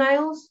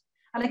females,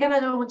 and again,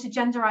 I don't want to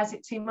genderize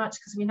it too much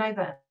because we know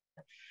that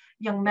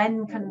young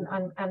men can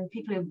and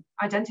people who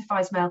identify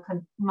as male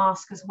can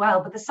mask as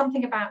well, but there's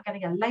something about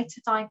getting a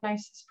later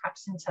diagnosis,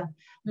 perhaps into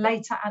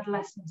later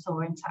adolescence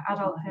or into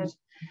adulthood,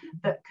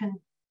 that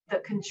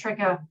can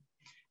trigger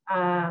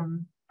a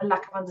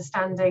lack of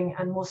understanding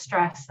and more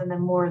stress, and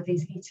then more of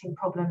these eating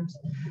problems.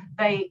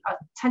 They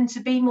tend to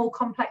be more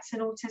complex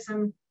in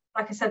autism.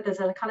 Like I said, there's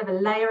a kind of a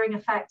layering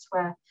effect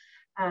where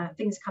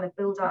things kind of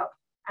build up,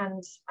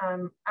 and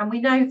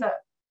we know that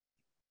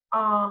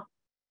our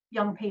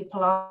young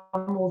people are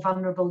more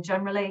vulnerable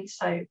generally,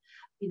 so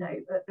you know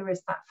that there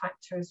is that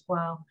factor as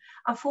well.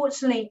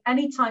 Unfortunately,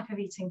 any type of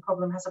eating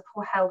problem has a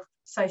poor health,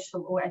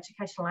 social or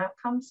educational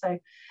outcome, so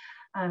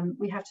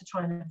we have to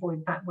try and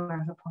avoid that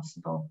wherever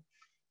possible.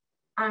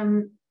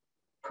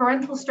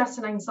 Parental stress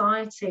and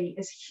anxiety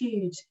is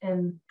huge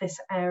in this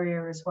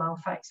area as well,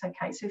 folks.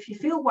 Okay, so if you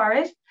feel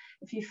worried,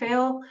 if you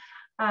feel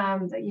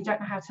that you don't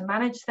know how to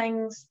manage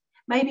things,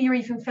 maybe you're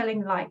even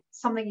feeling like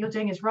something you're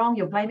doing is wrong,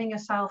 you're blaming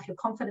yourself, your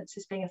confidence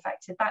is being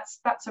affected,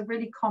 that's a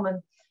really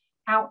common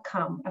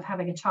outcome of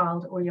having a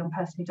child or a young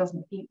person who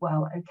doesn't eat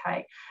well,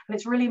 okay? And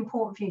it's really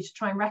important for you to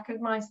try and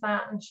recognize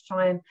that and to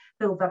try and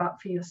build that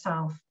up for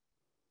yourself.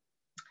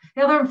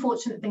 The other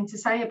unfortunate thing to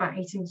say about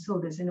eating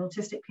disorders in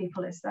autistic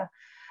people is they're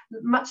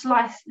much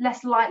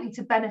less likely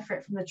to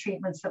benefit from the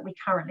treatments that we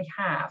currently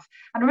have.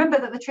 And remember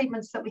that the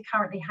treatments that we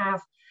currently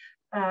have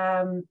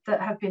that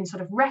have been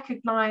sort of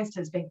recognised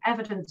as being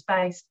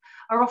evidence-based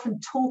are often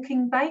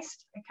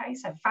talking-based, okay?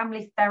 So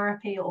family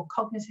therapy or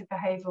cognitive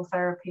behavioural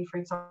therapy, for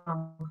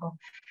example.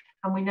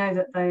 And we know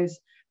that those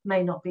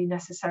may not be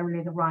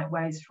necessarily the right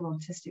ways for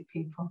autistic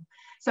people.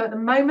 So at the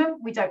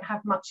moment, we don't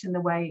have much in the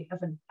way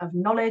of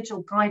knowledge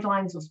or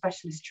guidelines or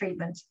specialist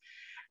treatment.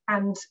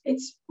 And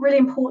it's really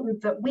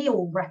important that we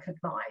all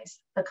recognise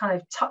the kind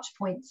of touch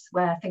points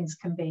where things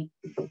can be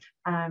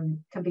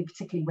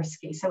particularly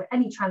risky. So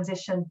any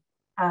transition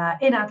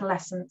in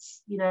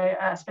adolescence, you know,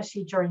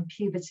 especially during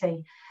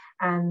puberty,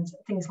 and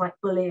things like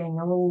bullying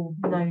are all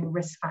known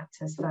risk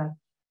factors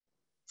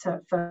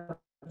for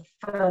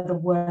further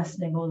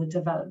worsening or the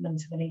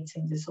development of an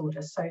eating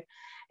disorder. So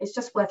it's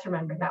just worth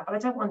remembering that, but I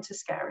don't want to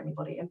scare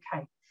anybody,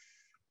 okay?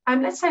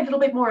 And let's say a little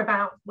bit more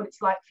about what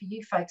it's like for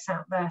you folks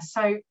out there.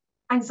 So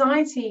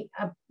anxiety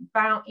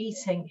about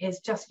eating is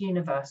just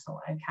universal,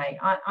 okay?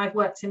 I've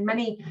worked in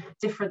many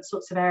different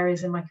sorts of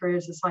areas in my career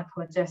as a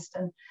psychologist,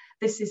 and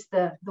this is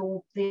the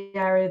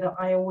area that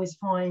I always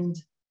find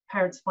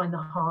parents find the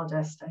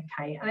hardest,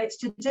 okay? And it's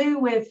to do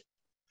with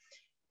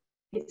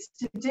It's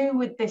to do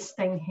with this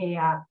thing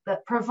here,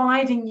 that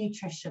providing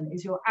nutrition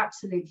is your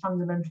absolute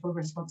fundamental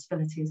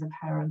responsibility as a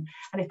parent.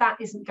 And if that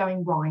isn't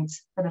going right,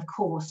 then of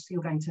course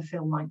you're going to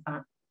feel like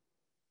that.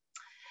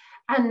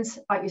 And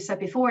like you said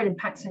before, it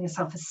impacts on your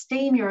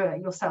self-esteem,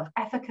 your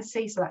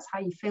self-efficacy. So that's how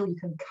you feel you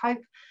can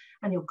cope,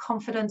 and your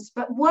confidence.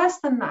 But worse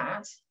than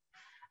that,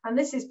 and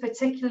this is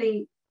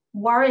particularly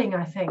worrying,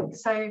 I think.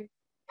 So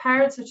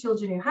parents of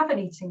children who have an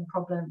eating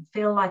problem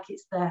feel like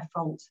it's their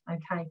fault.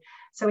 Okay.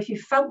 So if you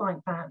felt like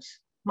that,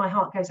 my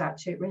heart goes out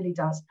to you. It really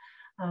does.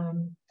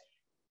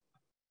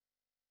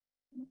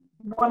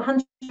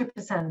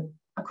 100%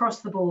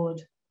 across the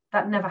board.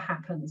 That never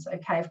happens.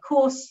 Okay, of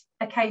course,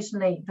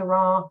 occasionally there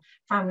are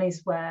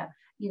families where,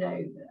 you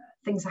know,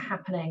 things are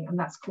happening and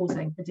that's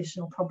causing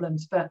additional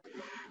problems, but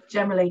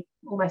generally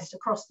almost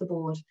across the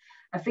board,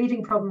 a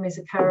feeding problem is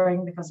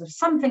occurring because of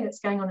something that's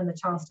going on in the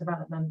child's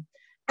development,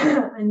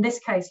 in this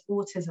case,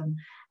 autism,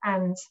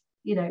 and,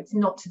 you know, it's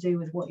not to do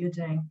with what you're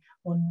doing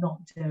or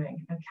not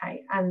doing.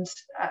 Okay, and,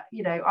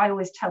 you know, I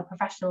always tell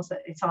professionals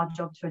that it's our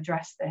job to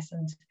address this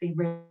and to be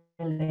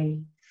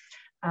really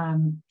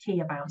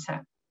key about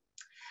it.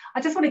 I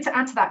just wanted to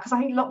add to that because I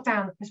think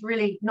lockdown has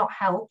really not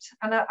helped,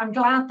 and I'm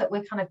glad that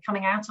we're kind of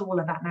coming out of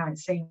all of that now, it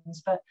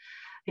seems, but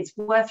it's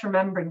worth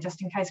remembering,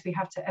 just in case we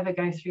have to ever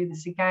go through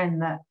this again,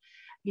 that,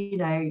 you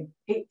know,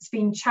 it's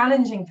been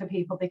challenging for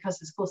people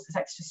because, of course, there's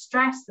extra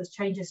stress, there's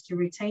changes to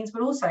routines,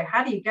 but also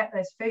how do you get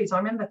those foods? I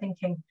remember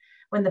thinking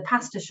when the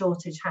pasta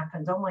shortage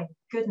happened, oh my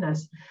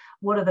goodness,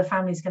 what are the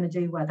families going to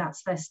do where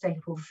that's their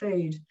staple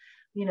food?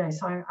 You know,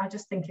 so I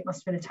just think it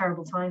must have been a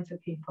terrible time for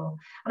people.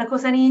 And of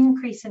course, any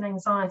increase in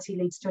anxiety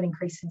leads to an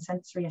increase in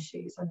sensory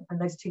issues, and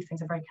those two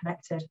things are very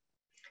connected.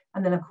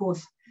 And then, of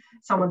course,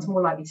 someone's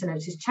more likely to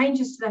notice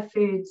changes to their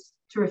foods,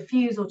 to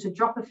refuse or to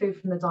drop a food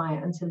from the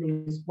diet, and to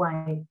lose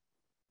weight.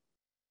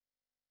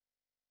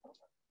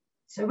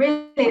 So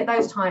really, at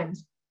those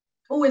times,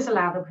 always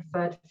allow the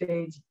preferred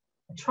foods.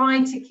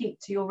 Try to keep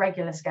to your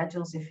regular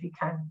schedules if you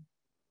can.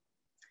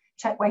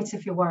 Check weight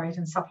if you're worried,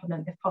 and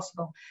supplement if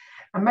possible.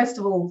 And most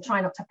of all, try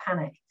not to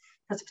panic,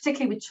 because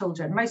particularly with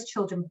children, most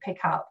children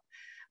pick up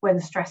when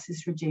the stress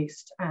is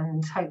reduced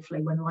and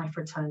hopefully when life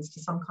returns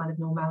to some kind of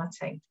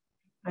normality.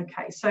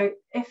 Okay, so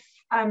if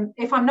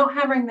I'm not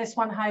hammering this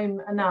one home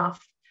enough,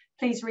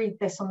 please read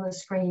this on the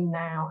screen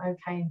now,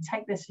 okay, and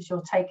take this as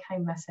your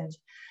take-home message.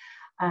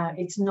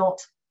 It's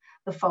not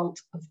the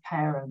fault of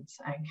parents,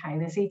 okay?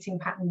 This eating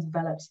pattern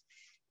develops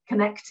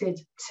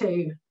connected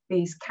to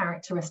these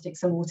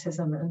characteristics of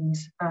autism and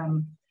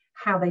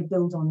how they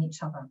build on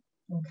each other.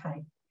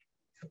 Okay.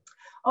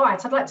 All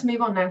right, I'd like to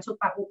move on now and talk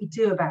about what we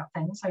do about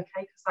things, okay,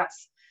 because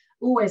that's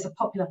always a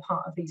popular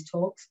part of these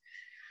talks.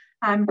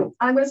 I'm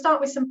going to start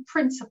with some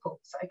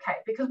principles, okay,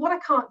 because what I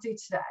can't do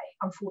today,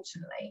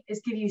 unfortunately, is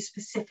give you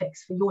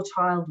specifics for your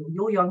child or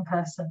your young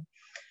person,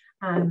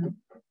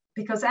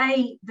 because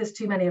A, there's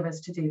too many of us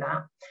to do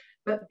that,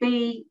 but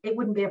B, it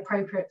wouldn't be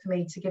appropriate for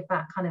me to give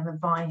that kind of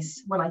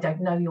advice. Well, I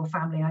don't know your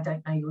family, I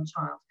don't know your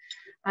child.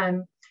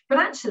 But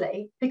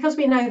actually, because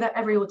we know that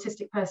every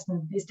autistic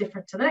person is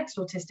different to the next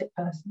autistic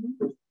person,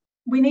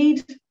 we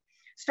need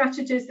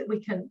strategies that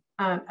we can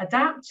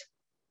adapt,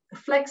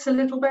 flex a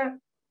little bit.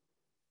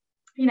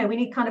 You know, we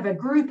need kind of a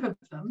group of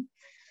them.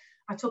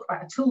 I talk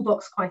about a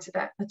toolbox quite a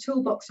bit, a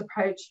toolbox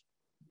approach,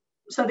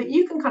 so that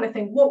you can kind of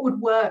think, what would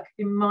work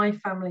in my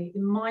family,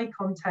 in my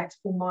context,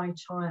 for my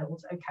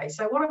child? Okay,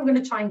 so what I'm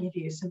going to try and give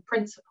you is some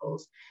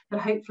principles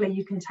that hopefully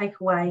you can take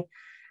away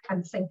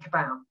and think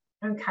about.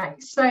 Okay,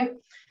 so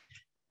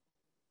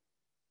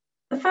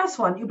the first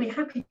one, you'll be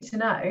happy to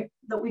know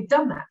that we've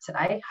done that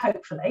today,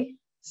 hopefully.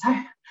 So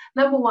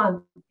number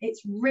one,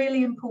 it's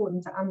really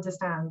important to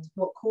understand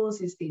what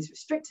causes these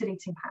restricted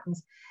eating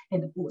patterns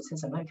in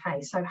autism.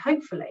 Okay, so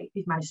hopefully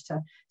you've managed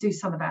to do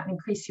some of that and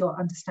increase your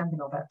understanding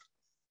of it.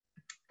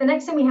 The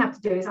next thing we have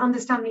to do is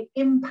understand the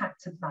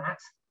impact of that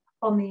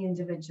on the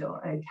individual,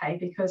 okay,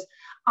 because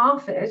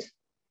ARFID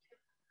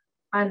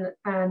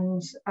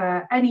and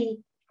any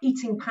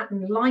eating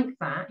pattern like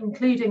that,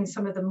 including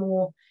some of the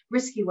more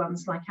risky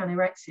ones like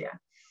anorexia,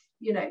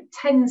 you know,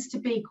 tends to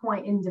be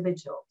quite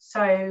individual.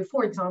 So,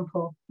 for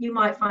example, you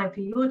might find for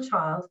your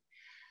child,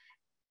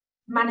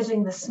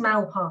 managing the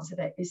smell part of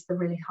it is the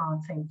really hard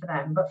thing for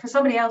them. But for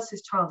somebody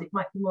else's child, it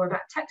might be more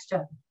about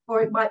texture,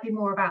 or it might be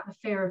more about the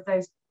fear of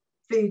those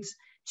foods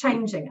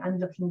changing and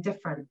looking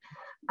different.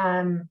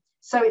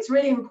 So it's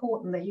really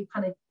important that you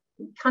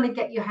kind of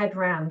get your head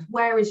around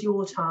where is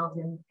your child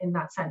in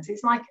that sense.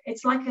 It's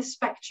like a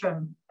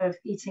spectrum of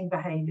eating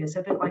behaviors,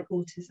 a bit like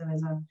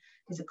autism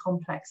is a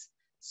complex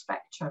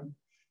spectrum.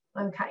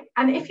 Okay,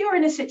 and if you're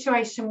in a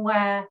situation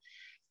where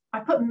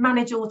I put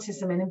manage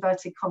autism in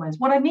inverted commas,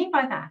 what I mean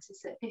by that is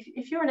that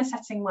if you're in a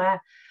setting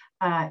where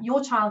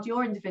your child,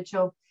 your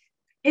individual,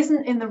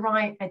 isn't in the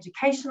right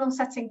educational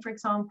setting, for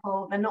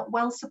example, they're not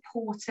well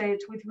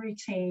supported with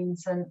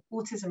routines and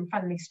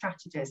autism-friendly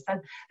strategies,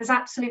 then there's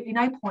absolutely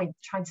no point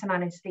trying to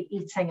manage the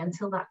eating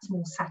until that's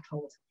more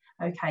settled,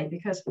 okay?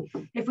 Because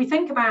if we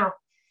think about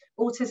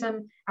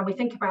autism, and we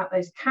think about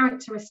those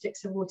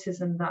characteristics of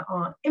autism that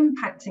are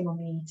impacting on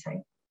the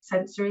eating,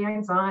 sensory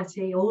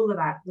anxiety, all of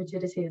that,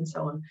 rigidity and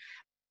so on,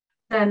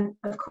 then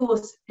of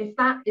course, if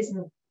that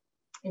isn't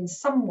in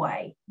some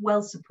way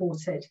well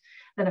supported,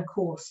 then of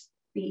course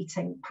the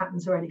eating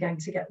patterns are only going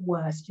to get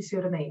worse. Do you see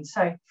what I mean?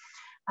 So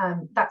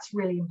that's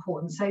really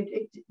important. So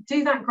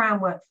do that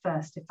groundwork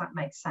first, if that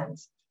makes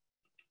sense.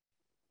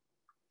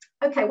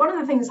 Okay, one of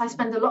the things I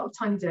spend a lot of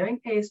time doing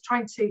is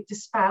trying to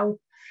dispel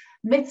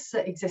myths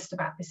that exist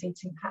about this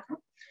eating pattern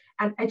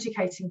and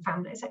educating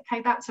families.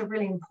 Okay, that's a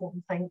really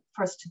important thing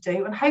for us to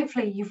do. And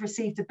hopefully you've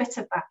received a bit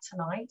of that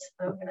tonight.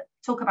 I'm going to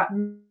talk about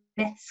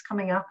myths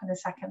coming up in a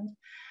second.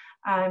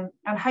 And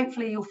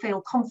hopefully you'll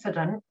feel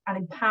confident and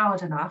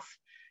empowered enough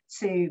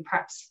to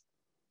perhaps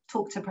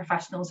talk to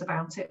professionals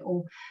about it,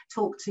 or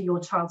talk to your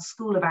child's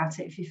school about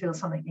it if you feel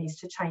something needs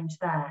to change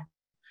there.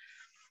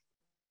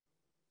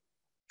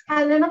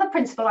 And another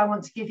principle I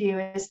want to give you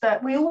is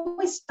that we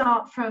always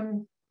start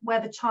from where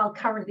the child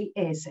currently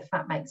is, if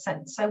that makes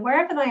sense. So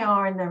wherever they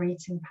are in their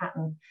eating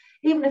pattern,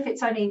 even if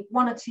it's only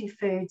 1 or 2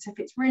 foods, if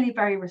it's really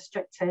very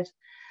restricted,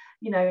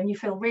 you know, and you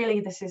feel really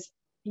this is,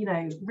 you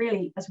know,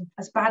 really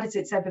as bad as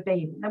it's ever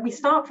been, then we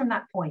start from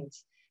that point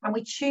and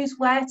we choose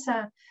where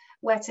to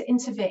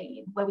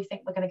intervene, where we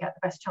think we're going to get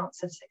the best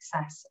chance of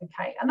success.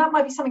 Okay, and that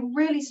might be something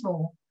really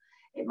small.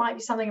 It might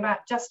be something about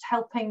just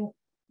helping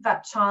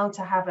that child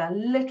to have a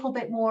little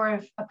bit more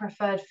of a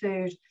preferred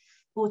food,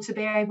 or to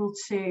be able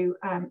to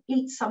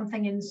eat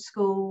something in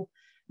school,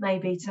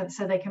 maybe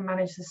so they can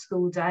manage the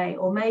school day,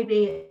 or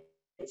maybe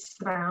it's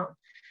about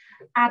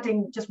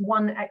adding just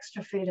 1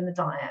 extra food in the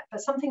diet.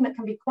 But something that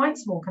can be quite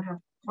small can have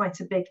quite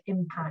a big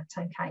impact.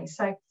 Okay,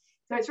 so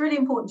it's really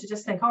important to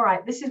just think, all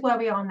right, this is where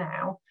we are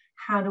now.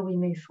 How do we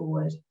move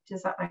forward?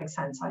 Does that make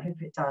sense? I hope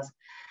it does.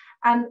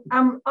 And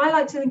I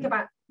like to think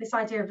about this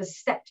idea of a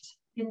stepped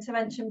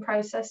intervention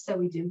process. So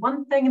we do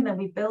one thing and then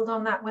we build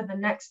on that with the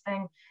next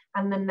thing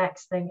and the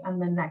next thing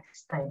and the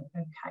next thing.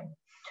 Okay,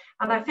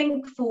 and I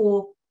think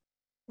for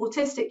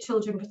autistic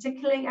children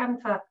particularly,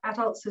 and for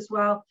adults as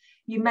well,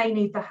 you may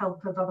need the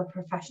help of other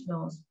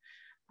professionals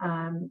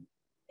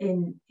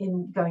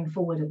in going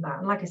forward in that.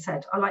 And like I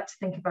said, I like to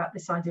think about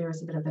this idea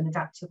as a bit of an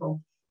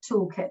adaptable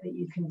toolkit that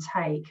you can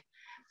take.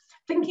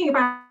 Thinking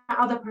about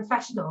other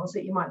professionals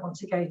that you might want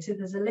to go to,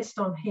 there's a list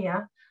on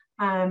here.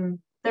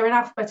 They're in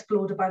alphabetical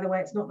order, by the way.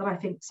 It's not that I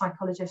think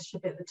psychologists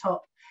should be at the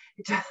top.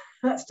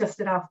 That's just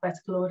in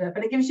alphabetical order.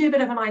 But it gives you a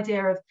bit of an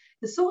idea of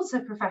the sorts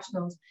of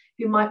professionals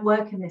who might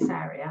work in this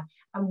area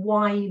and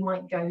why you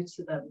might go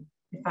to them,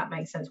 if that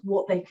makes sense,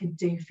 what they could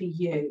do for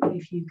you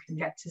if you can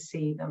get to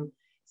see them.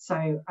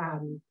 So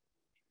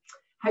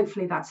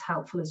hopefully that's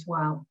helpful as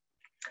well.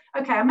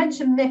 Okay, I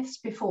mentioned myths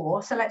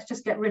before, so let's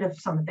just get rid of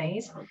some of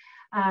these.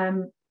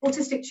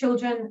 Autistic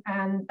children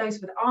and those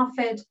with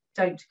ARFID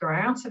don't grow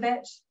out of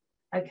it.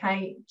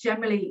 Okay,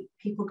 generally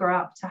people grow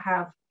up to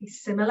have a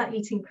similar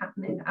eating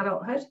pattern in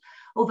adulthood,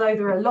 although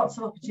there are lots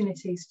of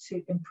opportunities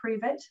to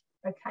improve it.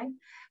 Okay,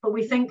 but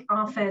we think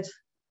ARFID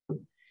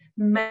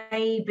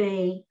may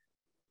be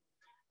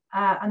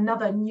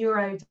another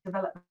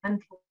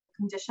neurodevelopmental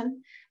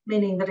condition,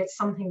 meaning that it's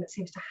something that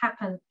seems to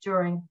happen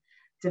during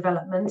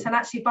development. And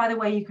actually, by the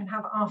way, you can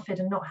have ARFID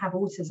and not have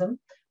autism.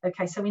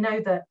 Okay, so we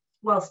know that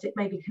whilst it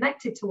may be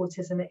connected to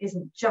autism, it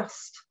isn't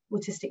just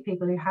autistic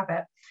people who have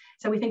it.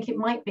 So we think it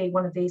might be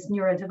one of these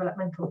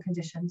neurodevelopmental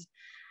conditions.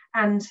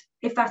 And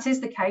if that is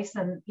the case,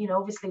 then, you know,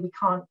 obviously we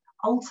can't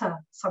alter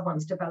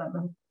someone's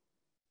development,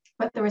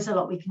 but there is a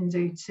lot we can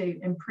do to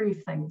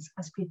improve things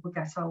as people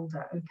get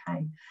older.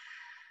 Okay,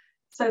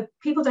 so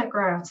people don't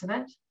grow out of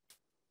it.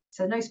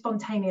 So no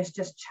spontaneous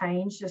just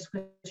change just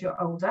because you're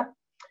older.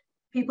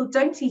 People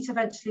don't eat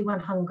eventually when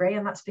hungry,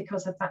 and that's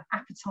because of that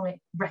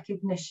appetite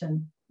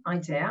recognition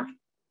idea.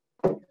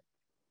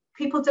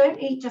 People don't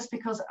eat just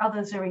because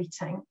others are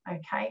eating,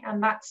 okay,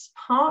 and that's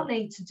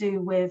partly to do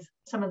with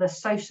some of the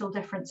social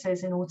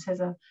differences in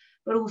autism,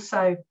 but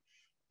also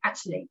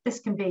actually this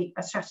can be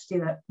a strategy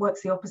that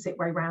works the opposite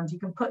way around. You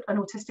can put an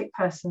autistic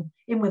person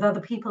in with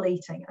other people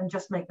eating and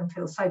just make them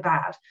feel so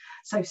bad,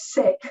 so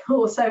sick,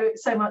 or so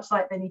much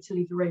like they need to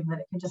leave the room, that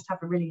it can just have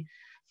a really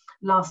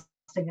lasting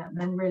and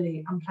then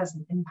really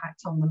unpleasant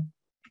impact on them.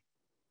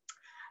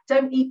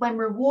 Don't eat when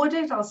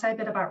rewarded. I'll say a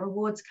bit about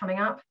rewards coming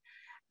up.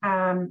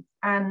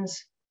 And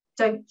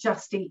don't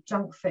just eat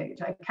junk food.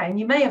 Okay, and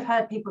you may have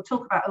heard people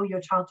talk about, oh, your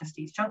child just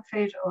eats junk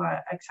food, or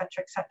etc.,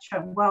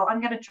 etc. Well,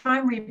 I'm going to try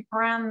and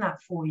rebrand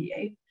that for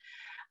you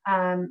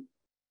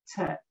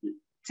to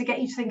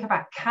get you to think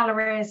about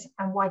calories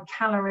and why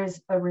calories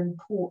are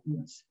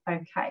important.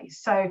 Okay,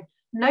 so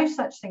no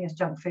such thing as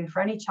junk food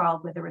for any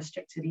child with a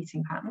restricted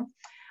eating pattern.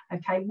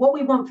 Okay, what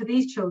we want for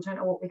these children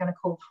are what we're going to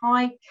call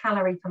high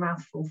calorie per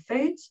mouthful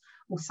foods,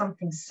 or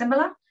something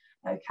similar.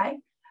 Okay,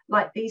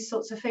 like these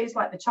sorts of foods,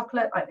 like the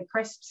chocolate, like the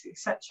crisps,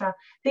 etc.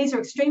 These are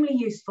extremely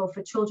useful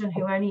for children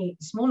who only eat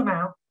a small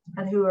amount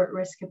and who are at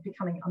risk of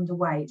becoming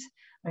underweight.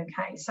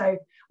 Okay, so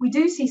we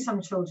do see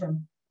some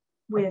children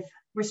with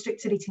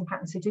restricted eating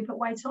patterns who do put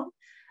weight on.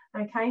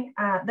 Okay,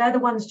 they're the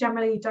ones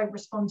generally who don't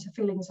respond to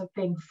feelings of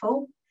being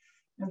full.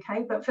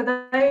 Okay, but for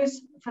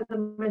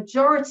the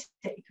majority,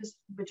 because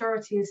the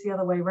majority is the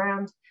other way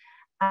around,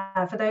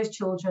 for those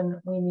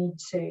children, we need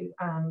to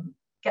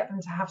get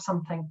them to have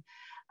something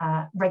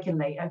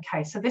regularly.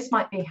 Okay, so this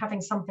might be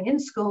having something in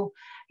school,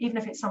 even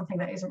if it's something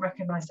that isn't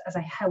recognised as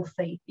a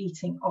healthy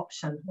eating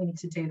option. We need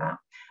to do that.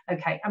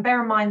 Okay, and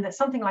bear in mind that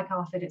something like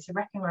ARFID, it's a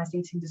recognised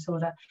eating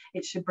disorder.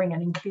 It should bring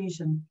an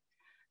inclusion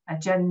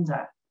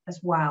agenda as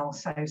well.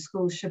 So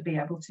schools should be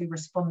able to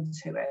respond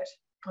to it.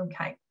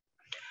 Okay.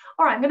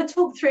 All right, I'm going to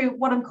talk through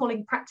what I'm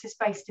calling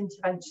practice-based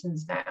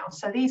interventions now.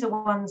 So these are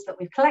ones that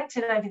we've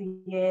collected over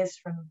the years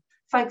from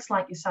folks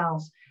like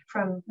yourselves,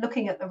 from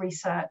looking at the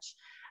research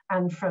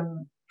and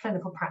from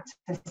clinical practice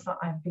that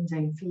I've been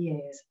doing for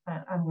years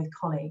and with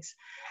colleagues.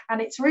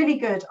 And it's really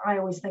good, I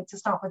always think, to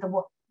start with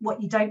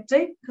what you don't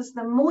do, because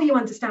the more you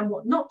understand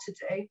what not to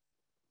do,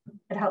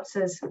 it helps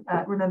us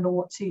remember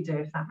what to do,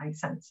 if that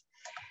makes sense.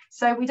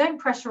 So we don't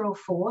pressure or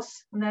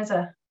force, and there's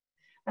a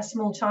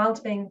small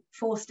child being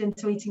forced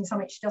into eating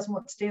something she doesn't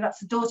want to do. That's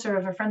the daughter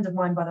of a friend of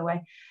mine, by the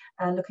way,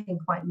 looking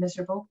quite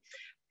miserable.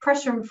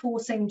 Pressure and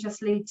forcing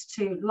just leads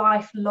to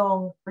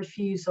lifelong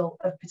refusal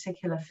of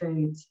particular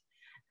foods.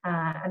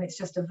 And it's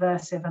just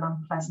aversive and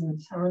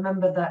unpleasant. And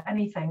remember that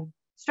anything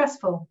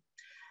stressful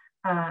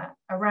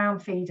around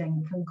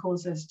feeding can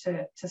cause us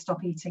to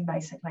stop eating,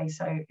 basically.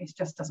 So it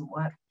just doesn't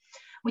work.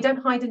 We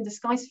don't hide and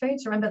disguise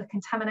foods. Remember the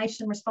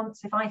contamination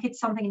response. If I hid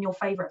something in your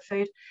favourite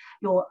food,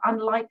 you're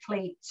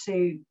unlikely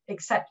to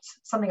accept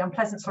something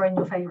unpleasant in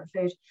your favourite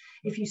food.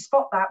 If you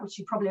spot that, which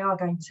you probably are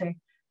going to,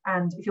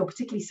 and if you're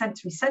particularly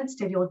sensory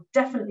sensitive, you're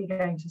definitely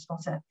going to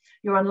spot it.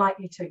 You're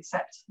unlikely to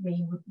accept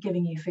me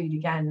giving you food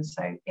again.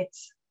 So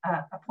it's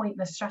a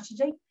pointless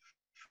strategy.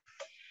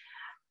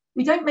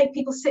 We don't make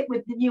people sit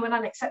with the new and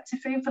unaccepted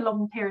food for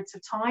long periods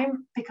of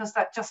time, because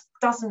that just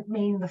doesn't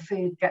mean the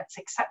food gets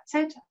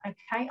accepted.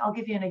 Okay, I'll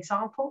give you an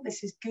example.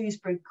 This is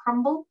gooseberry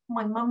crumble.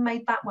 My mum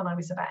made that when I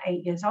was about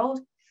 8 years old.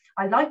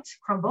 I liked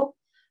crumble,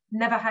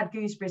 never had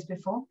gooseberries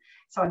before.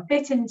 So I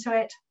bit into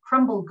it,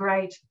 crumble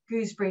great,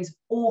 gooseberries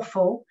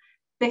awful,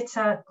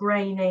 bitter,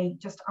 grainy,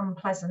 just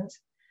unpleasant.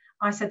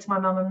 I said to my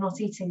mum, I'm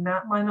not eating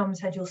that. My mum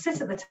said, you'll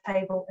sit at the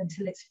table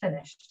until it's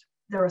finished.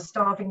 There are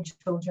starving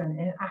children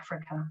in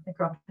Africa. I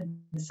grew up in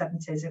the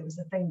 70s. It was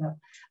the thing that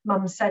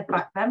mum said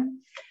back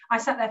then. I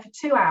sat there for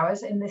 2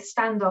 hours in this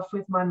standoff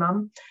with my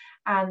mum,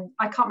 and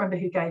I can't remember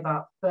who gave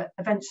up, but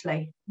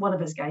eventually one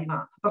of us gave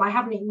up. But I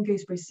haven't eaten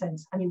gooseberries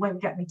since, and you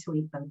won't get me to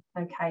eat them,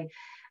 okay?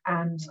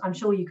 And I'm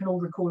sure you can all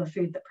recall a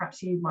food that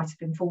perhaps you might have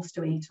been forced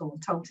to eat or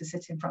told to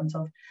sit in front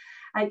of.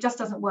 And it just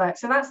doesn't work.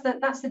 So that's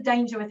the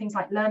danger with things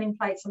like learning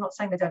plates. I'm not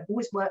saying they don't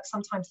always work.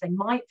 Sometimes they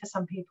might for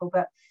some people,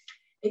 but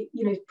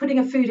putting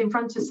a food in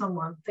front of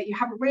someone that you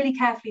haven't really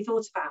carefully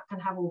thought about can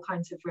have all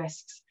kinds of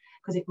risks,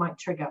 because it might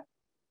trigger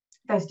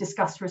those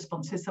disgust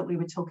responses that we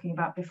were talking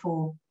about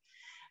before.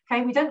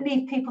 Okay, we don't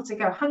need people to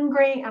go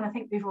hungry, and I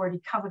think we've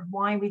already covered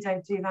why we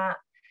don't do that.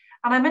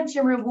 And I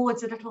mentioned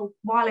rewards a little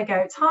while ago.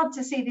 It's hard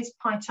to see this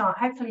pie chart.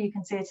 Hopefully you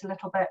can see it a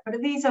little bit, but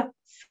these are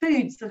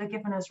foods that are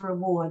given as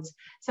rewards.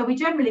 So we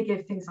generally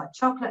give things like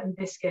chocolate and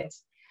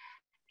biscuits,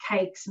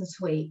 cakes and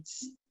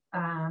sweets.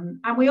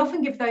 And we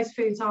often give those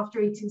foods after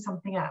eating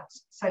something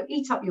else. So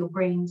eat up your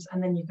greens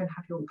and then you can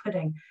have your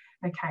pudding.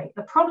 Okay,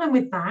 the problem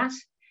with that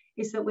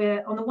is that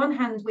we're, on the one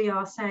hand, we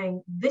are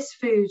saying this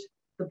food,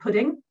 the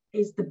pudding,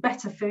 is the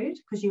better food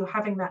because you're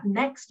having that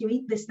next. You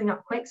eat this thing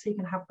up quick so you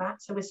can have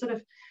that. So we're sort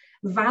of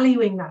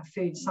valuing that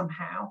food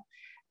somehow.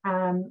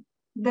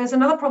 There's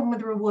another problem with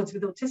the rewards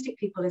with autistic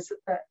people, is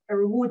that a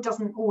reward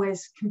doesn't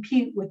always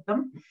compute with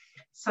them.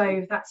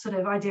 So that sort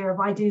of idea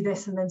of I do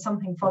this and then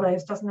something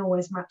follows doesn't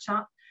always match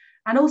up.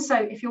 And also,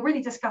 if you're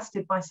really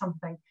disgusted by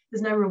something,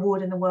 there's no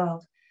reward in the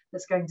world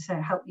that's going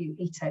to help you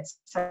eat it.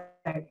 So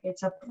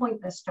it's a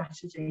pointless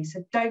strategy.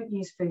 So don't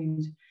use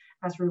food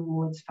as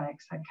rewards,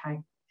 folks.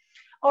 Okay.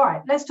 All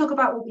right, let's talk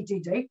about what we do.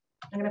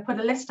 I'm going to put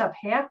a list up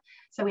here.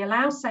 So we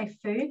allow safe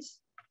foods,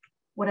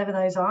 whatever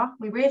those are.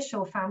 We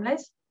reassure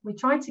families. We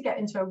try to get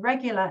into a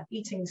regular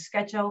eating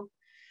schedule.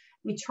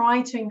 We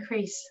try to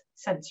increase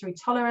sensory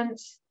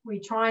tolerance.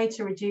 We try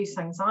to reduce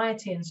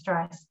anxiety and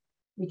stress.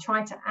 We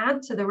try to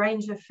add to the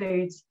range of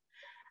foods,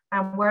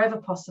 and wherever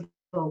possible,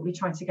 we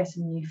try to get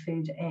a new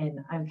food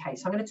in. Okay,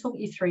 so I'm going to talk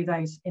you through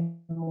those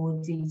in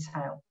more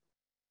detail.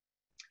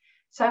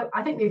 So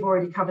I think we've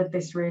already covered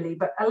this really,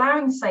 but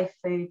allowing safe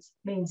foods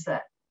means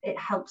that it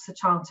helps the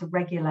child to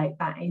regulate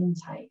that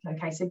intake.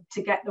 Okay, so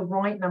to get the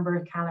right number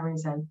of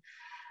calories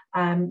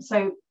in.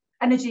 So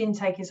energy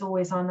intake is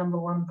always our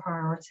 #1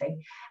 priority.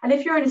 And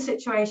if you're in a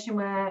situation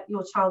where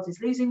your child is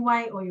losing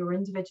weight or your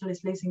individual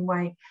is losing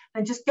weight,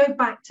 then just go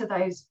back to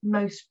those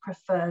most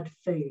preferred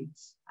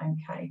foods,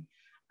 okay?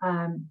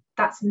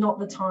 That's not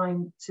the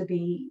time to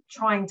be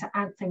trying to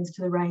add things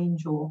to the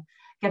range or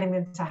getting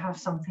them to have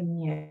something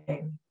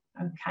new,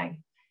 okay?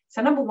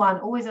 So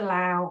 #1, always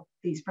allow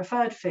these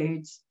preferred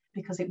foods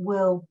because it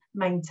will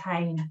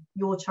maintain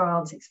your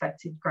child's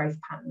expected growth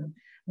pattern.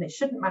 And it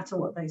shouldn't matter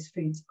what those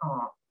foods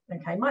are.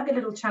 Okay, might be a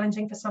little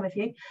challenging for some of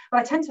you, but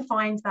I tend to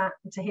find that,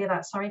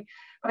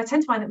 but I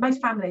tend to find that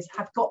most families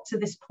have got to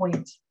this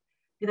point.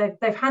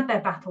 They've had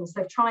their battles,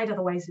 they've tried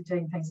other ways of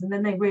doing things, and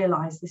then they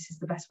realise this is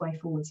the best way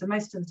forward. So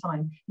most of the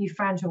time, you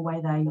found your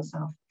way there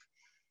yourself.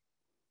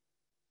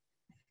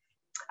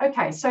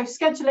 Okay, so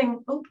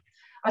scheduling. Oh,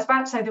 I was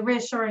about to say the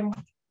reassuring.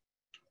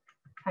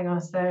 Hang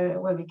on, so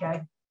where we go?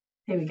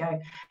 Here we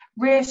go.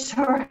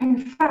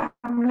 Reassuring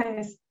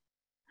families.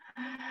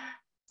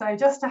 So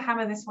just to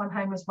hammer this one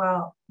home as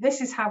well,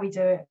 this is how we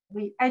do it.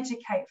 We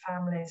educate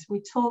families.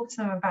 We talk to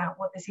them about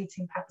what this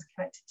eating pattern is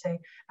connected to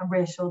and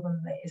reassure them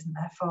that it isn't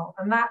their fault.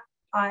 And that,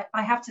 I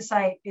have to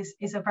say,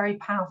 is a very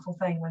powerful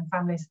thing when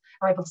families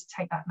are able to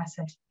take that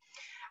message.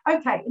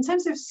 Okay, in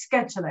terms of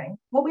scheduling,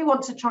 what we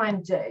want to try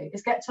and do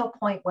is get to a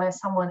point where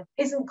someone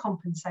isn't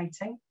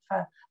compensating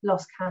for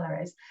lost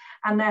calories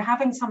and they're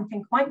having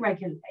something quite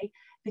regularly,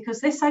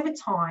 because this over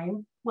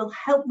time will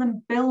help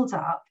them build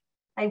up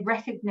a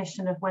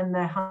recognition of when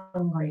they're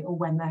hungry or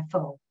when they're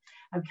full.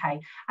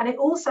 Okay, and it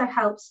also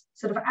helps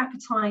sort of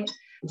appetite,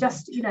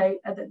 just, you know,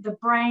 the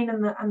brain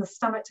and the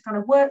stomach to kind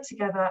of work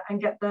together and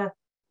get the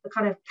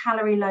kind of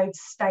calorie load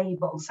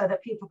stable so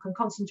that people can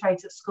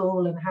concentrate at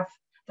school and have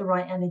the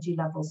right energy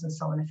levels and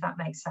so on, if that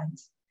makes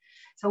sense.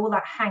 So all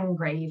that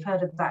hangry, you've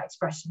heard of that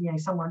expression, you know,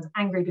 someone's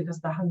angry because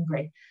they're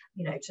hungry,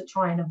 you know, to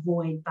try and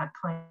avoid that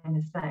kind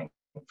of thing.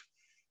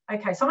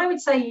 Okay, so I would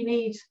say you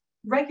need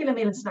regular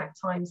meal and snack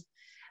times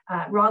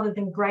rather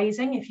than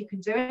grazing, if you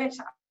can do it.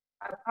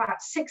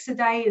 About 6 a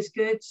day is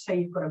good. So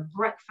you've got a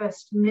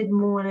breakfast,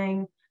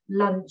 mid-morning,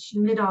 lunch,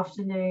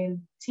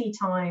 mid-afternoon, tea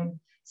time,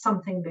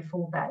 something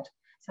before bed.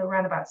 So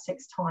around about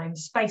 6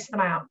 times, space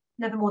them out,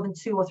 never more than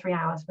 2 or 3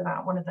 hours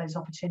without one of those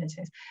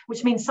opportunities,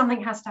 which means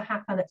something has to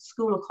happen at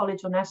school or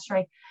college or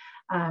nursery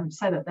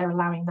so that they're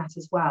allowing that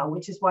as well,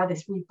 which is why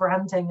this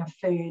rebranding of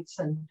foods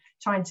and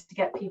trying to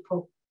get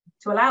people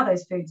to allow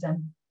those foods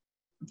in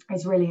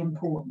is really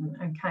important.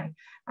 Okay,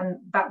 and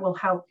that will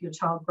help your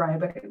child grow,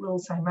 but it will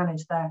also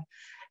manage their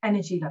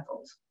energy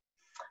levels.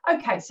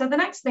 Okay, so the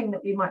next thing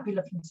that we might be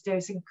looking to do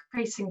is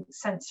increasing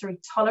sensory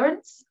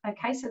tolerance.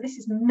 Okay, so this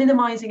is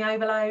minimizing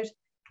overload,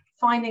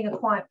 finding a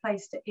quiet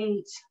place to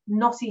eat,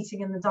 not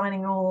eating in the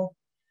dining hall.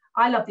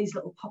 I love these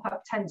little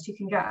pop-up tents you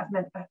can get.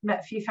 I've met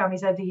a few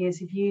families over the years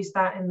who've used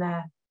that in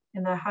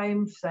their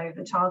home, so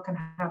the child can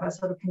have a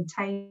sort of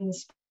contained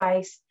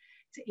space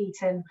to eat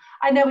in.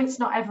 I know it's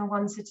not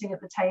everyone sitting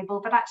at the table,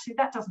 but actually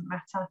that doesn't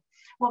matter.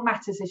 What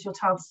matters is your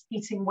child's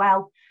eating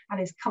well and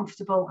is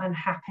comfortable and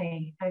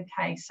happy.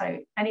 Okay, so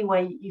any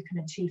way you can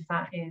achieve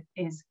that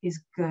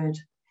is good.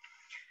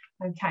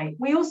 Okay,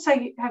 we also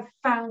have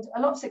found a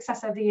lot of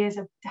success over the years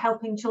of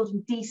helping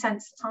children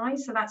desensitize.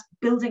 So that's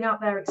building up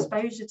their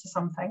exposure to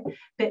something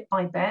bit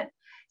by bit.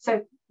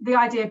 So the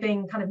idea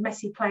being kind of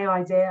messy play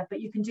idea,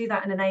 but you can do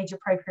that in an age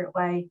appropriate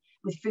way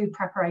with food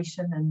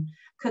preparation and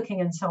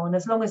cooking and so on,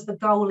 as long as the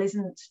goal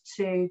isn't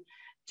to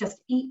just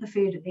eat the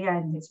food at the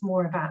end. It's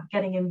more about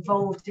getting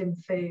involved in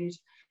food,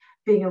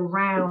 being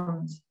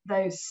around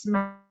those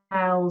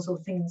smells or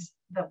things,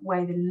 that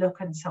way they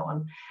look and so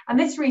on. And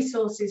this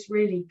resource is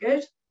really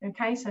good.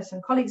 Okay, so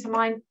some colleagues of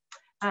mine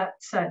at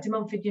De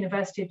Montfort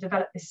University have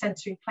developed this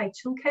sensory play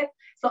toolkit.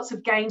 It's lots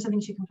of games and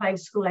things you can play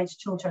with school-aged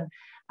children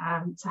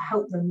to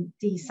help them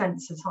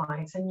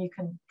desensitize. And you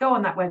can go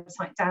on that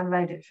website,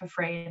 download it for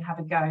free and have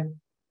a go.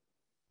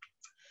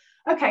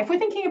 Okay, if we're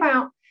thinking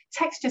about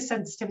texture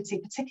sensitivity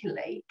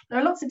particularly, there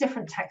are lots of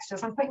different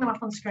textures. I'm putting them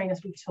up on screen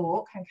as we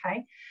talk,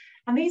 okay?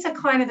 And these are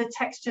kind of the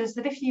textures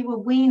that if you were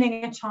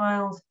weaning a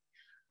child,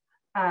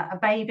 a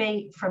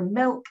baby, from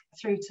milk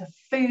through to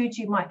food,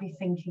 you might be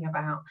thinking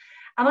about.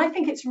 And I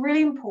think it's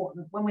really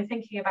important when we're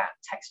thinking about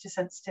texture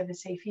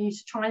sensitivity for you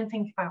to try and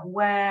think about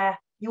where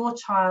your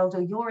child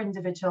or your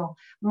individual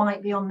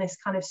might be on this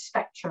kind of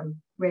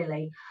spectrum,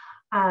 really.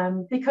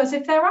 Because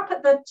if they're up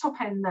at the top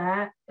end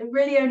there, they're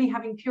really only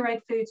having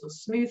pureed foods or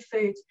smooth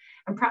foods,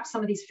 and perhaps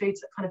some of these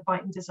foods that kind of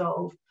bite and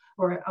dissolve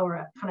or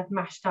are kind of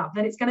mashed up,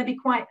 then it's going to be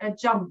quite a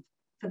jump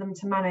for them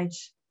to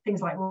manage things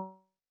like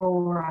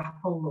raw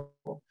apple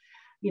or,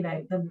 you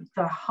know,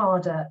 the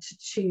harder to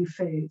chew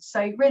foods.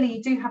 So really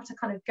you do have to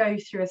kind of go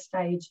through a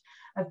stage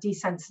of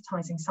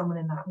desensitizing someone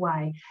in that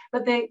way.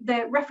 But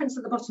the reference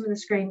at the bottom of the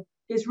screen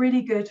is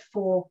really good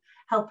for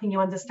helping you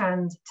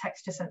understand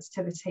texture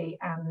sensitivity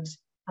and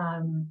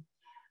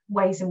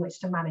ways in which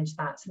to manage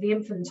that. So the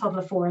Infant and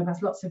Toddler Forum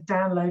has lots of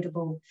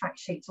downloadable fact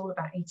sheets all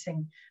about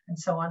eating and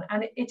so on.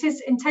 And it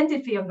is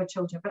intended for younger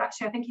children, but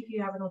actually I think if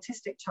you have an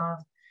autistic child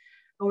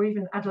or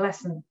even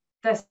adolescent,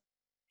 they're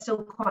still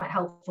quite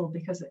helpful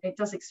because it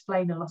does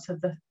explain a lot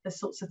of the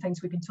sorts of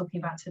things we've been talking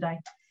about today.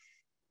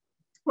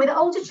 With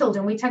older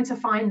children, we tend to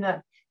find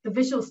that the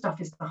visual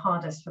stuff is the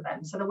hardest for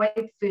them. So the way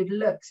food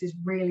looks is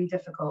really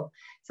difficult.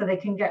 So they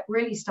can get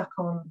really stuck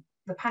on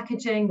the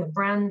packaging, the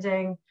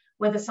branding,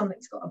 whether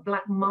something's got a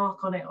black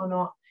mark on it or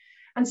not.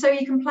 And so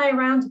you can play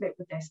around a bit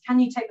with this. Can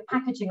you take the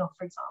packaging off,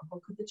 for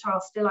example? Could the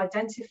child still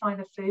identify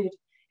the food?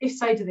 If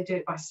so, do they do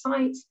it by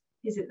sight?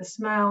 Is it the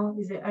smell?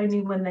 Is it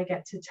only when they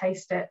get to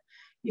taste it?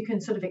 You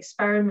can sort of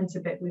experiment a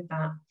bit with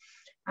that.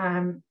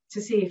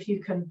 to see if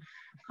you can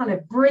kind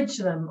of bridge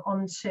them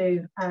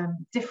onto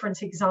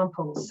different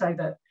examples so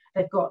that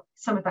they've got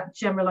some of that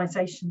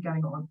generalization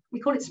going on. We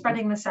call it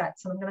spreading the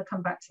sets, and I'm going to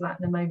come back to that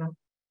in a moment.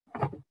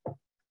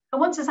 I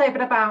want to say a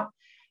bit about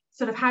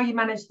sort of how you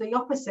manage the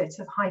opposite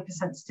of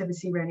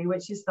hypersensitivity, really,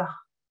 which is the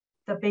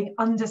being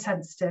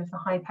undersensitive, the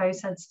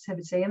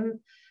hyposensitivity,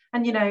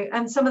 and you know,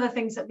 and some of the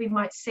things that we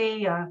might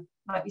see are,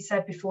 like we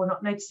said before,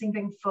 not noticing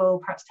being full,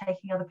 perhaps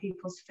taking other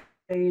people's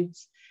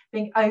foods,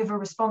 being over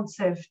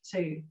responsive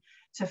to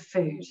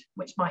food,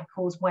 which might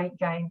cause weight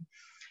gain,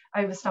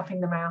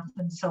 overstuffing the mouth,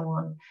 and so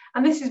on.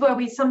 And this is where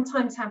we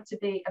sometimes have to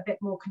be a bit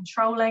more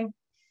controlling,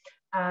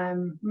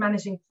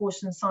 managing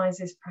portion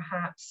sizes,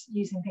 perhaps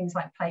using things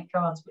like plate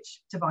guards,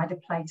 which divide a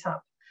plate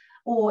up,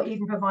 or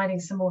even providing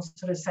some more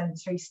sort of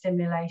sensory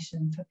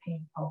stimulation for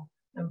people.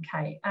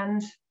 Okay,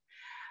 and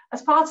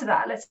as part of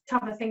that, let's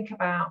have a think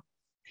about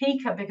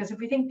pica, because if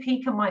we think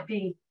pica might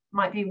be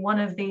one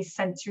of these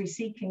sensory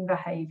seeking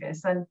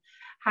behaviours, then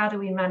how do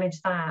we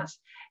manage that?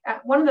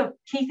 One of the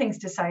key things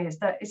to say is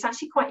that it's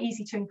actually quite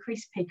easy to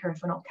increase pica if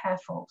we're not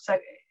careful. So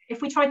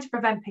if we try to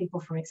prevent people,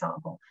 for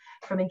example,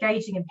 from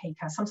engaging in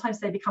pica, sometimes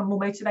they become more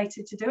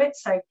motivated to do it.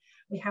 So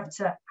we have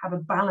to have a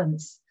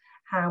balance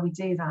how we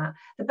do that.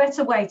 The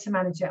better way to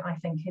manage it, I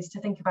think, is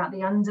to think about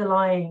the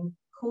underlying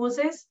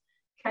causes.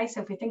 Okay,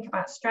 so if we think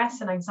about stress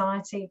and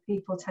anxiety,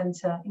 people tend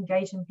to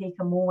engage in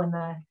pica more when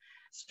they're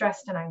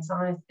stressed and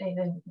anxiety,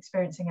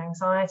 experiencing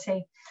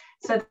anxiety.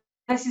 So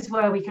this is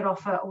where we could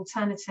offer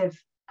alternative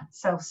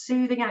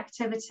self-soothing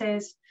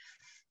activities,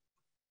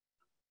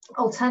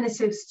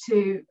 alternatives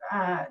to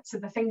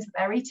the things that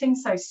they're eating,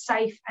 so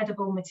safe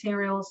edible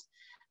materials.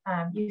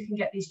 You can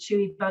get these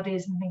chewy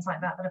buddies and things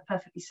like that that are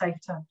perfectly safe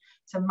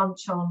to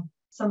munch on.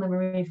 Some of them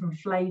are even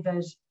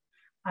flavoured.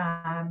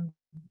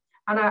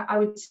 And I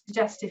would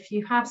suggest, if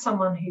you have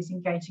someone who's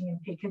engaging in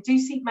pica, do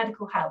seek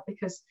medical help,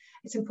 because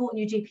it's important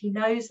your GP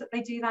knows that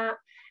they do that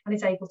and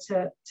is able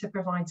to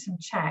provide some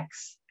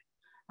checks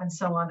and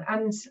so on.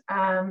 And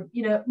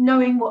you know,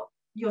 knowing what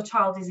your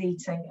child is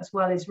eating as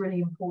well is really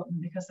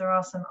important, because there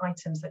are some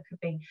items that could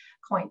be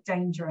quite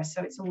dangerous.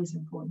 So it's always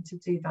important to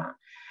do that.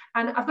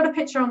 And I've got a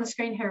picture on the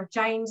screen here of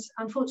James.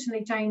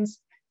 Unfortunately, James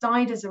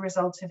died as a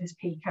result of his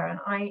pica.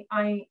 And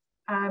I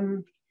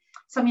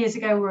some years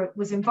ago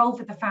was involved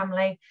with the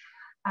family.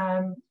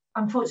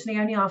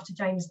 Unfortunately, only after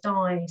James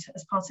died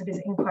as part of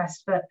his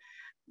inquest, but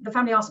the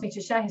family asked me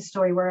to share his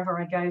story wherever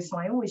I go, so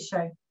I always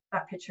show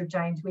that picture of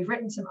James. We've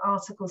written some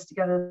articles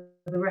together,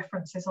 the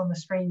references on the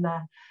screen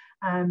there,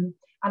 and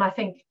I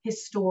think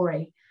his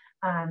story,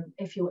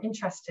 if you're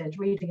interested,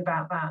 reading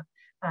about that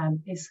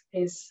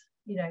is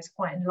you know, is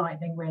quite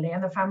enlightening, really.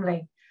 And the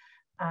family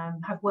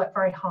have worked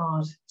very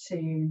hard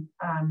to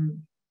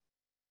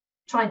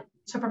try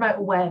to promote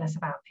awareness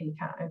about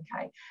pica.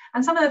 Okay,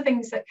 and some of the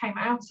things that came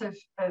out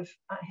of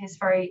his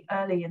very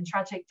early and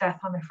tragic death,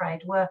 I'm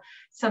afraid, were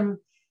some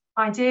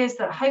ideas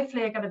that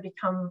hopefully are going to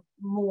become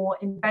more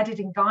embedded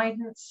in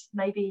guidance,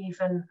 maybe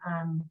even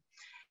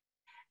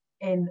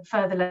in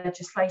further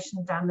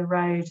legislation down the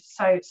road.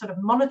 So sort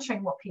of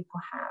monitoring what people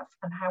have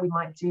and how we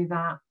might do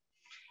that,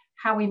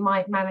 how we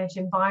might manage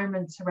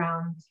environments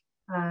around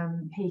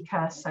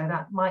pica. So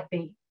that might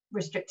be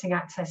restricting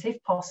access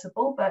if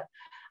possible, but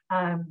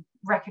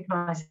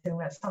recognizing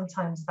that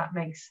sometimes that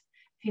makes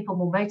people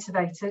more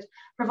motivated.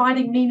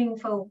 Providing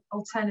meaningful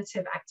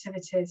alternative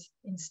activities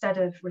instead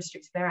of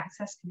restricting their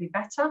access can be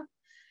better.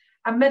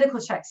 And medical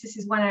checks, this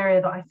is one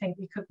area that I think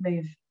we could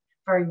move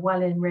very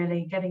well in,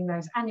 really, getting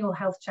those annual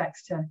health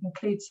checks to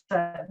include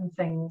certain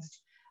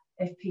things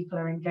if people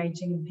are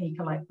engaging in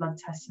pica, like blood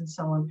tests and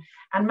so on,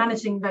 and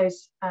managing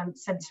those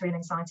sensory and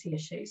anxiety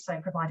issues, so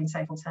providing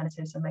safe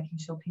alternatives and making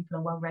sure people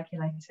are well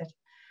regulated.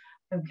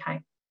 Okay.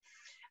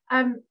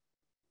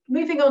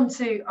 Moving on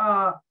to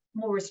our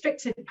more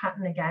restricted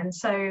pattern again.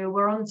 So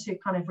we're on to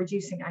kind of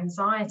reducing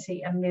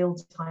anxiety and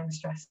mealtime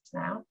stress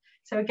now.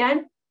 So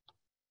again,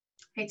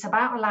 it's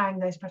about allowing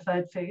those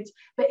preferred foods,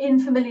 but in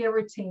familiar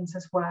routines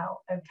as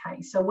well.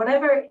 Okay, so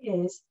whatever it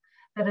is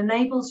that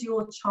enables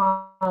your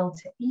child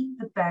to eat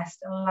the best,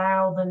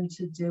 allow them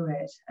to do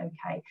it.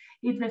 Okay,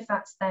 even if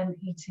that's them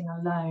eating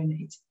alone,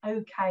 it's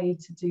okay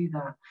to do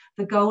that.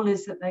 The goal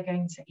is that they're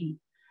going to eat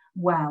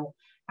well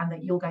and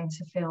that you're going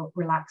to feel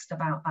relaxed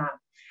about that.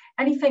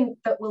 Anything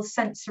that will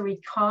sensory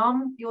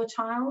calm your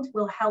child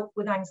will help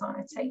with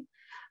anxiety.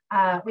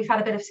 We've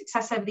had a bit of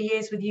success over the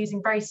years with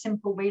using very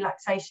simple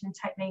relaxation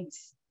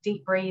techniques,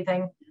 deep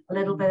breathing, a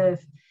little bit of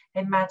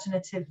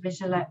imaginative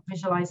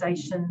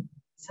visualization,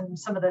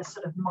 some of the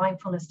sort of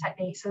mindfulness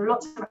techniques. There are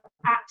lots of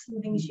apps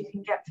and things you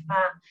can get for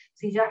that,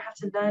 so you don't have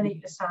to learn it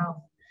yourself.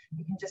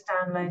 You can just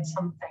download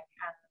something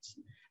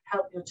and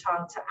help your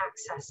child to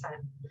access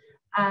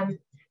it.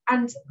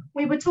 And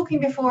we were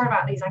talking before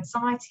about these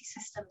anxiety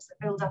systems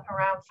that build up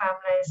around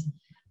families.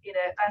 You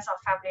know, there's our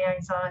family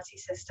anxiety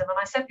system. And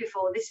I said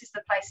before, this is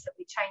the place that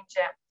we change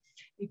it.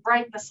 We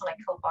break the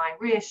cycle by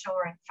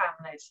reassuring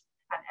families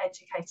and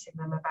educating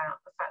them about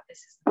the fact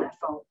this isn't their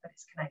fault, but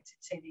it's connected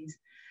to these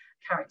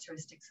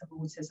characteristics of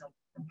autism.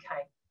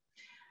 Okay.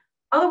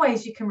 Other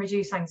ways you can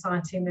reduce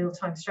anxiety and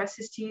mealtime stress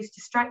is to use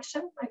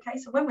distraction. Okay,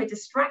 so when we're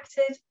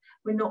distracted,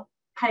 we're not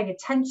paying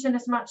attention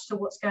as much to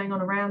what's going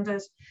on around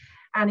us.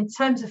 And in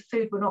terms of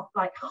food, we're not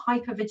like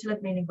hyper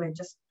vigilant, meaning we're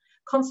just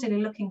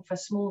constantly looking for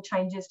small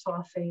changes to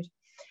our food.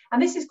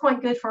 And this is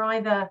quite good for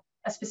either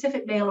a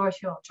specific meal or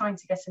if you're trying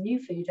to get some new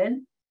food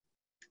in.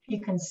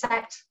 You can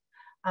set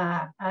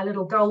a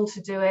little goal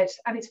to do it.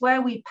 And it's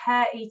where we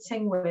pair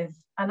eating with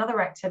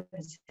another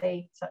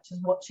activity, such as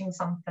watching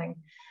something,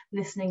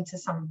 listening to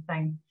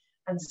something,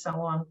 and so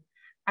on.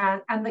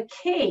 And the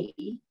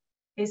key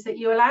is that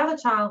you allow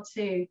the child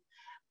to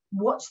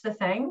watch the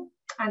thing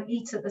and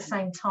eat at the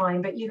same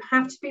time, but you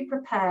have to be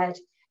prepared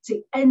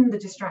to end the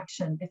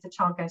distraction if the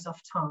child goes off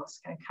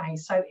task. Okay,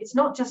 so it's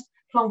not just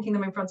plonking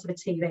them in front of a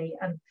TV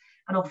and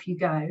off you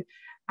go,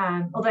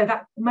 although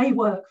that may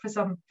work for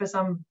some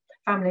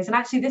families. And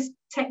actually this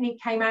technique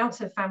came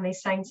out of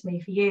families saying to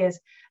me for years,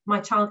 my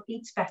child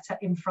eats better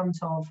in front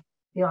of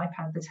the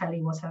iPad, the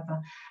telly, whatever.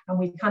 And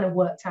we kind of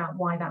worked out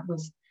why that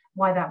was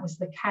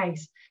the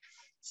case.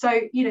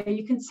 So, you know,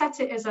 you can set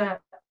it as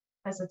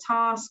a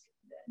task,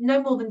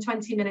 no more than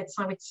 20 minutes,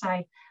 I would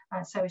say.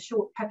 So a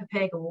short Peppa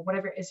Pig or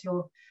whatever it is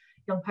your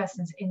young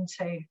person's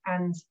into.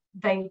 And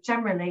they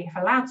generally,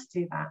 if allowed to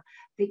do that,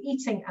 the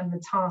eating and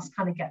the task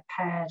kind of get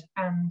paired,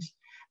 and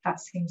that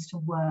seems to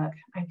work.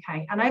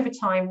 Okay, and over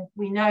time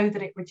we know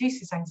that it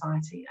reduces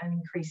anxiety and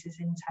increases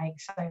intake,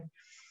 so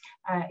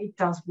it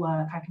does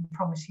work, I can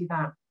promise you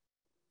that.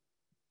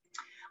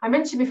 I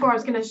mentioned before I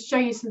was going to show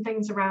you some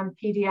things around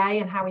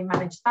PDA and how we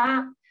manage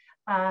that.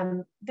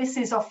 This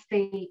is off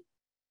the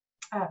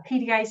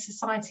PDA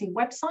Society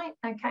website.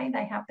 Okay,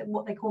 they have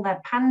what they call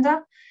their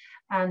Panda,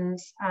 and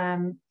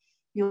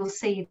you'll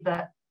see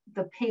that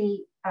the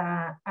P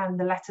and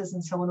the letters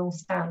and so on all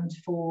stand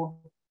for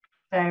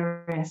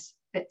various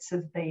bits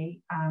of the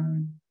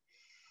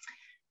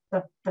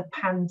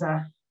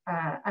Panda,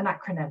 an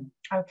acronym.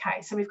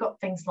 Okay, so we've got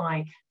things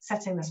like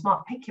setting the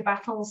SMART, pick your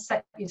battles,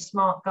 set your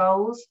SMART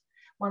goals,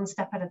 one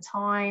step at a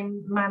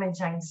time,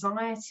 manage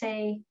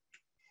anxiety,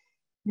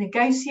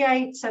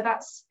 negotiate. So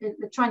that's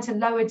trying to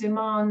lower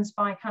demands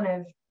by kind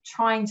of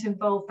trying to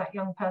involve that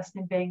young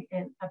person in being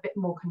in a bit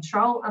more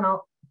control. And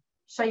I'll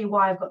show you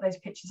why I've got those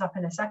pictures up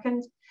in a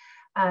second.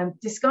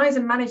 Disguise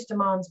and manage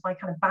demands by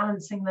kind of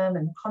balancing them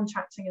and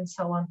contracting and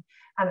so on,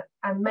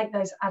 and make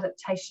those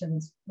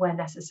adaptations where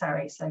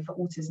necessary. So for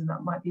autism,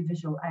 that might be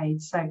visual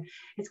aids. So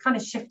it's kind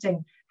of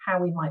shifting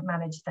how we might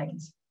manage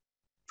things.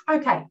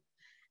 Okay,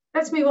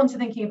 let's move on to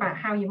thinking about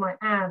how you might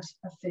add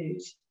a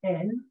food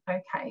in.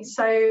 Okay,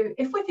 so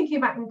if we're thinking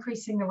about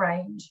increasing the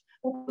range,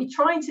 what we're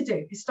trying to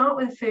do is start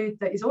with a food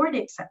that is already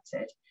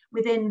accepted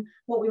within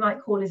what we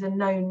might call is a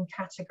known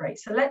category.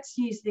 So let's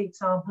use the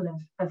example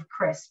of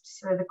crisps,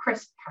 so the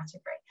crisp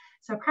category.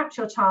 So perhaps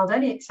your child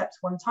only accepts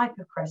one type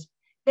of crisp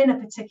in a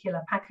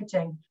particular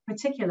packaging,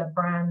 particular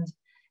brand,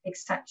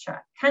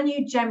 etc. Can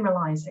you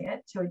generalize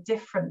it to a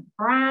different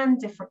brand,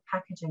 different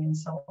packaging, and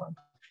so on?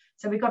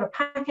 So we've got a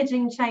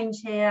packaging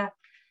change here,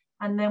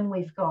 and then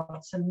we've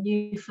got some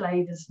new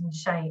flavors and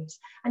shapes.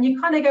 And you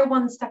kind of go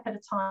one step at a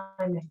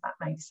time, if that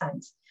makes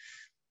sense.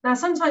 Now,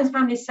 sometimes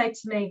families say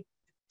to me,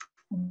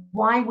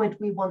 why would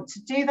we want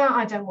to do that?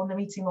 I don't want them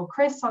eating more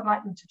crisps. I'd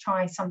like them to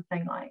try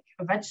something like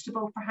a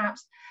vegetable,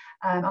 perhaps.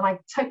 And I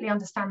totally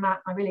understand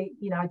that. I really,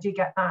 I do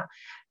get that.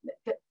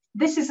 But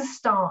this is a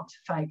start,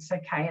 folks,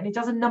 okay? And it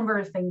does a number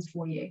of things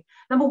for you.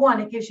 Number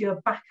one, it gives you a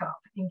backup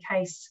in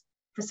case,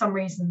 for some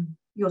reason,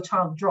 your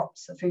child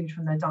drops the food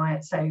from their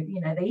diet. So,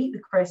 they eat the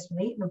crisps and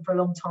they eat them for a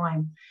long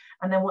time.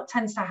 And then what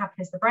tends to happen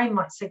is the brain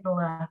might signal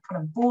a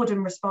kind of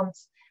boredom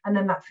response, and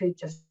then that food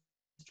just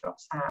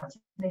drops out.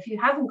 And if you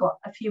haven't got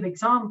a few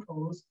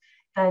examples,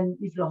 then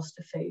you've lost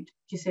a food.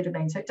 Do you see what I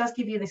mean? So it does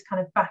give you this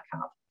kind of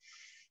backup.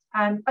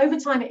 Over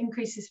time, it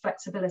increases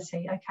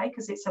flexibility, okay,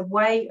 because it's a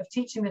way of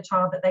teaching the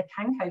child that they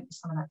can cope with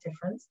some of that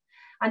difference.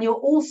 And you're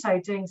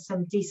also doing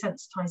some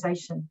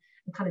desensitization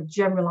and kind of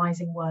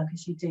generalizing work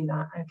as you do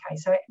that, okay.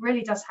 So it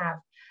really does have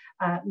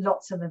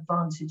lots of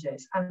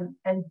advantages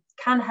and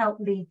can help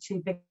lead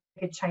to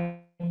bigger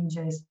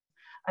changes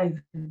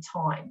over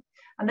time.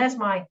 And there's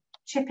my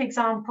chip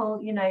example.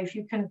 If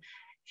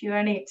you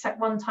only accept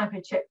one type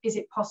of chip, is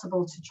it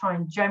possible to try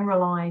and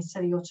generalize so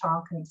that your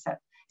child can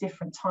accept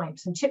different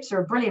types? And chips are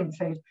a brilliant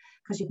food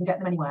because you can get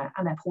them anywhere,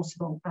 and they're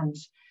portable, and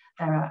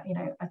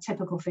they're a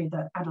typical food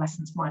that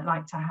adolescents might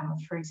like to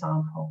have, for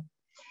example.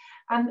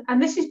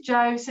 And this is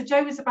Joe. So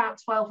Joe was about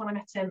 12 when I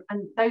met him,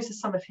 and those are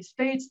some of his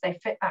foods. They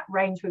fit that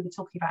range we were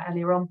talking about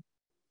earlier on.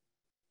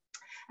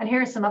 And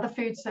here are some other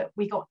foods that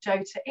we got Joe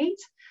to eat.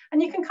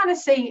 And you can kind of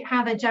see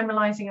how they're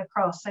generalizing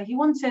across. So he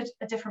wanted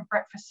a different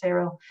breakfast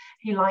cereal.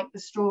 He liked the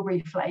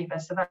strawberry flavor.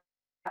 So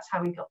that's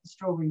how he got the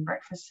strawberry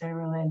breakfast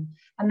cereal in.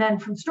 And then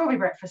from strawberry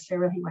breakfast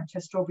cereal, he went to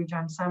a strawberry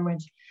jam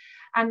sandwich.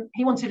 And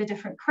he wanted a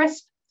different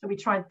crisp. So we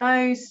tried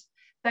those.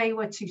 they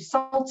were too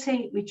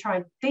salty. We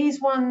tried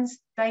these ones,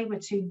 they were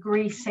too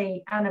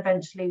greasy, and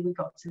eventually we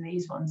got to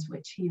these ones,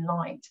 which he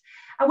liked.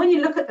 And when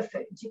you look at the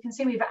foods, you can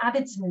see we've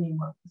added some new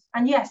ones.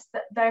 And yes,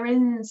 they're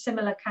in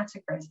similar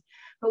categories.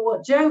 But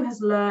what Joe has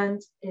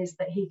learned is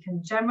that he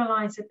can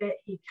generalize a bit,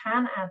 he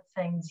can add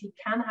things, he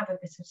can have a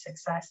bit of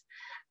success.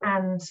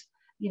 And,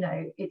 you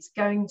know, it's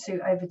going to,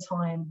 over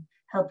time,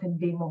 help him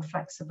be more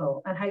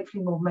flexible and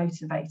hopefully more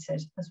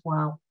motivated as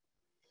well.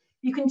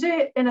 You can do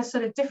it in a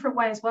sort of different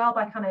way as well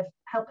by kind of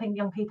helping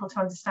young people to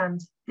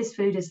understand this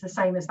food is the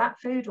same as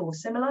that food or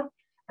similar.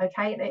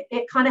 Okay,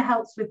 it kind of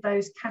helps with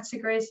those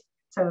categories.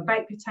 So a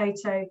baked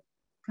potato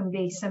can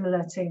be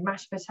similar to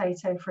mashed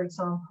potato, for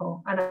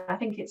example. And I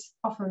think it's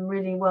often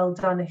really well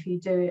done if you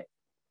do it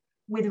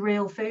with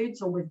real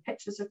foods or with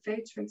pictures of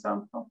foods, for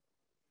example.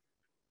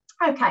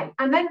 Okay,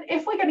 and then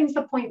if we're getting to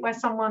the point where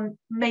someone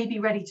may be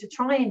ready to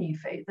try a new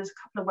food, there's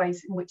a couple of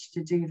ways in which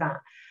to do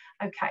that.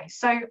 Okay,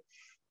 so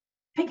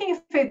picking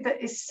a food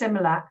that is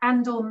similar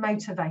and or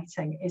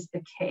motivating is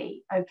the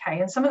key. Okay,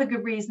 and some of the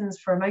good reasons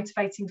for a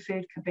motivating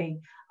food could be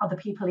other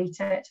people eat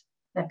it,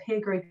 their peer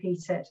group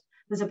eat it,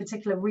 there's a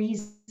particular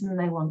reason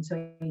they want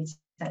to eat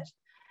it.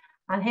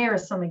 And here are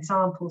some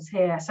examples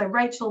here. So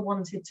Rachel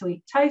wanted to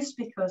eat toast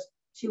because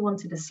she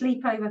wanted a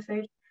sleepover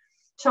food.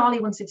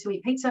 Charlie wanted to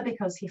eat pizza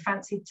because he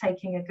fancied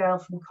taking a girl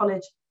from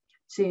college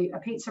to a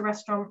pizza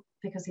restaurant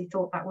because he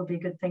thought that would be a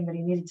good thing, but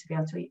he needed to be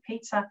able to eat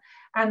pizza.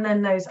 And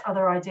then those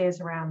other ideas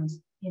around,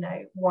 you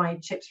know, why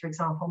chips, for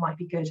example, might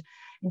be good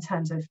in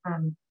terms of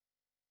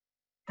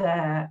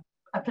their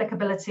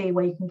applicability,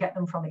 where you can get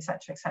them from, etc.,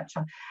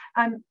 etc.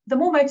 The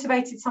more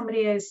motivated somebody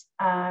is,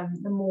 the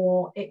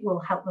more it will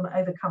help them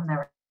overcome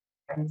their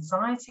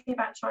anxiety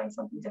about trying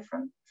something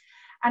different.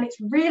 And it's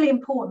really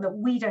important that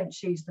we don't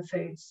choose the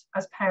foods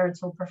as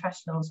parents or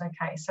professionals.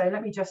 Okay, so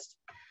let me just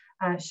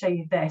show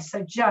you this.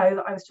 So Joe,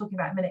 that I was talking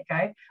about a minute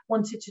ago,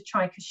 wanted to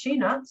try cashew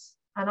nuts,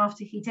 and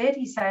after he did,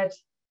 he said,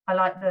 I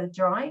like the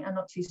dry and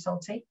not too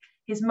salty.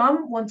 His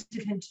mum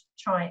wanted him to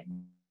try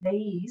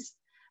these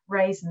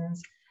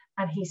raisins,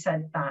 and he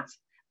said that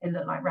it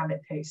looked like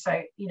rabbit poo.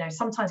 So, you know,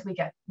 sometimes we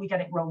get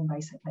it wrong,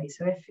 basically.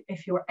 So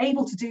if you're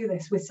able to do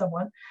this with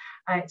someone,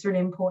 it's really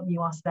important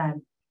you ask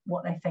them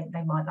what they think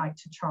they might like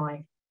to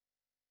try.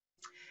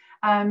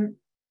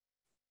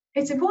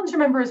 It's important to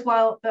remember as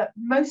well that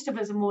most of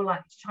us are more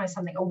likely to try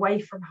something away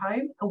from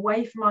home,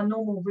 away from our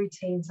normal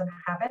routines and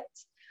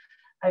habits.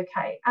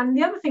 Okay, and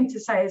the other thing to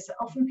say is that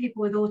often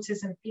people with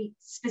autism eat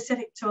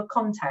specific to a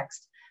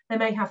context. They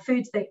may have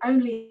foods they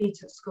only eat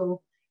at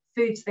school,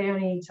 foods they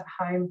only eat at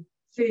home,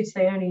 foods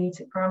they only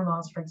eat at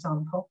grandma's, for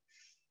example,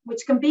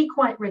 which can be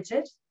quite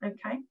rigid,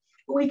 okay?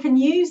 But we can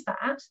use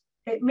that.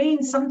 It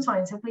means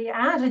sometimes if we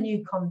add a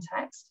new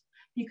context,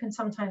 you can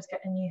sometimes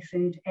get a new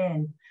food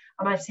in.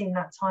 And I've seen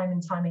that time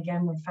and time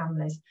again with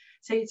families.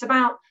 So it's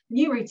about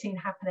new routine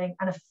happening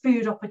and a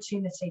food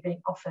opportunity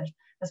being offered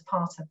as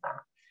part of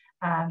that.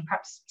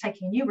 Perhaps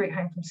taking a new route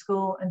home from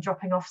school and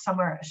dropping off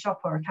somewhere at a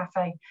shop or a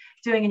cafe,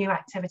 doing a new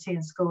activity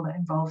in school that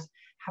involves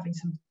having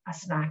a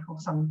snack or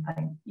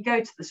something. You go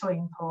to the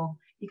swimming pool,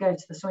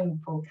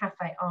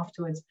 cafe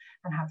afterwards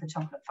and have the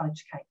chocolate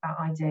fudge cake, that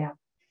idea.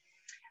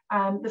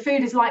 The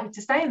food is likely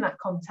to stay in that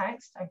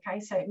context, okay,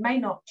 so it may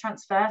not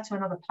transfer to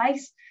another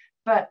place,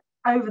 but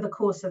over the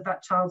course of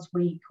that child's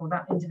week or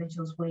that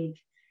individual's week,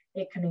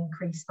 it can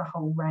increase the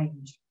whole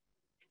range.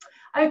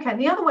 Okay,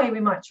 the other way we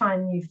might try a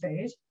new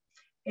food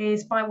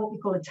is by what we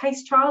call a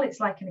taste trial. It's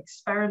like an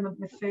experiment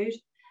with food.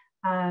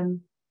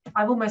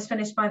 I've almost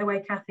finished, by the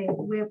way, Kathy.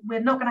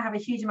 We're not going to have a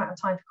huge amount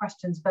of time for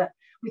questions, but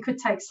we could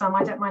take some.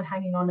 I don't mind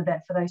hanging on a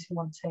bit for those who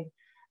want to.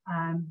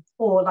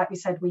 Or like we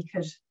said, we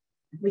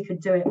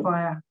could do it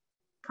via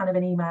kind of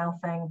an email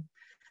thing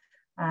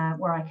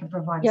where I can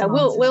provide. Yeah,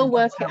 we'll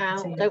work it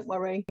out. Don't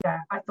worry. Yeah,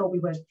 I thought we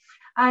would.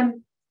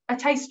 A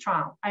taste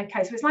trial.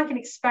 Okay, so it's like an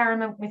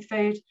experiment with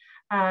food.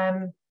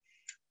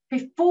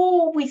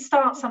 Before we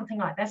start something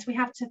like this, we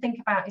have to think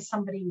about, is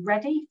somebody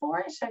ready for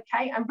it?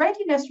 Okay, and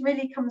readiness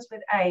really comes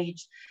with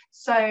age.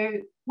 So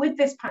with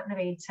this pattern of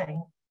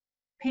eating,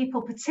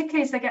 people,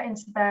 particularly as they get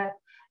into their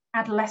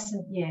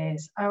adolescent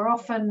years, are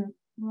often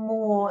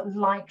more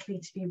likely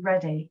to be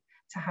ready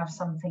to have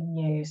something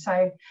new.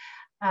 So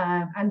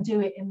and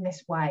do it in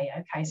this way.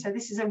 Okay, so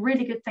this is a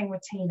really good thing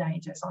with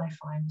teenagers, I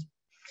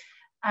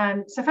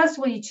find. So first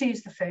of all, you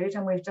choose the food,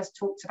 and we've just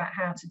talked about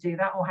how to do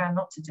that or how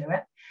not to do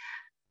it.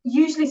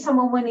 Usually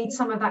someone will need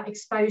some of that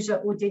exposure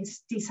or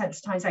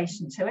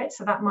desensitization to it.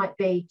 So that might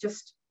be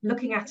just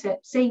looking at it,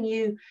 seeing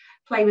you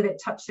play with it,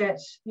 touch it,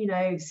 you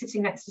know,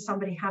 sitting next to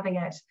somebody having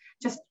it,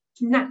 just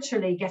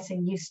naturally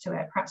getting used to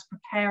it, perhaps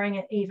preparing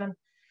it even.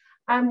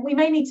 We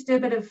may need to do a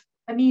bit of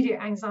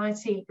immediate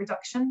anxiety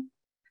reduction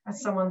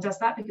as someone does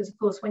that, because of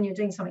course when you're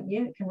doing something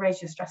new, it can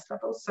raise your stress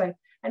levels. So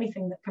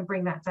anything that can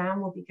bring that down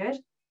will be good.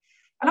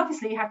 And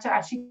obviously you have to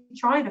actually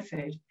try the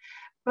food.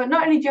 But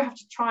not only do you have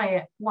to try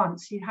it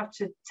once, you have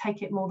to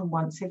take it more than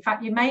once. In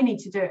fact, you may need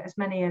to do it as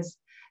many as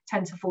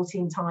 10 to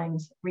 14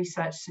 times.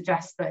 Research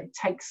suggests that it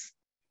takes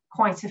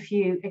quite a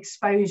few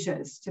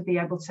exposures to be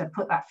able to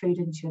put that food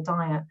into your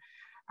diet.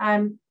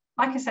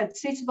 Like I said,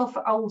 suitable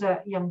for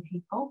older young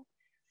people.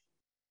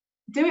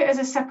 Do it as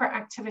a separate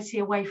activity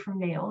away from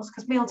meals,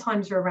 because meal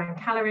times are around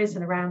calories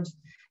and around,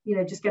 you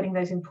know, just getting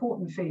those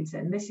important foods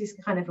in. This is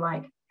kind of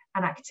like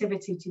an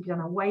activity to be done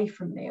away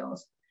from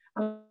meals.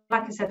 And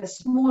like I said, a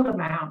small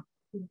amount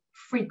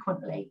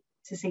frequently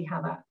to see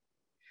how that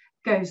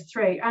goes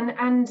through.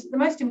 And the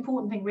most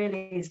important thing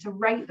really is to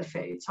rate the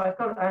food. So I've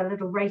got a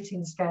little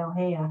rating scale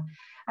here.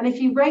 And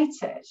if you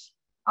rate it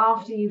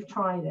after you've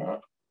tried it,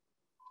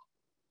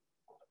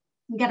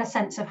 you get a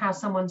sense of how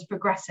someone's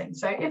progressing.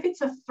 So if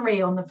it's a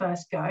 3 on the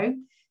first go,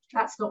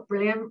 that's not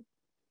brilliant.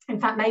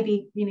 In fact,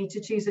 maybe you need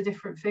to choose a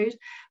different food.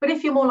 But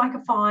if you're more like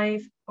a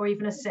 5 or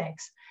even a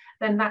 6,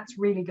 then that's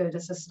really good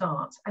as a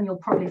start. And you'll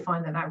probably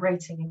find that that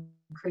rating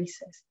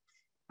increases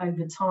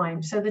over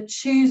time. So the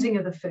choosing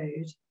of the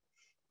food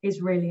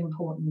is really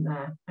important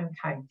there,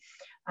 okay?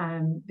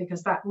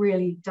 Because that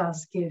really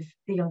does give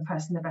the young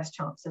person the best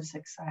chance of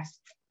success.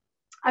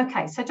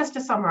 Okay, so just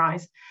to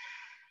summarize,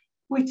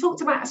 we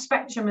talked about a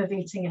spectrum of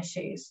eating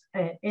issues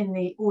in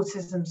the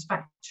autism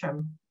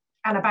spectrum,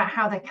 and about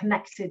how they're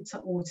connected to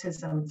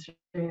autism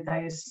through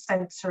those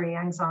sensory,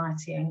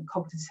 anxiety and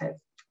cognitive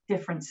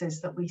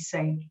differences that we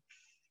see.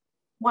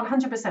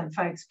 100%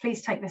 folks,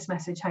 please take this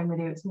message home with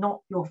you. It's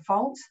not your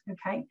fault,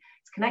 okay?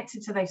 It's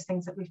connected to those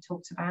things that we've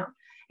talked about.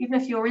 Even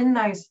if you're in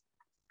those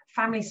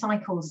family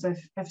cycles of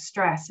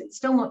stress, it's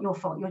still not your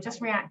fault. You're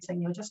just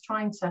reacting. You're just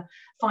trying to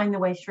find the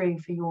way through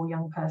for your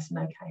young person,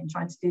 okay, and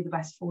trying to do the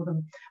best for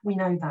them. We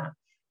know that,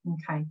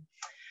 okay?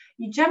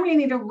 You generally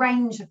need a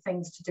range of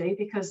things to do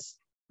because,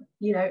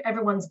 you know,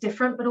 everyone's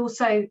different, but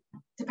also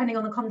depending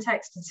on the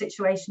context and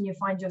situation you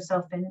find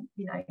yourself in,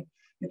 you know,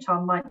 your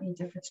child might need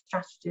different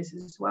strategies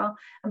as well.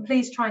 And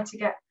please try to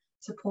get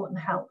support and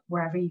help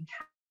wherever you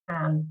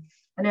can.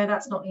 I know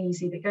that's not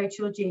easy, but go to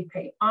your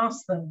GP,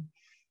 ask them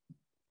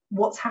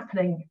what's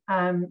happening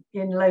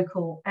in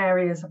local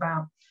areas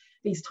about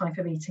these type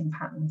of eating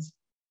patterns.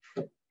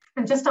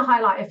 And just to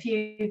highlight a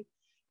few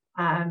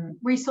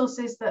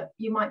resources that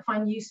you might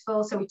find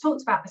useful. So we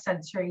talked about the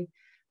sensory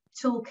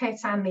toolkit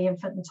and the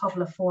infant and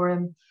toddler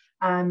forum.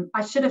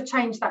 I should have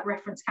changed that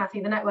reference,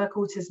 Kathy. The network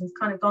autism is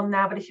kind of gone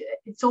now, but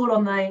it's all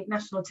on the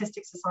National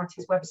Autistic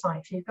Society's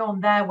website. If you go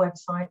on their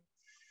website,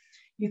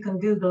 you can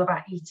Google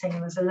about eating.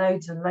 There's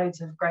loads and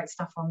loads of great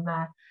stuff on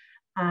there.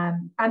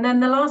 And then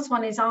the last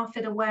one is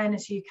ARFID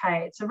Awareness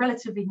UK. It's a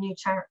relatively new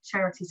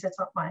charity set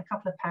up by a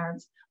couple of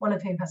parents, one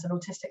of whom has an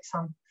autistic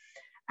son.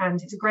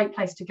 And it's a great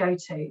place to go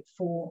to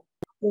for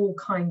all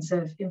kinds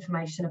of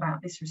information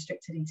about this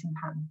restricted eating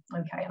pattern.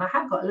 Okay, and I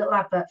have got a little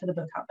advert for the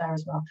book up there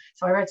as well.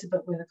 So I wrote a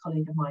book with a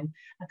colleague of mine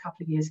a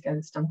couple of years ago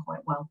that's done quite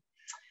well.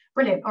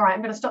 Brilliant. All right,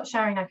 I'm going to stop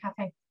sharing now,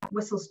 Kathy.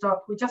 Whistle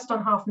stop. We're just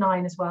on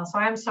 9:30 as well. So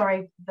I am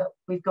sorry that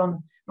we've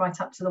gone right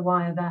up to the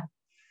wire there.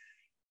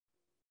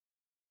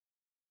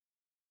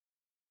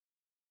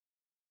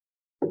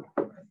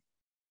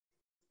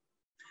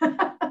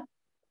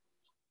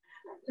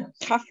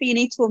 Kathy, you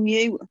need to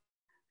unmute.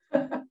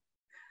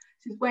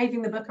 She's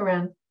waving the book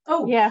around.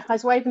 Oh yeah, I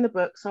was waving the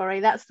book, sorry.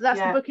 That's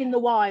the book in the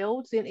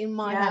wilds in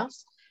my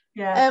house.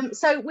 Yeah.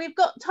 So we've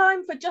got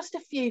time for just a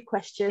few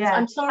questions.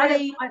 I'm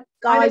sorry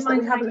guys that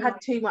we haven't had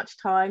too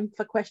much time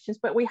for questions,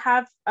 but we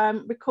have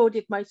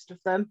recorded most of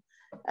them.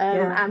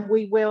 And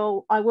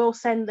I will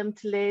send them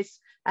to Liz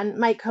and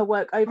make her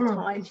work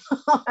overtime.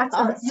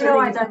 You know,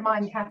 I don't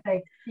mind,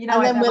 Kathy. You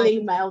know, and then we'll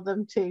email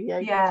them to you.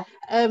 Yeah.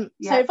 So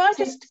if I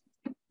just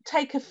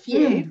take a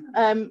few,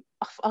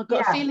 I've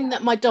got a feeling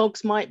that my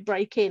dogs might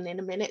break in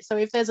a minute. So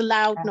if there's a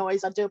loud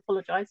noise, I do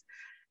apologise.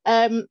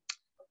 Hang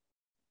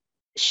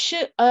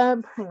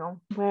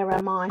on, where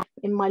am I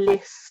in my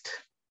list?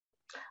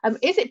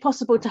 Is it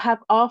possible to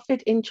have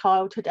ARFID in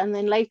childhood and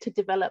then later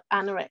develop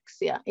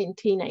anorexia in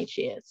teenage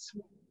years?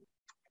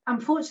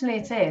 Unfortunately,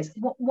 it is.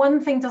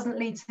 One thing doesn't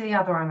lead to the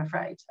other, I'm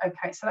afraid.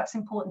 Okay, so that's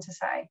important to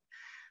say.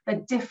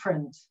 They're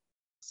different.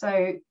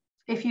 So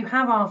if you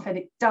have ARFID,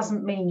 it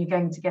doesn't mean you're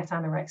going to get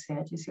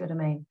anorexia. Do you see what I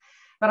mean?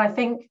 But I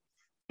think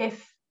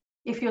if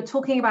you're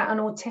talking about an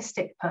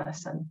autistic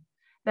person,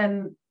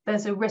 then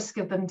there's a risk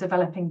of them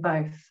developing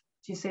both.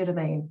 Do you see what I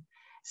mean?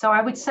 So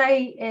I would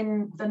say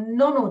in the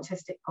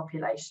non-autistic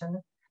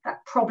population,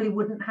 that probably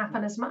wouldn't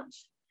happen as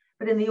much.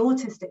 But in the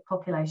autistic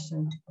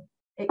population,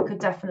 it could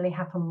definitely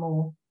happen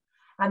more.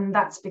 And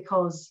that's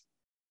because,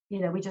 you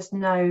know, we just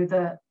know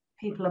that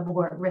people are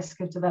more at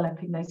risk of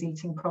developing those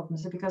eating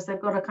problems because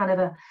they've got a kind of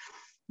a,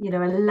 you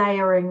know, a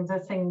layering the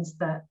things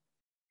that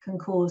can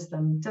cause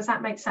them. Does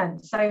that make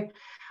sense? So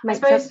makes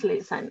I suppose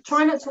absolute sense.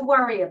 Try not to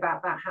worry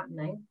about that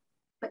happening,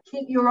 but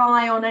keep your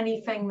eye on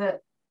anything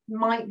that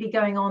might be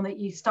going on that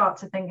you start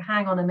to think,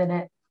 hang on a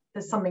minute,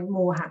 there's something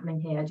more happening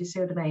here. Do you see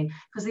what I mean?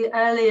 Because the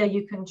earlier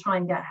you can try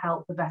and get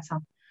help, the better.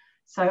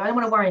 So I don't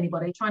want to worry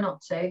anybody, try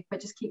not to, but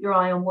just keep your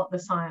eye on what the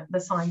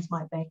signs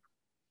might be.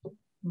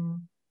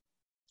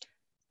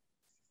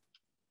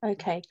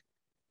 Okay.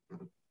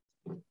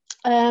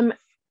 And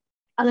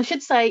I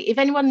should say, if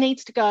anyone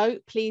needs to go,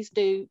 please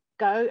do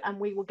go and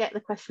we will get the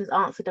questions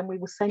answered and we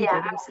will send you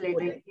them.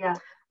 Absolutely. Yeah.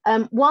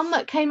 One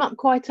that came up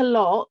quite a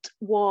lot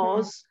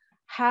was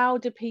how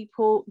do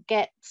people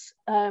get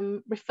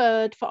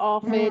referred for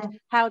ARFID?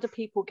 How do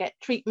people get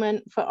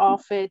treatment for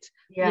ARFID?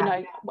 You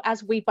know,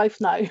 as we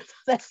both know,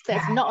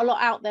 there's not a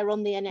lot out there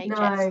on the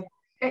NHS.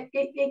 No,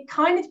 it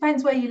kind of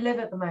depends where you live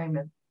at the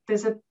moment.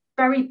 There's a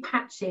very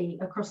patchy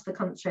across the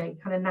country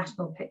kind of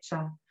national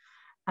picture.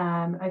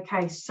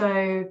 Okay,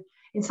 so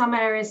in some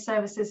areas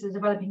services are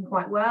developing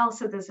quite well.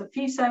 So there's a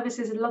few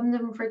services in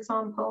London, for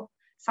example.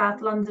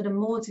 South London and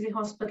Maudsley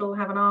Hospital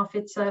have an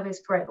ARFID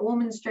service. Great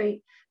Ormond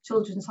Street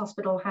Children's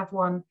Hospital have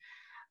one.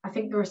 I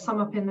think there are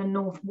some up in the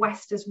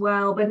northwest as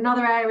well, but in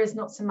other areas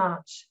not so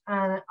much.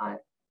 And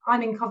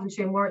I'm in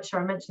Coventry and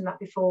Warwickshire. I mentioned that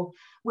before.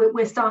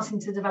 We're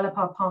starting to develop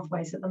our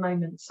pathways at the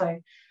moment. So,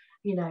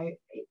 you know,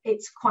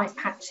 it's quite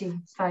patchy,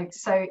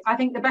 folks. So I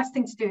think the best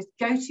thing to do is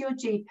go to your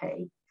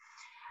GP.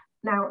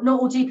 Now, not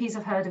all GPs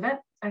have heard of it.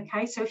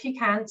 Okay, so if you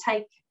can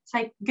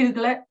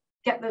Google it,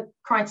 get the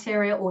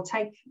criteria, or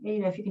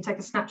if you can take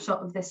a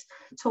snapshot of this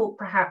talk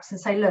perhaps and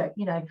say, look,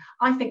 you know,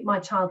 I think my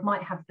child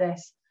might have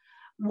this.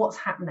 What's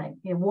happening?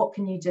 You know, what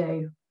can you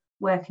do?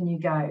 Where can you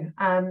go?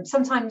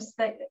 Sometimes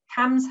the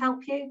CAMS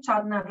help you,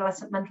 child and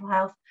adolescent mental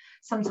health.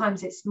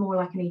 Sometimes it's more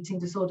like an eating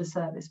disorder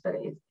service, but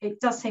it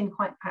does seem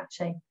quite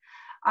patchy.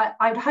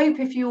 I'd hope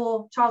if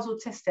your child's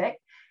autistic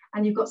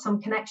and you've got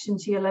some connection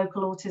to your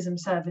local autism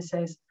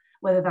services,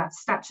 whether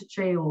that's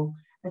statutory or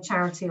a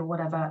charity or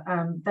whatever,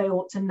 they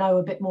ought to know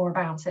a bit more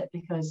about it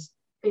because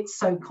it's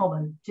so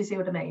common. Do you see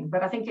what I mean?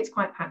 But I think it's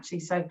quite patchy.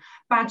 So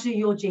badger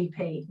your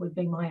GP would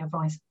be my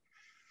advice.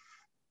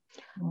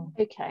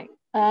 Okay.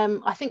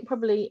 I think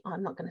probably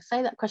I'm not going to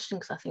say that question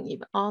because I think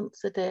you've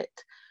answered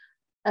it.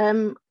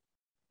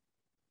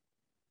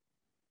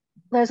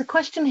 There's a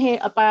question here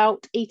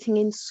about eating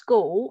in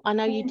school. I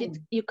know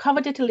you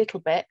covered it a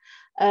little bit,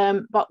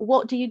 but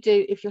what do you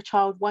do if your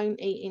child won't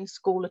eat in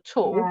school at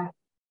all?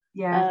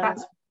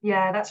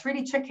 That's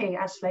really tricky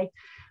actually,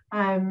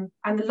 and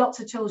lots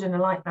of children are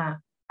like that.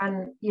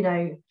 And you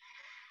know,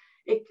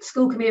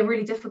 school can be a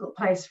really difficult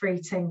place for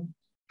eating,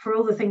 for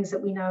all the things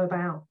that we know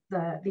about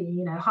the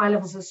you know, high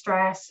levels of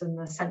stress and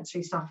the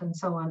sensory stuff and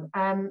so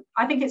on.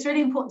 I think it's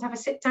really important to have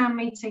a sit-down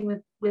meeting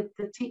with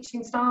the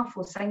teaching staff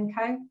or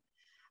SENCO,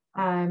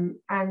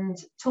 and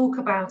talk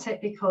about it,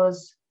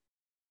 because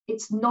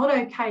it's not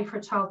okay for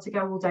a child to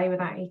go all day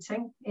without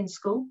eating in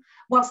school.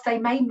 Whilst they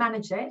may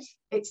manage it,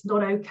 it's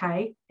not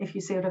okay, if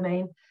you see what I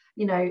mean.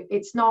 You know,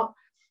 it's not,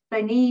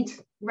 they need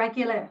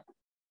regular,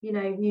 you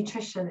know,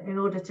 nutrition in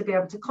order to be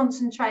able to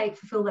concentrate,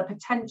 fulfill their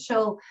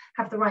potential,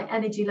 have the right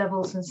energy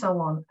levels and so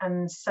on.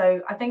 And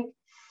so I think,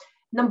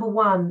 number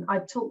one,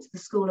 I'd talk to the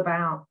school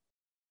about,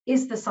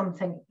 is there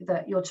something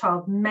that your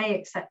child may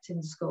accept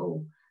in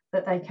school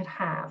that they could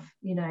have,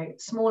 you know,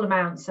 small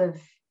amounts of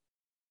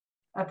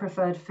a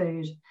preferred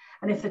food.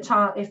 And if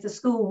the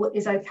school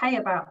is okay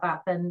about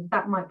that, then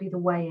that might be the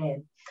way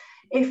in.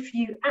 If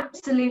you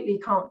absolutely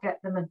can't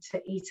get them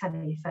to eat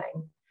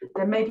anything,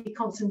 then maybe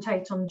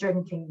concentrate on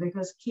drinking,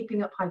 because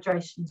keeping up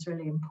hydration is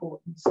really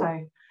important.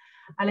 So,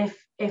 and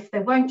if they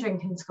won't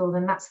drink in school,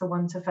 then that's the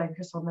one to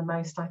focus on the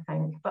most, I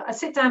think. But a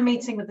sit-down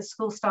meeting with the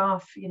school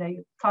staff, you know,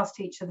 your class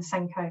teacher, the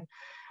SENCO,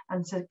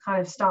 and to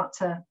kind of start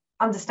to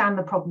understand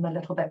the problem a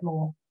little bit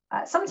more.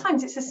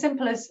 Sometimes it's as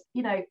simple as,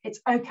 you know, it's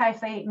okay if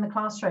they eat in the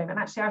classroom. And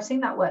actually, I've seen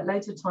that work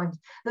loads of times,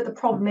 that the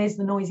problem is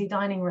the noisy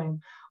dining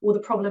room, or the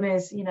problem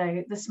is, you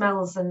know, the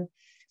smells and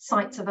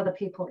sights of other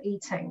people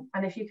eating.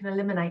 And if you can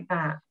eliminate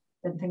that,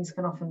 then things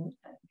can often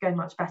go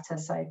much better.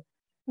 So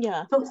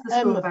yeah, talk to the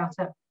school about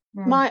it.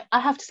 I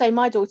have to say,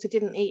 my daughter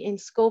didn't eat in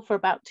school for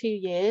about 2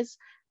 years,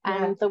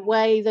 and the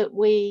way that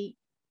we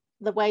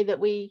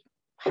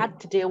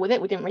had to deal with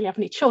it, we didn't really have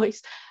any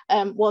choice,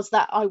 was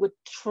that I would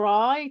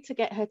try to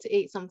get her to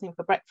eat something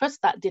for breakfast.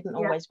 That didn't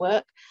always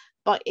work,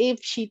 but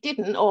if she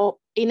didn't, or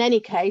in any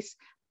case,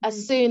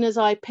 as soon as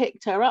I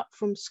picked her up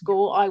from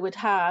school, I would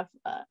have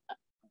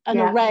an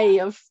array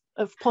of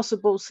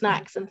possible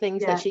snacks and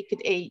things that she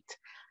could eat,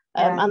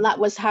 and that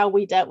was how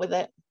we dealt with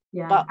it.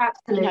 But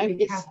absolutely,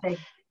 you know,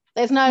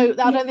 there's no,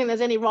 I don't think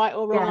there's any right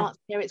or wrong answer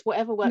here. It's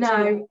whatever works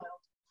for you.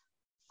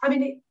 I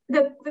mean,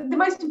 the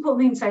most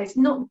important thing to say, it's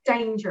not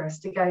dangerous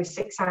to go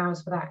 6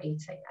 hours without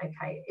eating.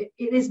 Okay,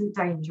 it isn't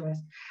dangerous.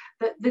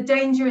 The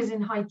danger is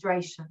in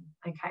hydration.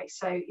 Okay,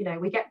 so, you know,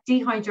 we get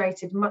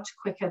dehydrated much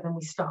quicker than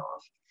we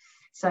starve.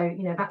 So,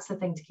 you know, that's the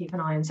thing to keep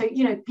an eye on. So,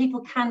 you know,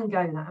 people can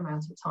go that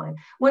amount of time.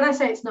 When I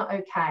say it's not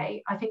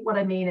okay, I think what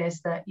I mean is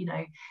that, you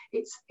know,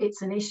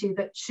 it's an issue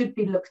that should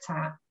be looked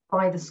at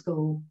by the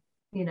school,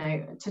 you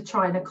know, to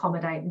try and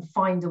accommodate and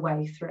find a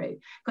way through,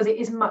 because it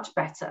is much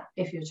better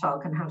if your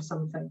child can have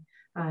something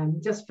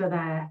just for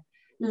their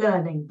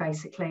learning,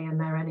 basically, and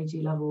their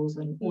energy levels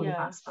and all of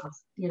that stuff,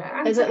 you know.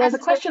 And there's a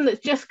question that's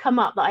just come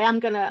up that I am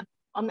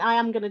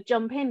gonna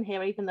jump in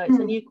here, even though it's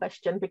a new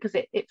question, because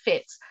it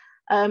fits.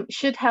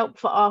 Should help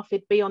for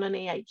ARFID be on an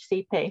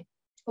EHCP?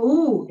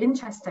 Oh,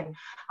 interesting.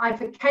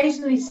 I've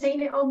occasionally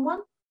seen it on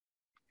one.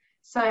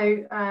 So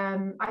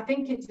I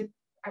think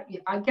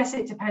I guess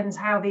it depends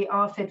how the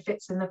ARFID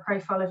fits in the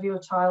profile of your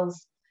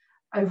child's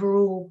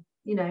overall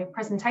you know,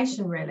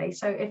 presentation really.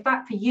 So if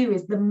that for you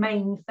is the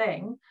main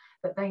thing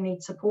that they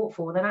need support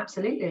for, then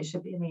absolutely it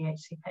should be an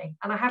EHCP.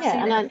 And I have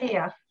seen it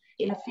appear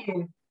in a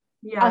few.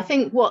 Yeah, I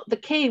think what the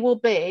key will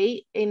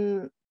be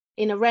in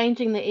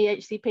arranging the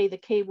EHCP, the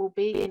key will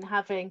be in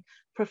having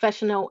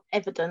professional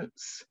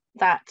evidence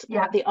that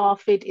the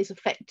ARFID is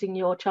affecting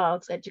your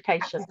child's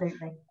education.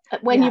 Absolutely.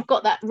 When you've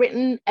got that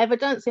written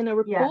evidence in a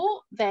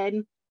report,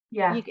 then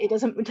it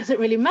doesn't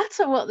really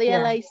matter what the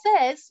LA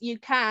says. You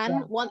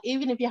can,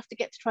 even if you have to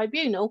get to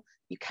tribunal,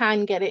 you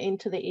can get it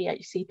into the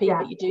EHCP,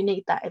 but you do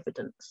need that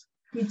evidence.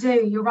 You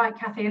do, you're right,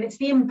 Kathy, and it's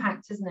the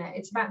impact, isn't it?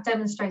 It's about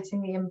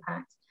demonstrating the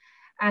impact.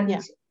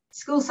 And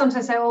schools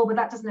sometimes say, oh, but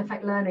that doesn't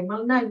affect learning.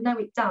 Well, no,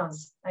 it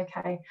does,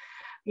 okay?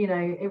 You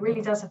know, it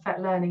really does affect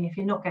learning if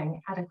you're not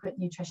getting adequate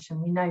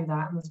nutrition. We know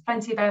that, and there's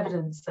plenty of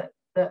evidence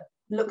that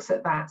looks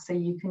at that, so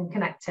you can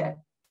connect it.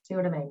 See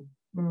what I mean?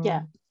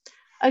 Yeah.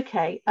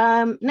 Okay.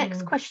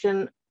 Next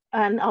question,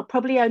 and I'll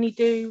probably only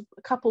do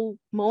a couple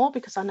more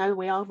because I know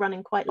we are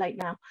running quite late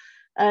now.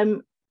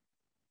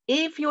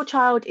 If your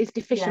child is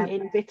deficient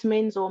in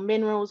vitamins or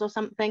minerals or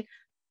something,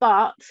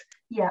 but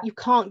you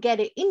can't get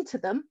it into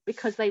them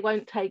because they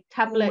won't take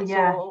tablets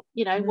or,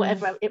 you know,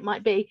 whatever it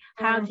might be,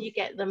 how do you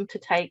get them to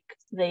take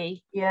the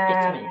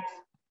vitamins?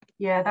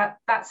 Yeah,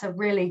 that's a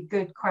really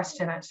good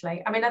question,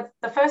 actually. I mean,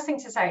 the first thing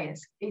to say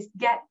is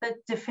get the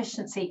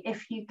deficiency,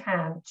 if you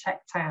can,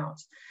 checked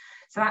out.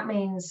 So that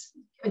means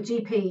a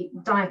GP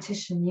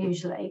dietitian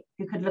usually,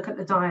 who could look at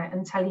the diet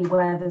and tell you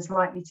where there's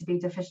likely to be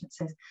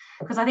deficiencies.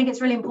 Because I think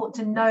it's really important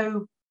to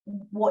know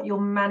what you're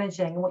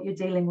managing, what you're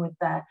dealing with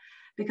there,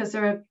 because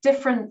there are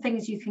different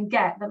things you can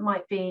get that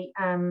might be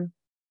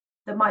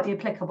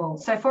applicable.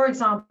 So for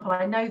example,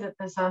 I know that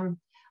there's a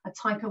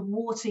type of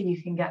water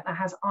you can get that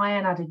has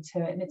iron added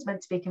to it, and it's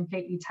meant to be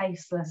completely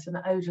tasteless and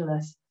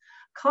odorless.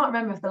 Can't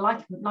remember for the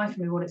life of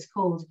me what it's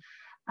called.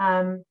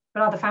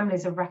 But other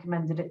families have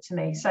recommended it to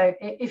me. So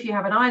if you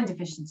have an iron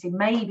deficiency,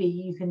 maybe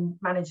you can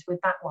manage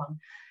with that one,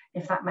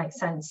 if that makes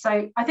sense.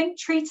 So I think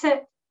treat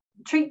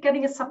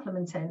getting a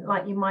supplement in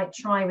like you might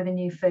try with a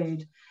new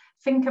food.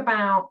 Think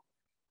about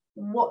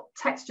what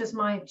textures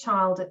my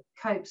child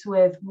copes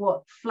with,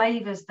 what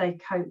flavors they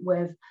cope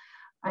with.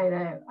 I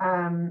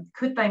know,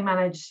 could they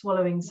manage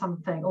swallowing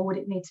something, or would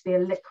it need to be a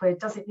liquid?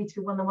 Does it need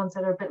to be one of the ones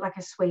that are a bit like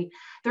a sweet?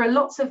 There are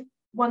lots of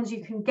ones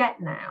you can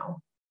get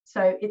now.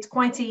 So it's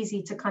quite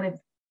easy to kind of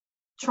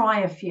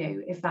try a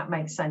few, if that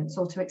makes sense,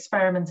 or to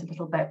experiment a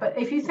little bit. But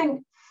if you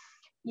think,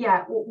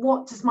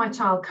 what does my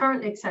child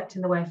currently accept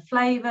in the way of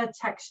flavor,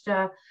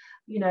 texture,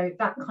 you know,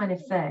 that kind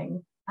of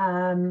thing?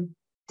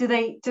 Do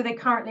they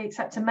currently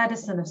accept a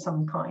medicine of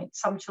some kind?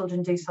 Some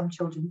children do, some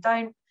children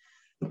don't.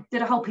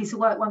 Did a whole piece of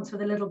work once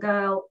with a little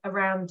girl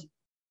around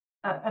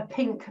a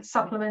pink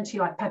supplement. She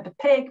liked Peppa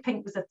Pig.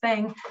 Pink was a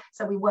thing,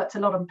 so we worked a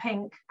lot on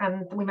pink,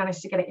 and we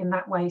managed to get it in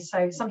that way.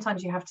 So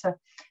sometimes you have to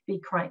be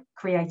quite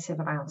creative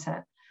about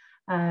it.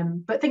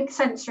 But think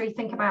sensory,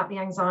 think about the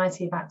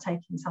anxiety about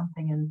taking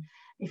something, and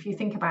if you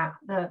think about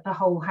the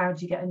whole, how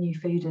do you get a new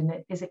food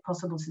in, is it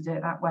possible to do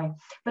it that way?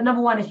 But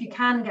number one, if you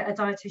can get a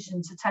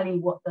dietitian to tell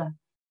you what the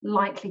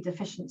likely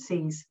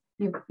deficiencies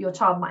your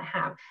child might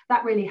have,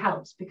 that really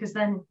helps, because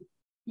then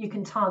you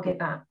can target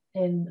that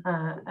in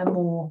a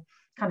more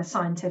kind of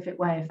scientific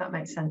way, if that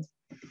makes sense.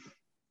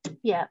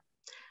 Yeah.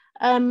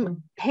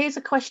 Here's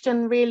a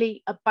question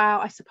really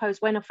about, I suppose,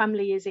 when a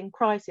family is in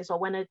crisis, or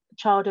when a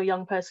child or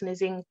young person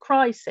is in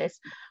crisis,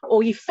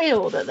 or you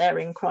feel that they're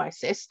in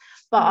crisis,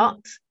 but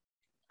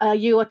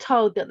you are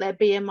told that their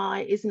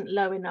BMI isn't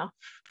low enough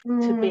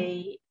to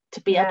be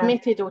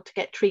admitted or to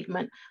get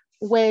treatment.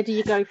 Where do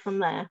you go from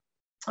there?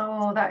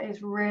 Oh, that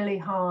is really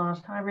hard.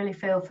 I really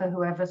feel for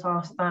whoever's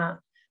asked that.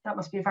 That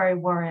must be very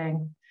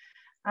worrying.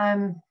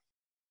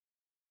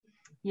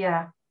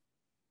 Yeah,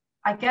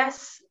 I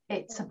guess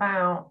it's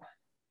about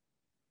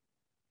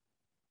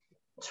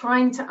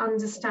trying to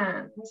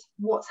understand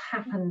what's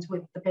happened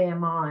with the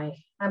BMI.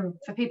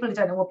 For people who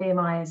don't know what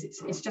BMI is,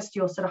 it's just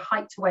your sort of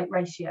height to weight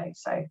ratio.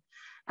 So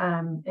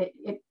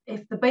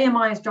if the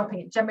BMI is dropping,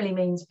 it generally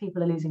means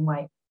people are losing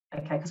weight,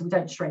 okay, because we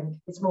don't shrink.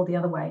 It's more the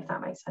other way, if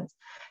that makes sense.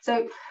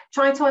 So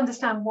try to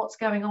understand what's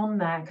going on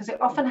there, because it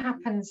often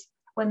happens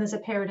when there's a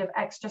period of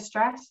extra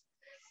stress.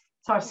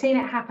 So I've seen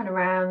it happen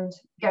around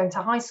going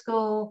to high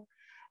school,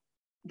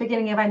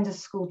 beginning of end of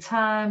school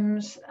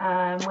terms,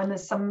 when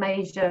there's some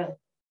major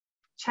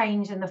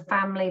change in the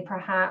family,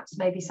 perhaps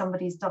maybe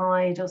somebody's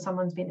died or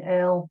someone's been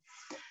ill,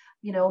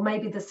 you know, or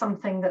maybe there's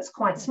something that's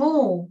quite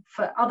small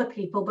for other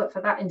people, but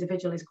for that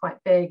individual is quite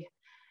big,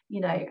 you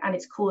know, and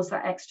it's caused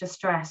that extra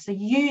stress. So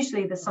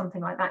usually there's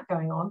something like that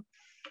going on,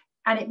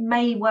 and it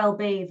may well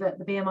be that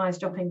the BMI is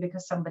dropping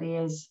because somebody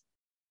is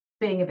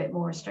being a bit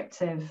more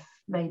restrictive,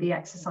 maybe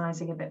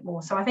exercising a bit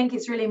more. So I think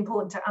it's really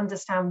important to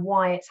understand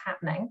why it's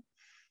happening,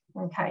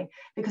 okay,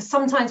 because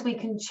sometimes we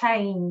can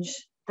change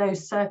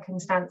those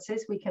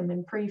circumstances, we can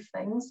improve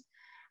things,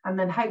 and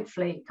then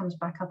hopefully it comes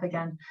back up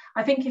again.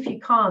 I think if you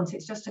can't,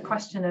 it's just a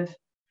question of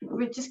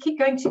just keep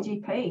going to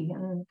GP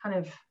and kind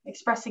of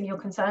expressing your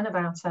concern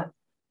about it.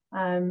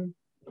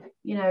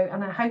 you know,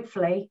 and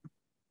hopefully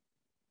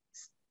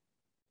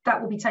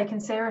that will be taken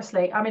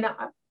seriously. I mean,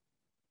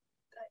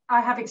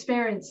 I have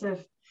experience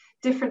of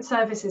different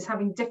services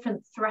having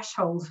different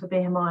thresholds for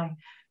BMI,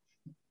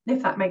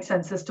 if that makes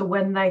sense, as to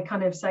when they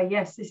kind of say,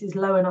 yes, this is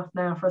low enough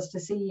now for us to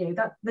see you.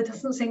 That there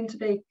doesn't seem to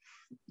be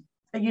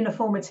a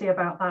uniformity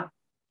about that.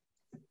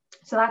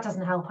 So that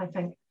doesn't help, I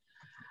think.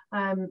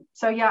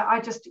 So yeah,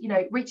 I just, you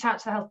know, reach out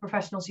to the health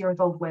professionals you're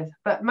involved with,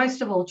 but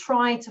most of all,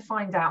 try to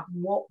find out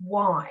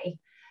why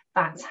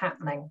that's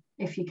happening,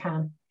 if you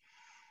can.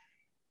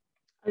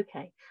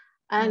 Okay.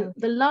 And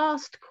the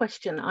last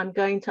question I'm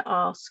going to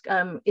ask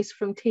is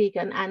from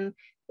Tegan, and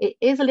it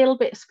is a little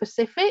bit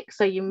specific,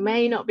 so you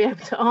may not be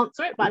able to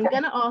answer it, but I'm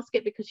going to ask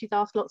it because she's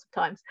asked lots of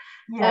times.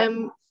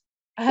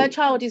 Her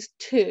child is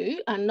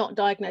 2 and not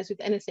diagnosed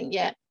with anything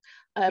yet.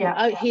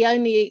 He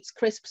only eats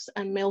crisps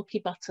and milky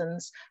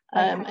buttons,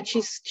 and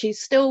she's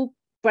still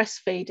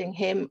breastfeeding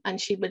him, and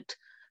she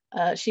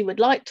would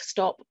like to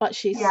stop, but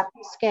she's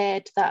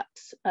scared that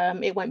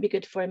it won't be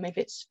good for him if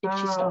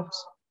she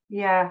stops.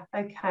 Yeah,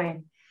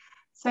 okay.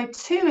 So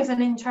 2 is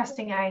an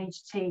interesting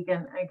age,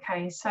 Tegan.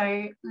 Okay,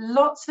 so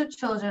lots of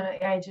children at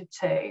the age of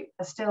 2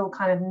 are still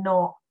kind of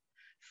not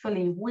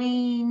fully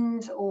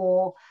weaned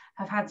or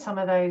have had some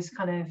of those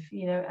kind of,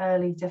 you know,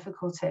 early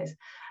difficulties.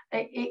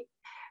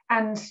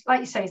 And like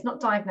you say, it's not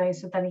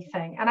diagnosed with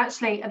anything. And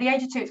actually, at the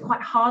age of 2, it's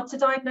quite hard to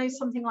diagnose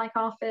something like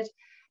ARFID.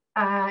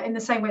 In the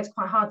same way, it's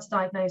quite hard to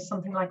diagnose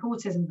something like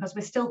autism, because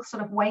we're still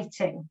sort of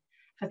waiting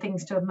for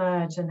things to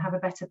emerge and have a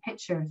better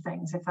picture of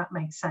things, if that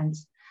makes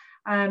sense.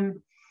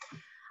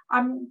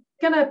 I'm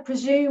going to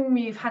presume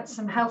you've had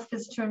some health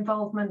visitor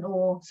involvement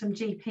or some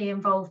GP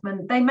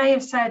involvement. They may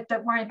have said,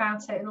 don't worry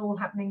about it, it'll all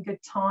happen in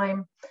good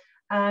time.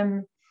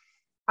 I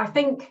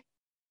think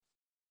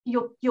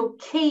your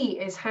key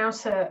is how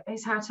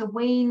to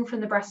wean from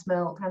the breast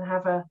milk and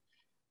have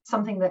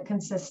something that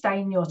can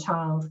sustain your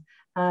child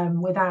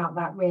without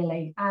that,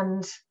 really.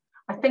 And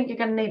I think you're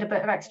going to need a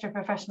bit of extra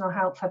professional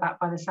help for that,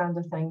 by the sound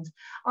of things.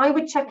 I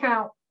would check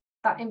out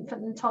that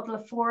Infant and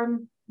Toddler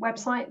Forum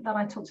website that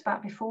I talked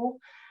about before.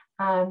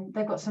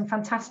 They've got some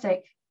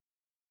fantastic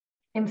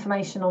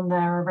information on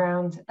there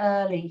around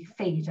early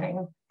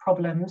feeding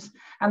problems,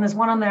 and there's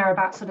one on there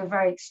about sort of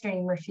very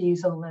extreme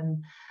refusal,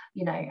 and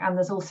you know, and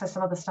there's also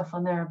some other stuff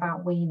on there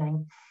about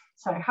weaning.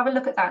 So have a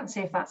look at that and see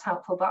if that's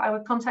helpful. But I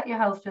would contact your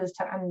health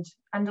visitor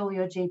and or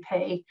your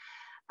GP,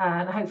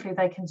 and hopefully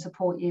they can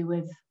support you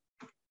with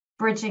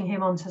bridging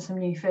him onto some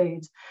new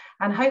foods,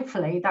 and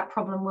hopefully that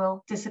problem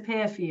will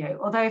disappear for you.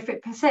 Although if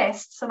it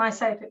persists, and I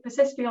say if it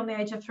persists beyond the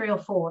age of 3 or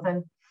 4,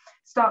 then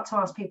start to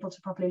ask people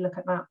to properly look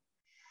at that.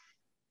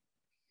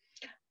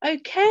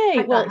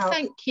 Okay, well,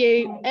 thank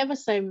you ever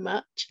so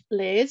much,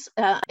 Liz.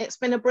 It's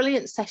been a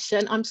brilliant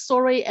session. I'm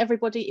sorry,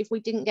 everybody, if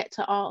we didn't get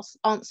to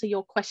answer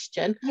your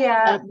question.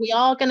 Yeah, we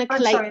are going to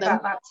collate them.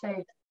 About that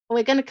too.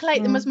 We're going to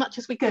collate them as much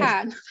as we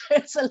can.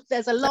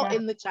 There's a lot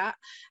in the chat,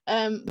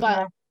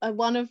 but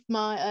one of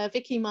my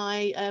Vicky,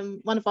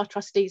 one of our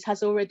trustees,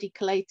 has already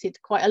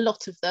collated quite a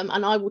lot of them,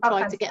 and I will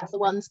try to get the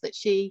ones that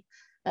she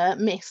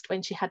missed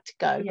when she had to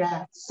go.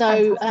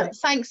 So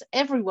thanks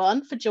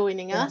everyone for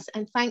joining us,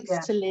 and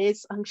thanks to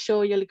Liz. I'm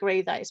sure you'll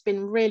agree that it's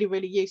been really,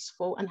 really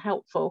useful and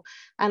helpful,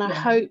 and I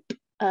hope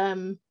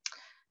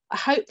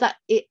that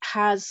it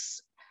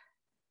has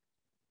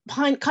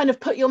kind of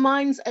put your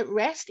minds at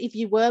rest if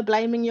you were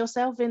blaming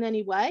yourself in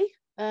any way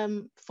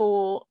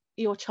for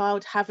your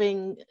child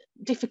having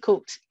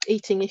difficult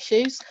eating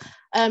issues,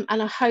 and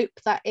I hope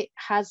that it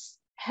has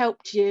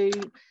helped you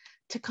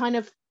to kind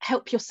of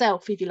help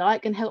yourself, if you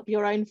like, and help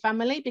your own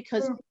family,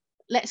 because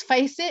let's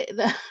face it,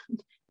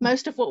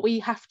 most of what we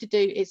have to do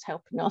is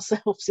helping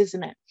ourselves,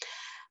 isn't it?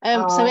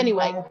 So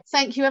anyway,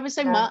 thank you ever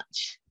so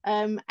much,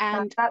 and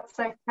that's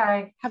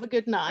okay. Have a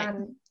good night.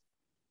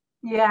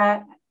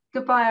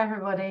 Goodbye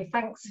everybody.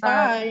 Thanks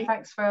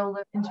for all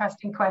the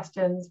interesting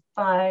questions.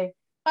 Bye.